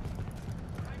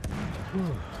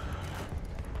 Whew.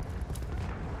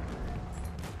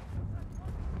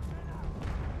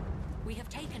 We have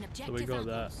taken objective So we got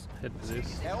that. apples. Head for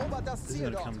this. Erobert das This is Ziel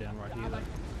gonna dort! come down right here though.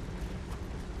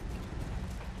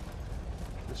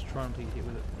 Just try and take a hit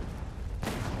with it.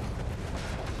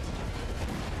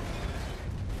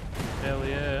 Hell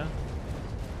yeah.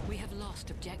 We have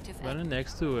lost objective Running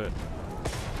next to it.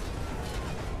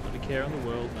 Not a care in the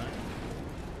world, mate.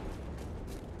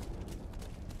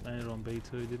 Landed on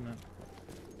B2, didn't it?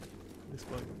 This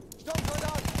bloke. Stopp,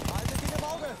 Soldat! Haltet ihn im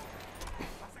Auge!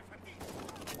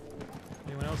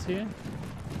 Anyone else here?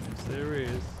 Yes, there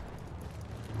is.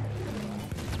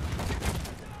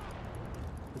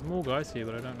 There's more guys here,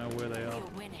 but I don't know where they are.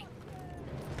 You're winning.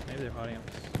 Maybe they're hiding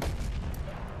up.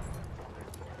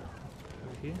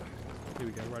 Over here? Here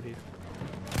we go, right here.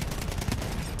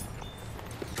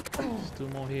 Still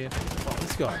more here. Oh,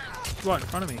 this guy. Right in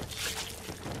front of me.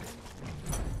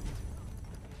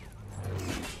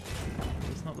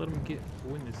 Let's not let him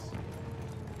win this.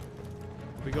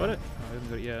 We got it? Oh, we haven't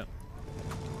got it yet.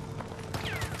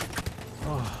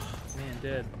 Oh, man,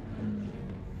 dead.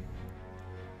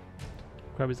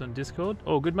 Crabby's on Discord.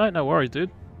 Oh, good mate. No worries, dude.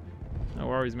 No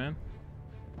worries, man.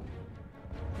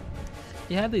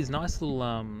 You have these nice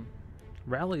little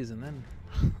rallies and then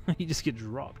you just get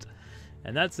dropped.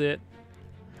 And that's it.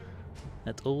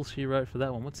 That's all she wrote for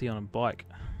that one. What's he on a bike?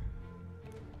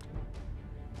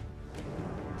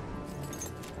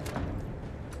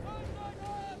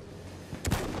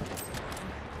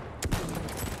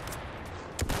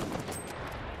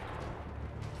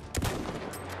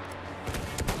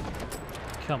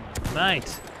 Come on, mate.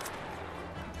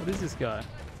 What is this guy?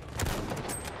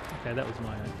 Okay, that was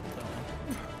my own.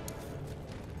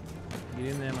 Get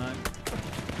in there, mate.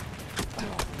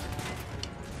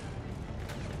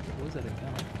 What was that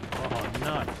again? Oh,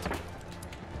 no.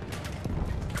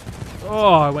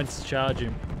 Oh, I went to charge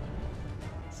him.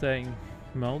 Saying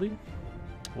moldy?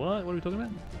 What? What are we talking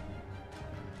about?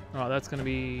 Alright, that's going to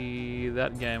be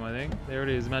that game, I think. There it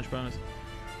is, match bonus.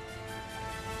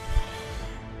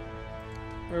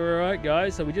 Alright,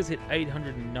 guys, so we just hit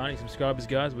 890 subscribers,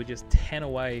 guys. We're just 10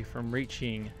 away from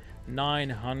reaching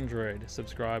 900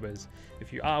 subscribers.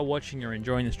 If you are watching or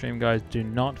enjoying the stream, guys, do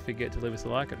not forget to leave us a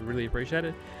like. I'd really appreciate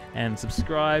it. And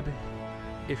subscribe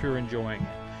if you're enjoying it,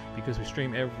 because we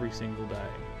stream every single day.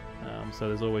 So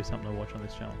there's always something to watch on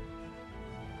this channel.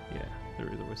 Yeah,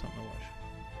 there is always something to watch.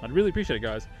 I'd really appreciate it,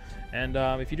 guys. And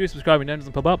if you do subscribe and your name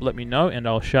doesn't pop up, let me know and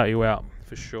I'll shout you out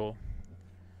for sure.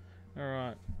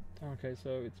 Alright. Okay, so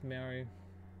it's Mary,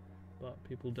 but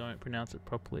people don't pronounce it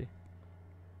properly.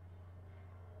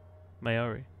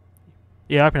 Maori.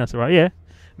 Yeah, I pronounced it right. Yeah,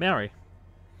 Maori.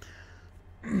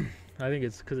 I think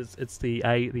it's because it's the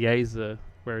A. The A's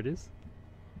where it is.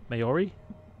 Maori.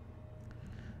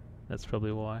 That's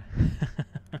probably why.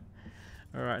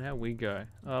 All right, how we go?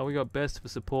 We got best for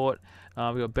support.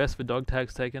 We got best for dog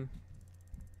tags taken.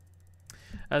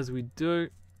 As we do.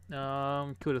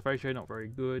 Kill death ratio not very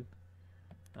good.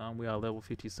 We are level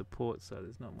 50 support, so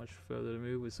there's not much further to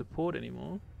move with support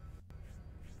anymore.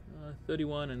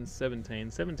 31 and 17.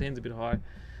 17's a bit high,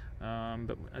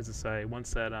 but as I say,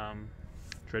 once that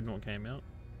dreadnought came out,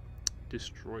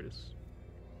 destroyed us.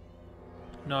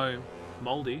 No,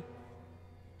 moldy.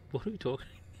 What are we talking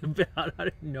about? I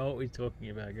don't know what we're talking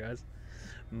about, guys.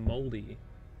 Moldy.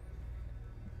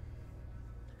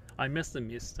 I must have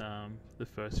missed the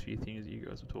first few things that you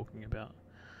guys were talking about.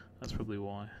 That's probably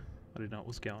why. I didn't know what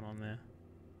was going on there.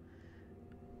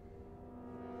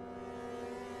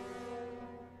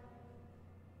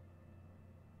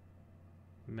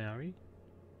 Mary?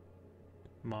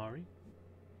 Mari?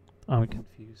 I'm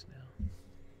confused now.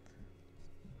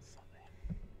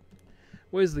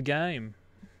 Where's the game?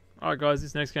 Alright guys,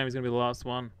 this next game is going to be the last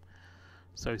one.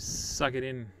 So suck it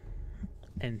in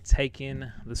and take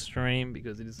in the stream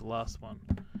because it is the last one.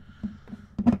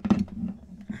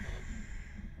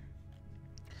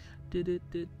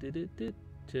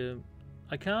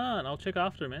 I can't. I'll check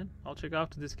after, man. I'll check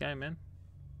after this game, man.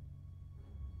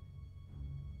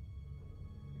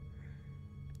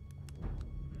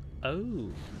 Oh,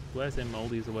 where's their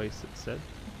moldy is the way it's said.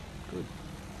 Good.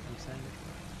 I'm saying it.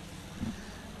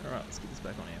 Alright, let's get this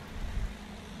back on here.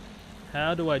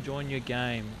 How do I join your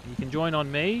game? You can join on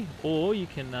me, or you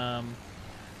can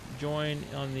join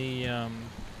on the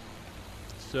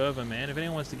server, man. If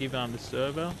anyone wants to give the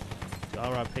server the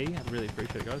RIP, I'd really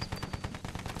appreciate it, guys.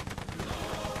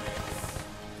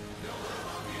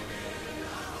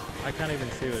 I can't even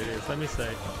see what it is. Let me see.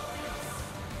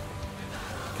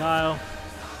 Kyle.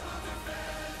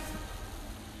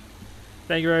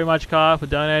 Thank you very much, Kyle, for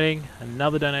donating.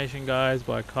 Another donation, guys,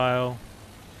 by Kyle.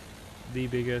 The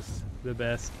biggest, the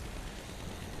best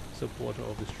supporter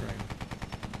of the stream.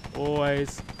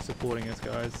 Always supporting us,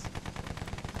 guys.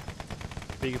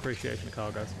 Big appreciation to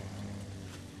Kyle, guys.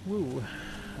 Woo.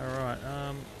 Alright,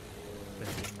 oh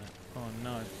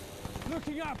no.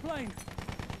 Looking at plane.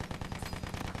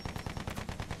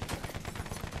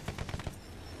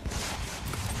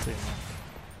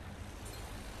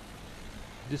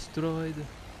 Destroyed.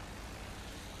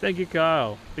 Thank you,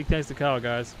 Kyle. Big thanks to Kyle,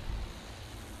 guys.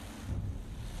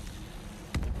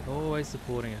 Always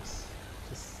supporting us.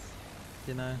 Just,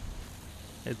 you know,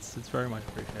 it's very much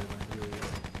appreciated, man. It really is.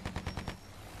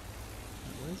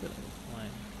 Where is it on the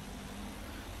plane?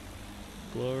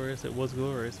 Glorious. It was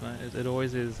glorious, man. It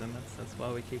always is, and that's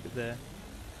why we keep it there.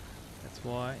 That's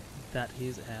why that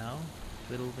is our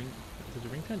little ring. Is it a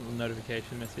ringtone? Little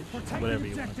notification message? Whatever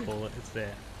you want to call it. It's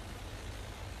there.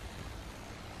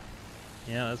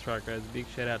 Yeah, that's right, guys. Big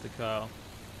shout out to Kyle.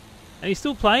 And he's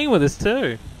still playing with us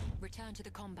too. Return to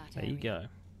the combat There area. you go.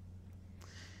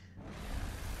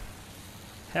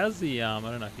 How's the I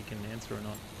don't know if you can answer or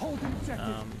not.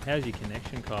 How's your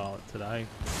connection, Kyle, today?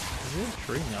 Is there a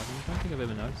tree now? I don't think I've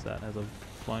ever noticed that as I've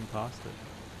flown past it.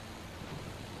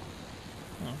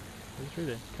 Oh, there's a tree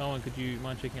there. Colin, could you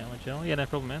mind checking out my channel? Yeah, no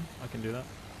problem, man. I can do that.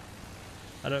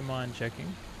 I don't mind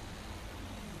checking.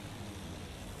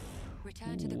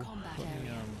 Return to the combat Let me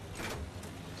area.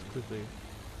 just quickly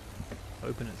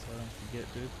open it so I don't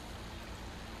forget, dude.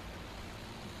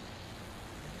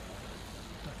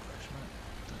 Don't crash, mate.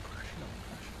 Don't crash. You don't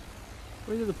crash.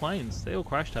 Where are the planes? They all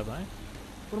crashed, have they?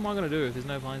 What am I going to do if there's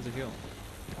no planes to kill?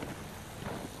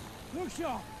 Look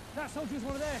sharp. That soldier's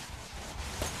one of theirs.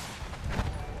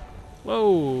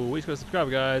 Whoa, we just got a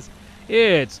subscriber, guys.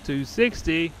 It's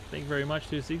 260. Thank you very much,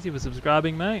 260, for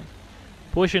subscribing, mate.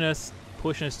 Pushing us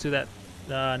to that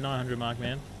 900 mark,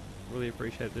 man. Really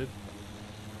appreciate it, dude.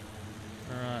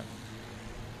 Alright.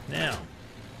 Now,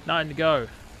 9 to go.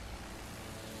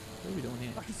 What are we doing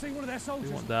here? I can see one of their We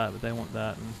soldiers. want that, but they want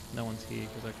that, and no one's here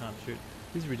because I can't shoot.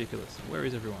 This is ridiculous. Where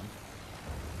is everyone?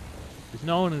 There's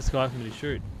no one in the sky for me to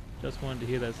shoot. Just wanted to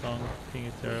hear that song. King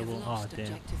is terrible. Oh,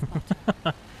 damn.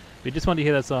 We just wanted to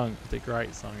hear that song. It's a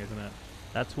great song, isn't it?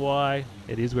 That's why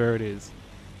it is where it is.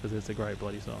 Because it's a great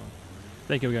bloody song.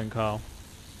 Thank you for going, Carl.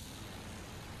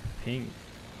 Ping.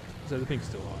 So the ping's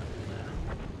still high.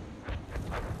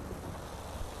 Nah.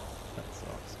 That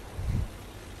sucks.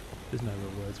 There's no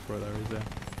real words for it though, is there?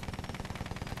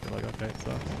 They're like, okay, it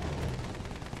sucks.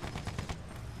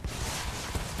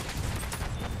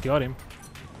 Got him.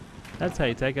 That's how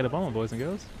you take out a bomber, boys and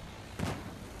girls.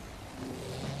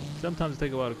 Sometimes it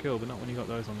takes a while to kill, but not when you got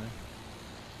those on there.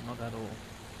 Not at all.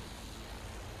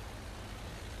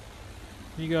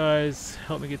 You guys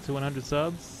help me get to 100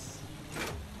 subs?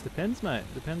 Depends, mate.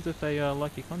 Depends if they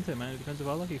like your content, man. It depends if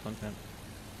I like your content.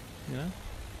 You know?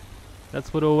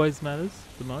 That's what always matters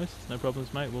the most. No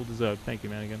problems, mate. Well deserved. Thank you,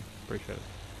 man, again. Appreciate it.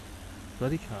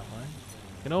 Bloody Carl, eh?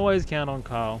 Can always count on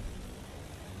Carl.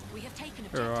 We have taken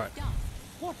Alright.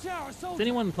 Watch out, a Does soldier.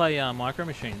 anyone play Micro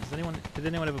Machines? Did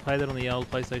anyone ever play that on the old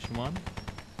PlayStation 1?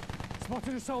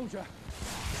 Spotted a soldier.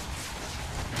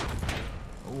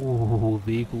 Ooh,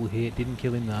 vehicle hit. Didn't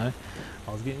kill him though.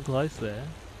 I was getting close there.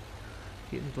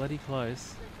 Getting bloody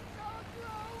close.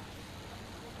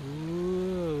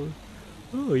 Ooh.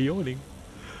 Ooh, yawning.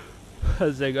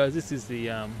 So guys, this is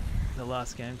the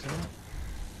last game tonight.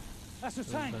 That's a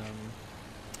tank.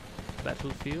 Of,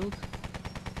 Battlefield.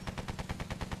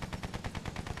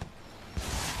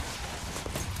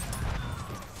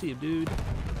 See you, dude.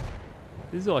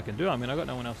 This is all I can do. I mean, I got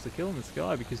no one else to kill in the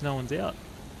sky because no one's out.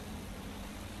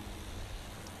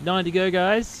 9 to go,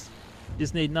 guys.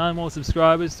 Just need 9 more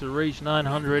subscribers to reach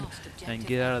 900 and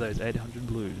get out of those 800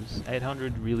 blues.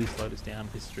 800 really slowed us down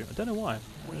this stream. I don't know why.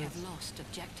 We have lost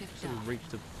objective Sort of Duff.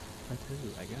 reached a plateau,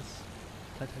 I guess.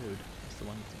 Plateaued. That's the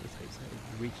one. That's how you say it.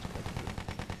 Reached a plateau.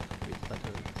 Reached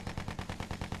plateaued.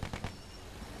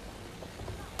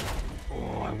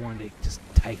 Oh, I wanted to just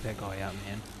take that guy out,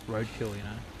 man. Roadkill, you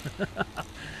know.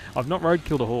 I've not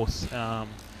roadkilled a horse. I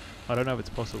don't know if it's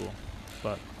possible,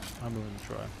 but I'm willing to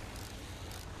try.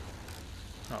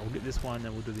 Alright, we'll get this one,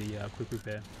 then we'll do the quick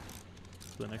repair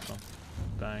for the next one.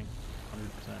 Bang.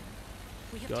 100%.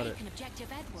 We have Got it. taken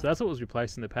objective Edward. So that's what was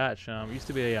replaced in the patch. It used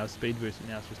to be a speed boost, and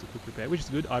now it's just a quick repair, which is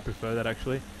good. I prefer that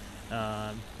actually. You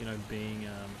know, being here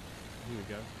we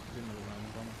go. Get another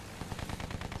round bomber.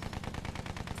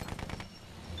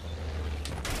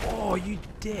 Oh, you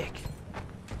dick!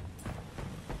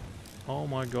 Oh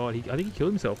my god, I think he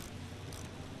killed himself.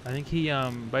 I think he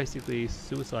basically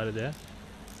suicided there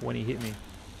when he hit me.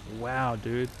 Wow,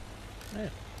 dude. Yeah,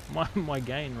 my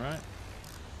gain, right?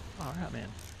 Alright, man.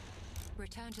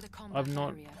 Return to the combat I've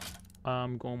not area.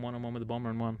 gone one-on-one with the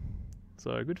bomber and won.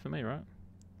 So good for me, right?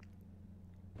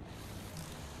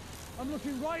 I'm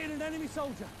looking right at an enemy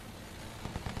soldier.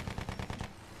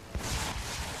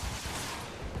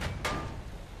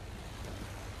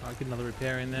 I'll get another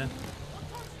repair in there.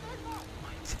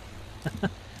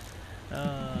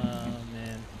 Oh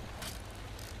man.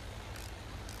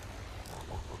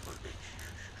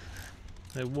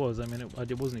 It was, I mean, I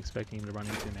wasn't expecting him to run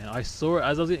into me, man. I saw it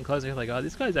as I was getting closer, I was like, oh,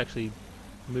 this guy's actually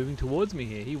moving towards me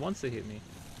here. He wants to hit me.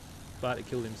 But it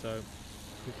killed him, so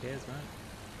who cares, right?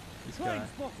 This guy,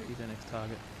 he's our next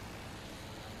target.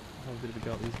 I'll have a bit of a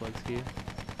go at these blokes here.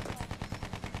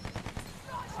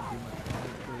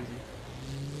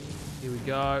 Here we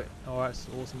go. Alright, so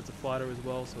awesome. It's a fighter as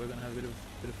well, so we're going to have a bit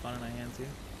of fun in our hands here.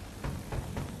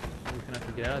 We're going to have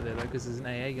to get out of there though, because there's an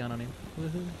AA gun on him.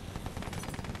 Woohoo.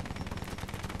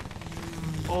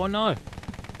 Oh no!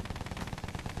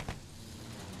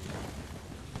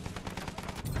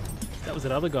 That was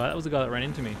that other guy. That was the guy that ran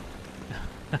into me.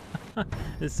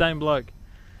 The same bloke.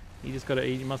 He just got to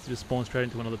eat. He must have just spawned straight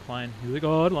into another plane. He was like,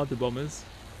 oh, I don't like the bombers.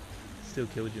 Still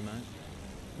killed you, mate.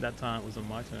 That time it was on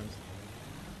my terms,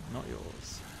 not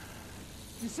yours.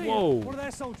 You see Whoa. one of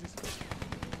their soldiers.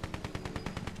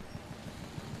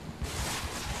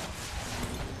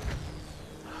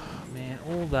 Man,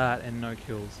 all that and no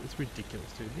kills. It's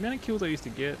ridiculous, dude. The amount of kills I used to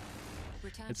get,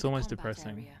 Return it's to the almost combat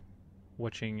depressing. area.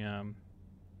 Watching,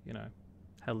 you know,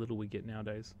 how little we get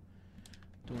nowadays.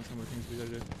 Doing some of the things we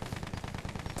gotta do.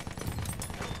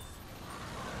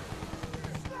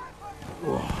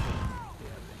 Whoa.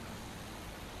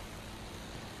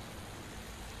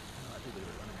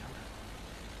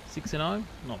 6-0,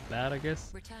 not bad, I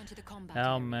guess. Return to the combat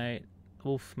Our area. mate,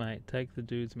 Wolf, mate, take the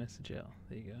dude's message out.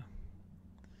 There you go.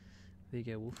 There you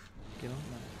go, Wolf. Get on,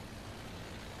 mate.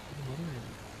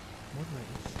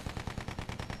 Moderators.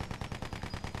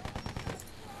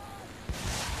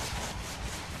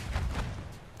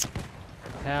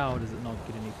 How does it not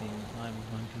get anything? I'm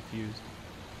confused.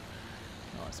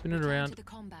 Alright, spin it Return around. to the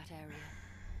combat area.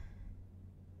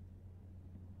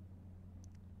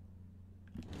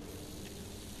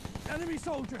 Enemy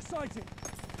soldier sighted.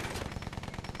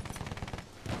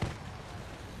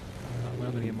 We're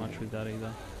not gonna get much with that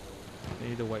either. We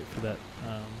need to wait for that.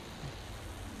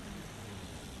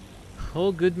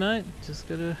 All good, mate. Just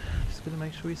gotta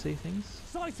make sure we see things.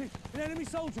 Sighted. An enemy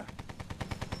soldier.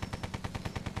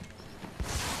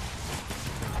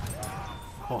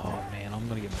 Oh man, I'm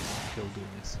gonna get my kill doing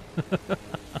this.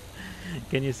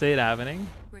 Can you see it happening?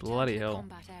 Return Bloody to the hell!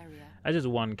 combat area. I just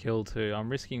one kill too. I'm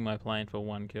risking my plane for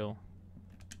one kill.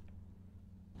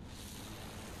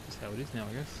 Just how it is now,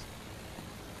 I guess.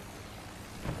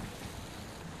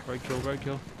 Great kill, great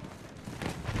kill.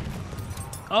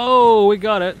 Oh, we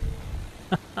got it.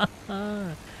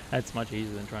 That's much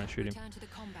easier than trying to shoot him. Return to the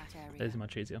combat area. That is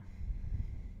much easier.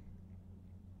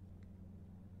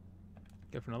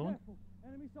 Go for another one. Careful.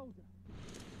 Enemy soldier.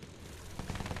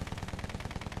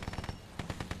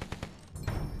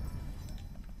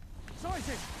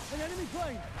 Sighted. An enemy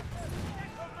plane.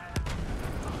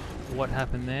 What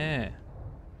happened there?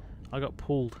 I got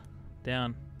pulled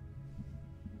down.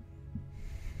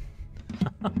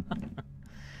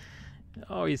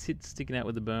 Oh, he's sticking out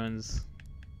with the burns.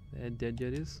 There, dead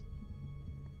yet is.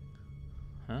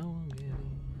 I'll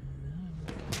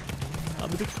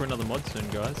be looking for another mod soon,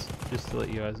 guys. Just to let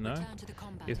you guys know. Return to the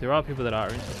combat If there are people that are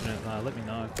interested in it, let me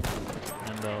know,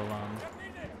 and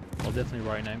I'll definitely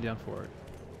write your name down for it.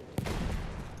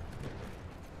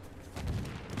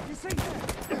 You see there?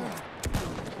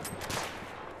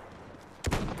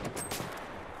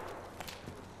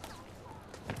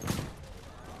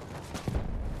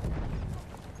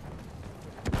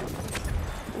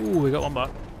 Ooh, we got one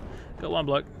bloke. Got one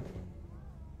bloke.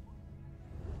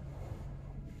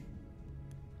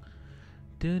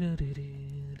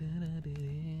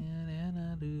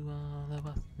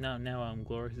 Now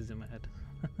Glorious is in my head.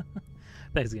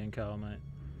 Thanks again, Carl, mate.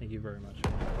 Thank you very much.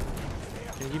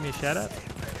 Can you give me a shout out?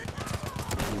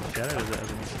 Give me a shout out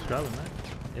as a new subscriber,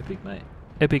 mate. Epic, mate.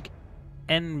 Epic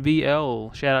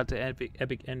NVL. Shout out to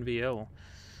Epic NVL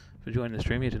for joining the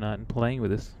stream here tonight and playing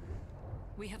with us.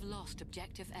 We have lost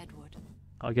objective Edward.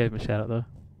 I gave him a shout out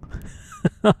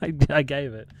though. I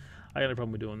gave it. I got no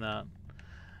problem with doing that.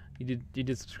 You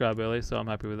did subscribe early, so I'm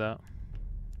happy with that.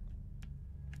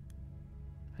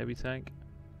 Heavy tank,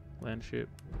 land ship.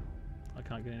 I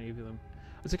can't get any of them.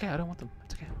 It's okay. I don't want them.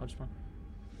 It's okay. I'll just run.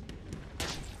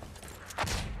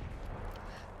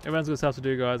 Everyone's got stuff to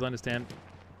do, guys. I understand.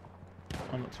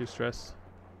 I'm not too stressed.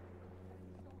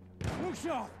 Look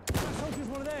sharp. That soldier's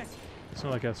one of theirs. It's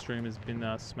not like our stream has been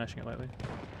smashing it lately.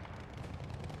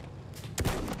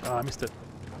 Ah, I missed it.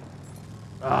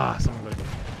 Ah, someone got it.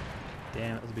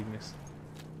 Damn, that was a big miss.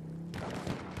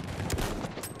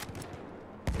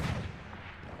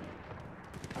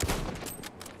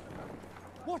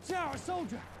 Watch out, a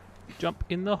soldier. Jump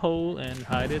in the hole and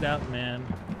hide it out, man.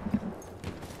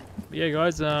 But yeah,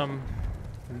 guys,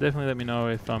 definitely let me know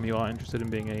if you are interested in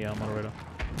being a moderator.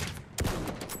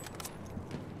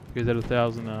 Because out of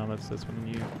 1,000, that's when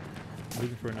you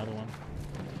looking for another one.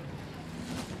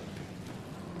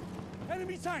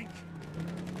 Enemy tank.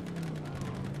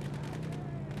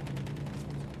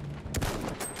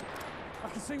 I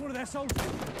can see one of their soldiers.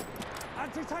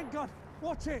 Anti-tank gun.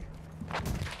 Watch it.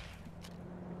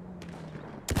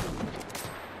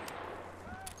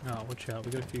 Oh, watch out.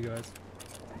 We got a few guys.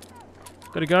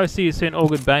 Gotta go. See you soon. All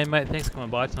good, Bane, mate. Thanks for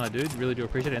coming by tonight, dude. Really do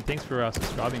appreciate it. And thanks for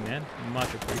subscribing, man.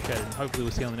 Much appreciated. And hopefully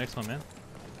we'll see you on the next one, man.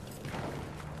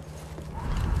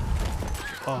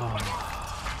 Oh,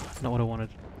 not what I wanted.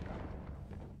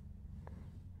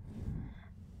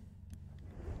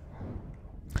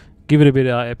 Give it a bit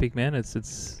epic, man.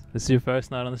 It's your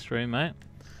first night on the stream, mate.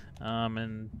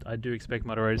 And I do expect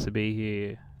moderators to be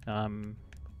here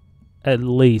at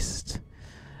least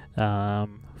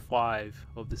 5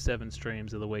 of the 7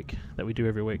 streams of the week that we do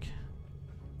every week.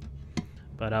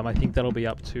 But I think that'll be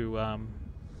up to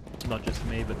not just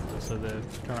me, but also the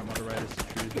current moderators to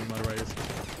choose new moderators.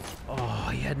 Oh,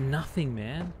 he had nothing,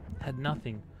 man. Had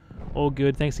nothing. All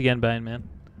good. Thanks again, Bane, man.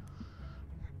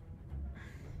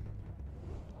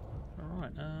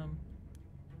 Alright,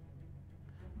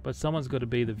 but someone's got to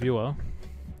be the viewer.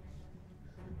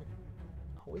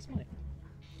 Oh, where's my...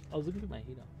 I was looking at my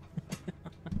heater.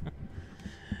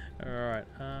 Alright,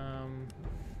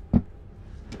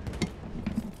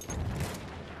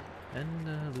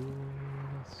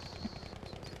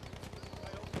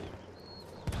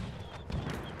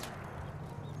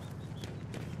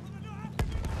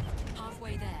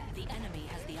 Halfway there, the enemy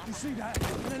has the upper You see that?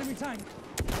 An enemy tank.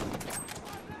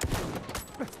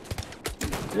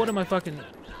 What am I fucking...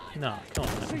 Nah, come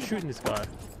on, man. I'm shooting this guy.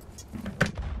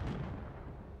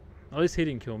 At least he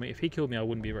didn't kill me. If he killed me, I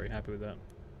wouldn't be very happy with that.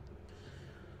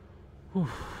 Whew.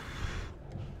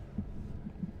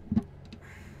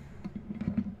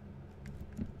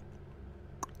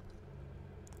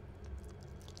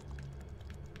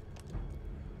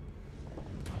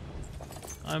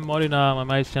 I'm modding my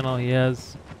mate's channel. He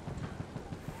has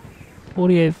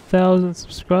 48,000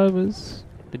 subscribers.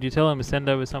 Did you tell him to send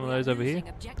over some of those over here?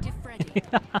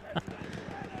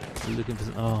 You're looking for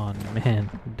some... Oh man,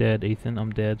 I'm dead, Ethan.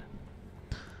 I'm dead.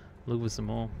 Look for some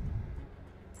more.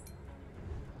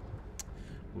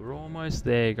 We're almost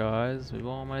there, guys. We've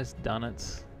almost done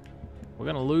it. We're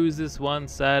gonna lose this one,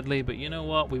 sadly, but you know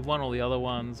what? We've won all the other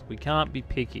ones. We can't be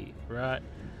picky, right?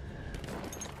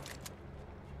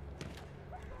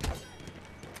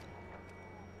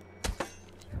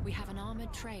 We have an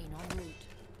armored train en route.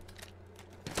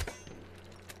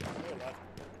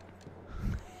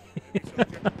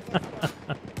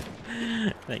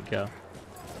 Thank you.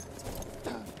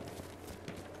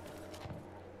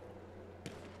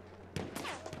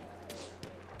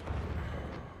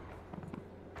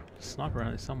 Sniper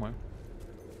around there somewhere.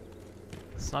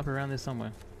 Sniper around there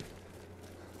somewhere.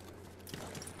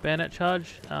 Bayonet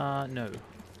charge? No.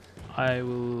 I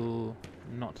will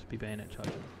not be bayonet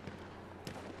charging.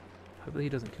 Hopefully he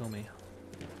doesn't kill me.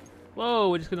 Whoa,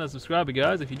 we're just gonna subscribe,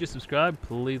 guys. If you just subscribe,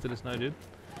 please let us know, dude.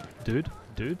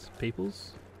 Dudes,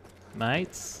 peoples,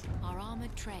 mates. Our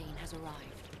armored train has arrived.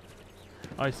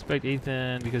 I respect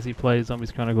Ethan because he plays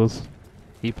Zombies Chronicles.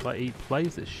 He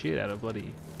plays the shit out of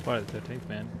bloody Friday the 13th,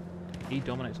 man. He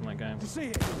dominates on that game. See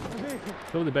it.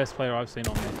 Probably the best player I've seen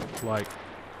on there, like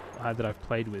that I've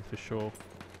played with for sure.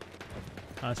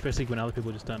 Especially when other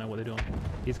people just don't know what they're doing.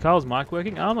 Is Carl's mic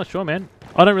working? I'm not sure, man.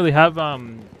 I don't really have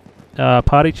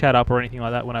party chat up or anything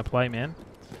like that when I play, man.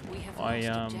 We have lost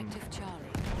objective Charlie.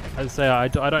 As I say, I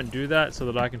don't do that so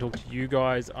that I can talk to you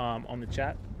guys on the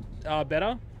chat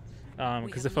better.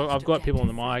 Because if I've got people on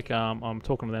the mic, I'm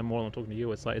talking to them more than I'm talking to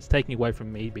you. It's like it's taking away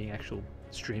from me being actual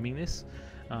streaming this.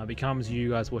 Becomes you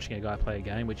guys watching a guy play a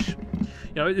game, which, you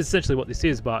know, is essentially what this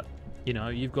is. But you know,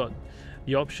 you've got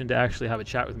the option to actually have a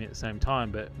chat with me at the same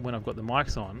time. But when I've got the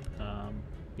mics on,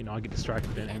 you know, I get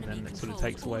distracted, and then it sort of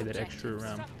takes away that extra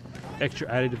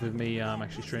additive of me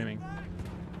actually streaming.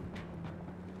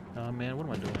 Oh man, what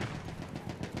am I doing?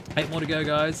 8 more to go,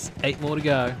 guys. 8 more to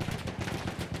go.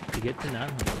 To get to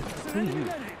 900. Who are you?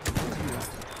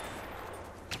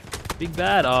 Big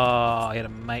Bad. Oh, I had a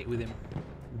mate with him.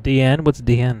 DN? What's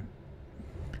DN?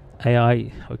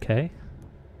 AI. Okay.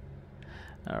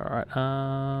 Alright.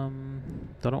 I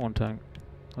don't want to.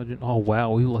 Oh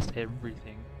wow, we lost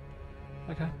everything.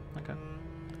 Okay.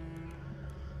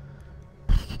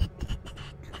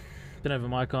 Don't have a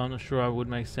mic on. Not sure I would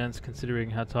make sense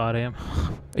considering how tired I am.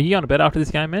 Are you going to bed after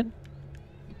this game, man?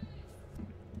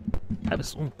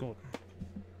 Oh god.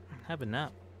 Have a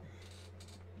nap.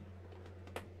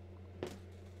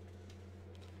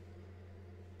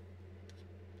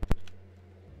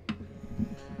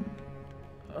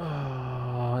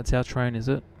 Oh, it's our train, is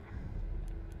it?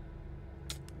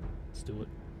 Let's do it.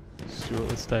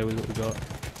 Let's stay with what we got.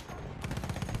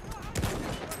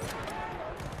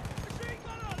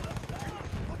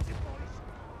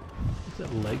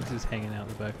 That legs is hanging out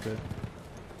the back there.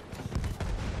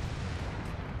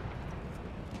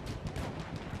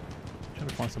 Trying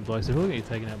to find some blokes. Who are going to get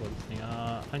taken out by this thing?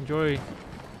 I enjoy,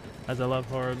 as I love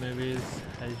horror movies,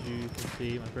 as you can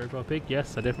see my profile pic.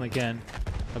 Yes, I definitely can.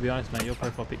 I'll be honest, mate, your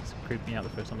profile pic creeped me out the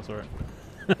first time I saw it.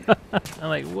 I'm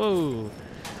like, whoa.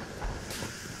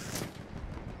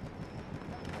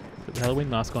 Put the Halloween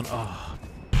mask on. Oh.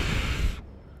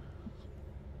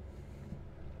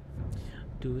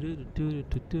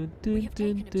 We have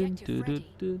taken objective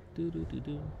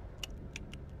Freddy.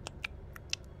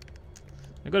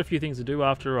 I've got a few things to do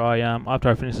after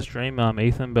I finish the stream,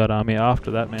 Ethan. But yeah, after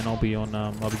that, man, I'll be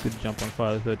good to jump on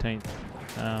Friday the 13th.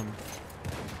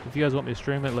 If you guys want me to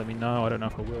stream it, let me know. I don't know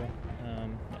if I will.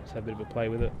 I'll just have a bit of a play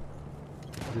with it.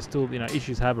 There's still, you know,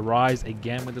 issues have arisen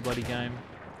again with the bloody game.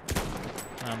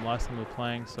 Last time we were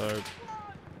playing, so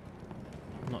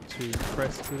I'm not too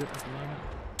impressed with it at the moment.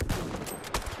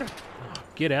 Oh,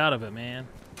 get out of it, man.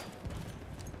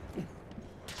 You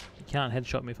can't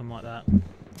headshot me if I'm like that.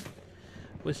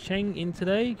 Was Cheng in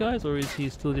today, guys, or is he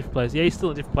still a different place? Yeah, he's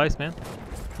still a different place, man.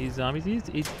 He's at his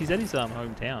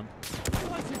hometown.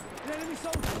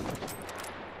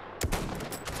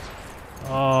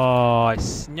 Oh, I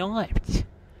sniped.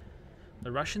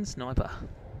 The Russian sniper.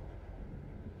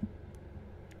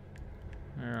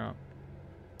 Alright.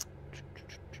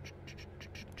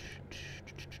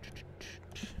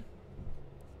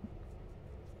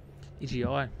 Itchy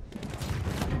eye.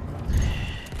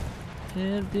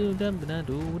 Where'd you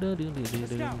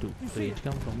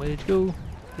come from? Where'd you go?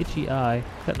 Itchy eye.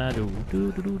 Cut now do.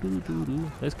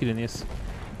 Let's get in this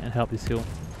and help this hill.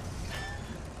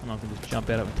 I'm not gonna just jump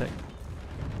out of and take.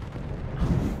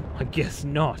 I guess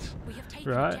not. We have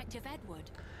taken Right. objective Edward.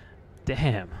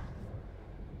 Damn.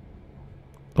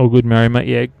 Oh, good, Mary, mate.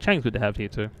 Yeah, Chang's good to have here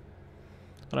too.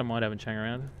 I don't mind having Chang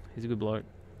around. He's a good bloke.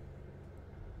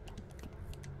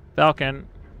 Falcon.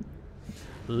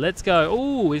 Let's go.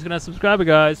 Oh, he's gonna have a subscriber,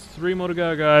 guys. 3 more to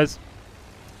go, guys.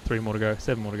 3 more to go.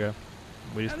 7 more to go.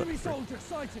 We just got Enemy 3. soldier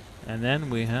sighted. And then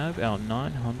we have our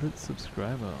 900th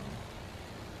subscriber.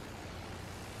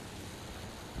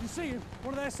 You see him?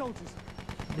 One of their soldiers.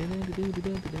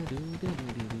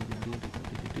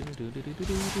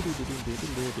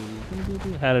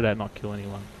 How did I not kill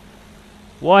anyone?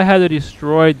 Why had they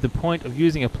destroyed the point of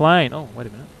using a plane? Oh, wait a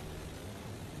minute.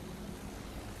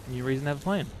 New reason to have a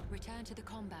plane. Return to the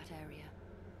combat area.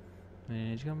 Where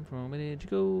did you come from? Where did you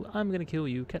go? I'm gonna kill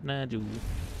you, Katnaju.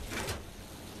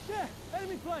 Yeah,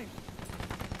 enemy plane.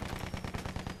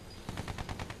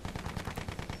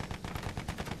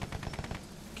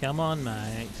 Come on,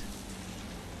 mate.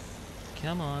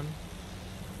 Come on.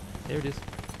 There it is.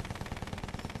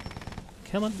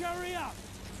 Come on. Hurry up.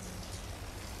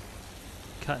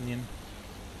 Cutting in.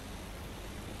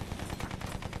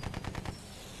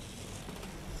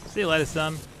 See you later,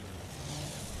 son.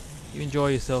 You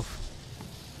enjoy yourself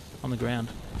on the ground.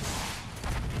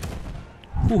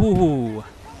 Ooh,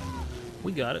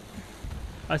 we got it.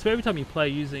 I swear every time you play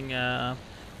using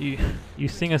you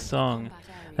sing a song,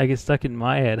 I get stuck in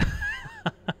my head.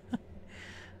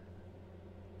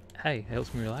 Hey, it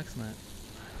helps me relax, mate.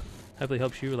 Hopefully it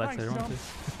helps you relax Thanks, later on John. too.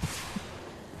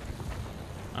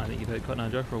 I think you've heard Cotton Eye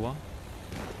Joe for a while.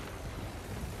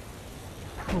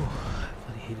 Oh,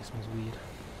 bloody heater smells weird.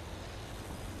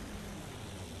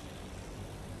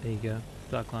 There you go.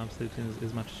 Dark Climb sleeps in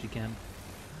as much as she can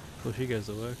before she goes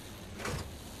to work.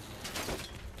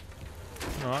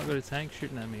 Alright, got a tank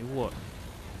shooting at me. What?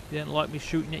 You don't like me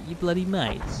shooting at your bloody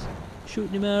mates?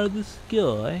 Shooting him out of the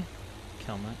sky?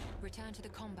 Come on. Return to the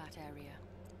combat area.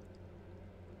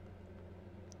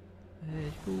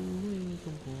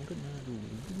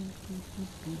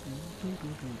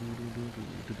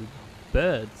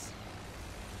 Birds.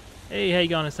 Hey, how you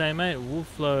going to say, mate?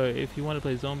 Wolfflow, if you want to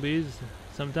play zombies,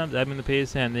 sometimes add them in the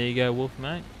PSN. There you go, Wolf,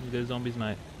 mate. You go zombies,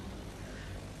 mate.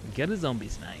 Get a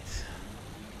zombies, mate.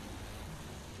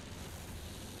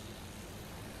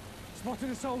 Spotted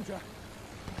a soldier.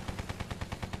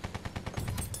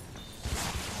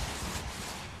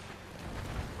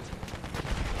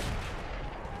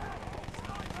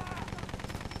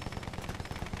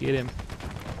 Get him.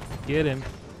 Get him.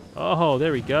 Oh,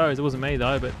 there he goes. It wasn't me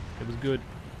though, but it was good.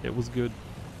 It was good.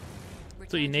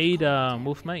 So you need,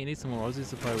 Wolf, mate, you need some more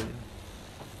Aussies to play with you.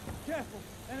 Careful,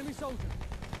 enemy soldier.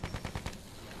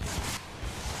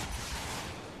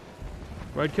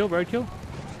 Roadkill, roadkill.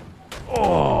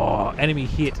 Oh, enemy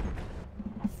hit.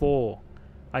 4.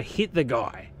 I hit the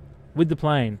guy with the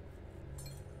plane.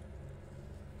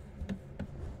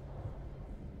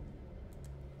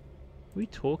 What are you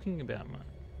talking about, mate?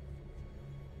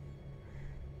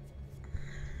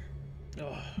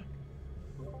 Oh.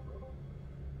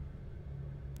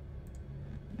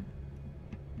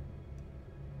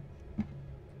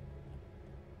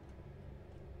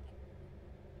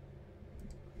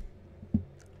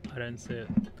 I don't see it.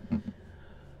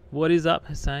 What is up,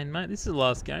 Hussein, mate? This is the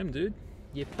last game, dude.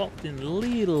 You popped in a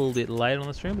little bit late on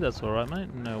the stream, but that's alright,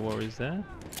 mate. No worries there.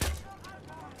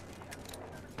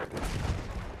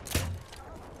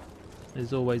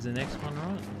 There's always the next one,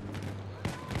 right?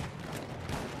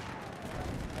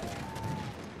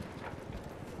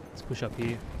 Let's push up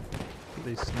here. Get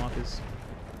these snipers.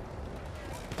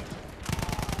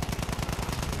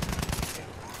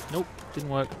 Nope, didn't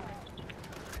work.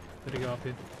 Better go up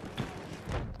here.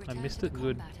 I missed it.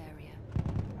 Good.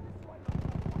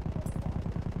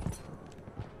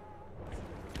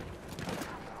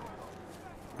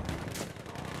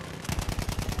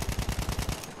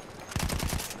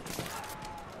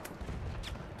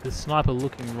 The sniper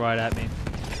looking right at me.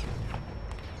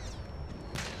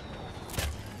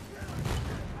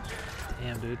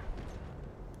 Damn, dude.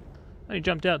 Oh, he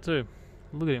jumped out too.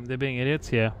 Look at him. They're being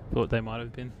idiots. Yeah, thought they might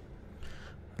have been.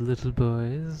 Little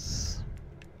boys.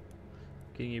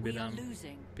 Getting a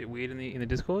bit weird in the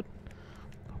Discord.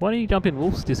 Why don't you jump in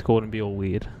Wolf's Discord and be all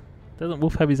weird? Doesn't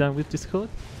Wolf have his own with Discord?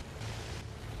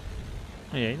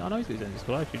 Oh, yeah, I know he's got his own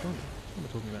Discord. I actually joined it. What am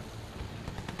I talking about?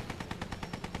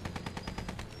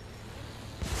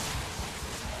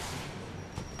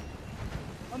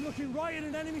 I'm looking right at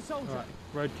an enemy soldier.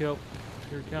 Alright, roadkill.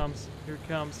 Here it comes. Here it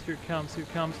comes. Here it comes. Here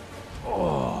it comes.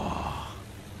 Oh!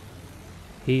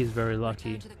 He's very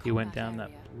lucky. He went down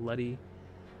that bloody...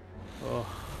 Oh.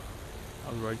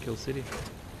 That was roadkill city.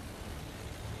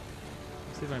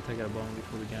 Let's see if I can take out a bomb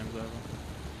before the game's over.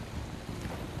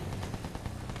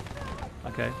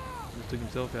 Okay. Just took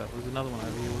himself out. There's another one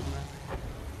over here, wasn't there?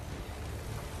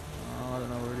 Oh, I don't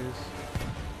know where it is.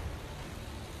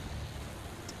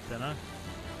 Don't know.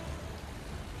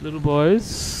 Little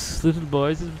boys,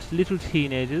 little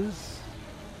teenagers,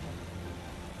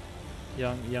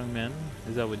 young men.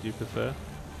 Is that what you prefer,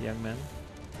 young men?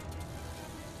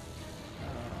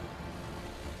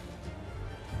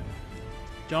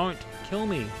 Don't kill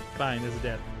me! Bang! There's a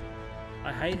death.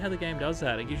 I hate how the game does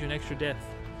that. It gives you an extra death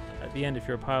at the end if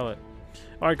you're a pilot.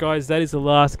 Alright guys, that is the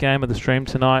last game of the stream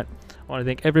tonight. I want to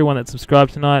thank everyone that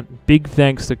subscribed tonight. Big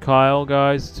thanks to Kyle,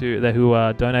 guys, who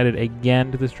donated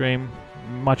again to the stream.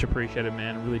 Much appreciated,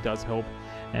 man. It really does help.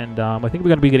 And I think we're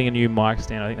going to be getting a new mic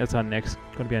stand. I think that's going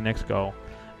to be our next goal,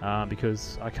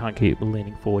 because I can't keep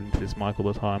leaning forward into this mic all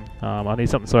the time. I need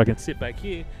something so I can sit back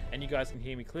here and you guys can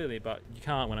hear me clearly, but you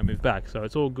can't when I move back, so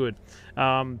it's all good.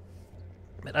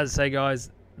 But as I say, guys,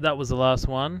 that was the last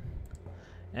one.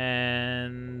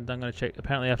 And I'm going to check.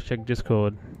 Apparently I have to check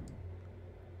Discord.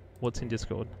 What's in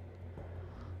Discord?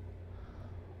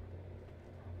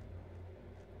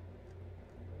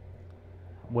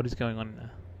 What is going on in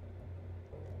there?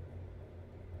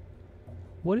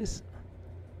 What is...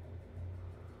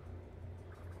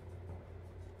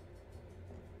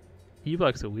 You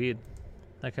blokes are weird.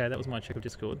 Okay, that was my check of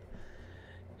Discord.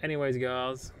 Anyways,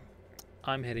 guys,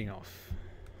 I'm heading off.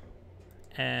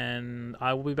 And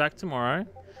I will be back tomorrow.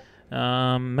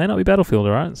 May not be Battlefield,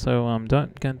 alright? So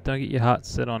don't get your heart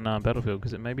set on Battlefield,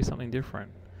 because it may be something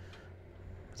different.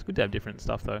 It's good to have different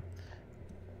stuff, though.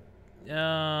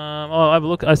 I'll have a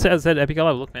look. I said Epic, I'll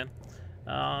have a look, man.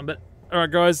 But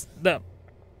alright, guys, that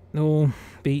will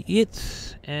be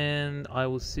it, and I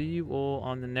will see you all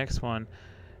on the next one.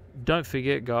 Don't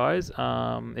forget, guys,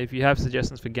 if you have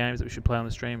suggestions for games that we should play on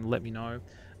the stream, let me know.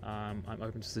 I'm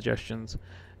open to suggestions,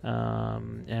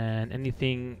 and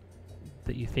anything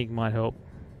that you think might help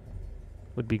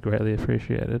would be greatly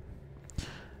appreciated.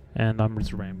 And I'm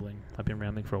just rambling. I've been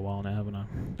rambling for a while now, haven't I?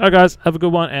 Alright, guys, have a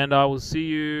good one, and I will see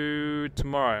you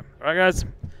tomorrow. Alright, guys,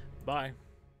 bye.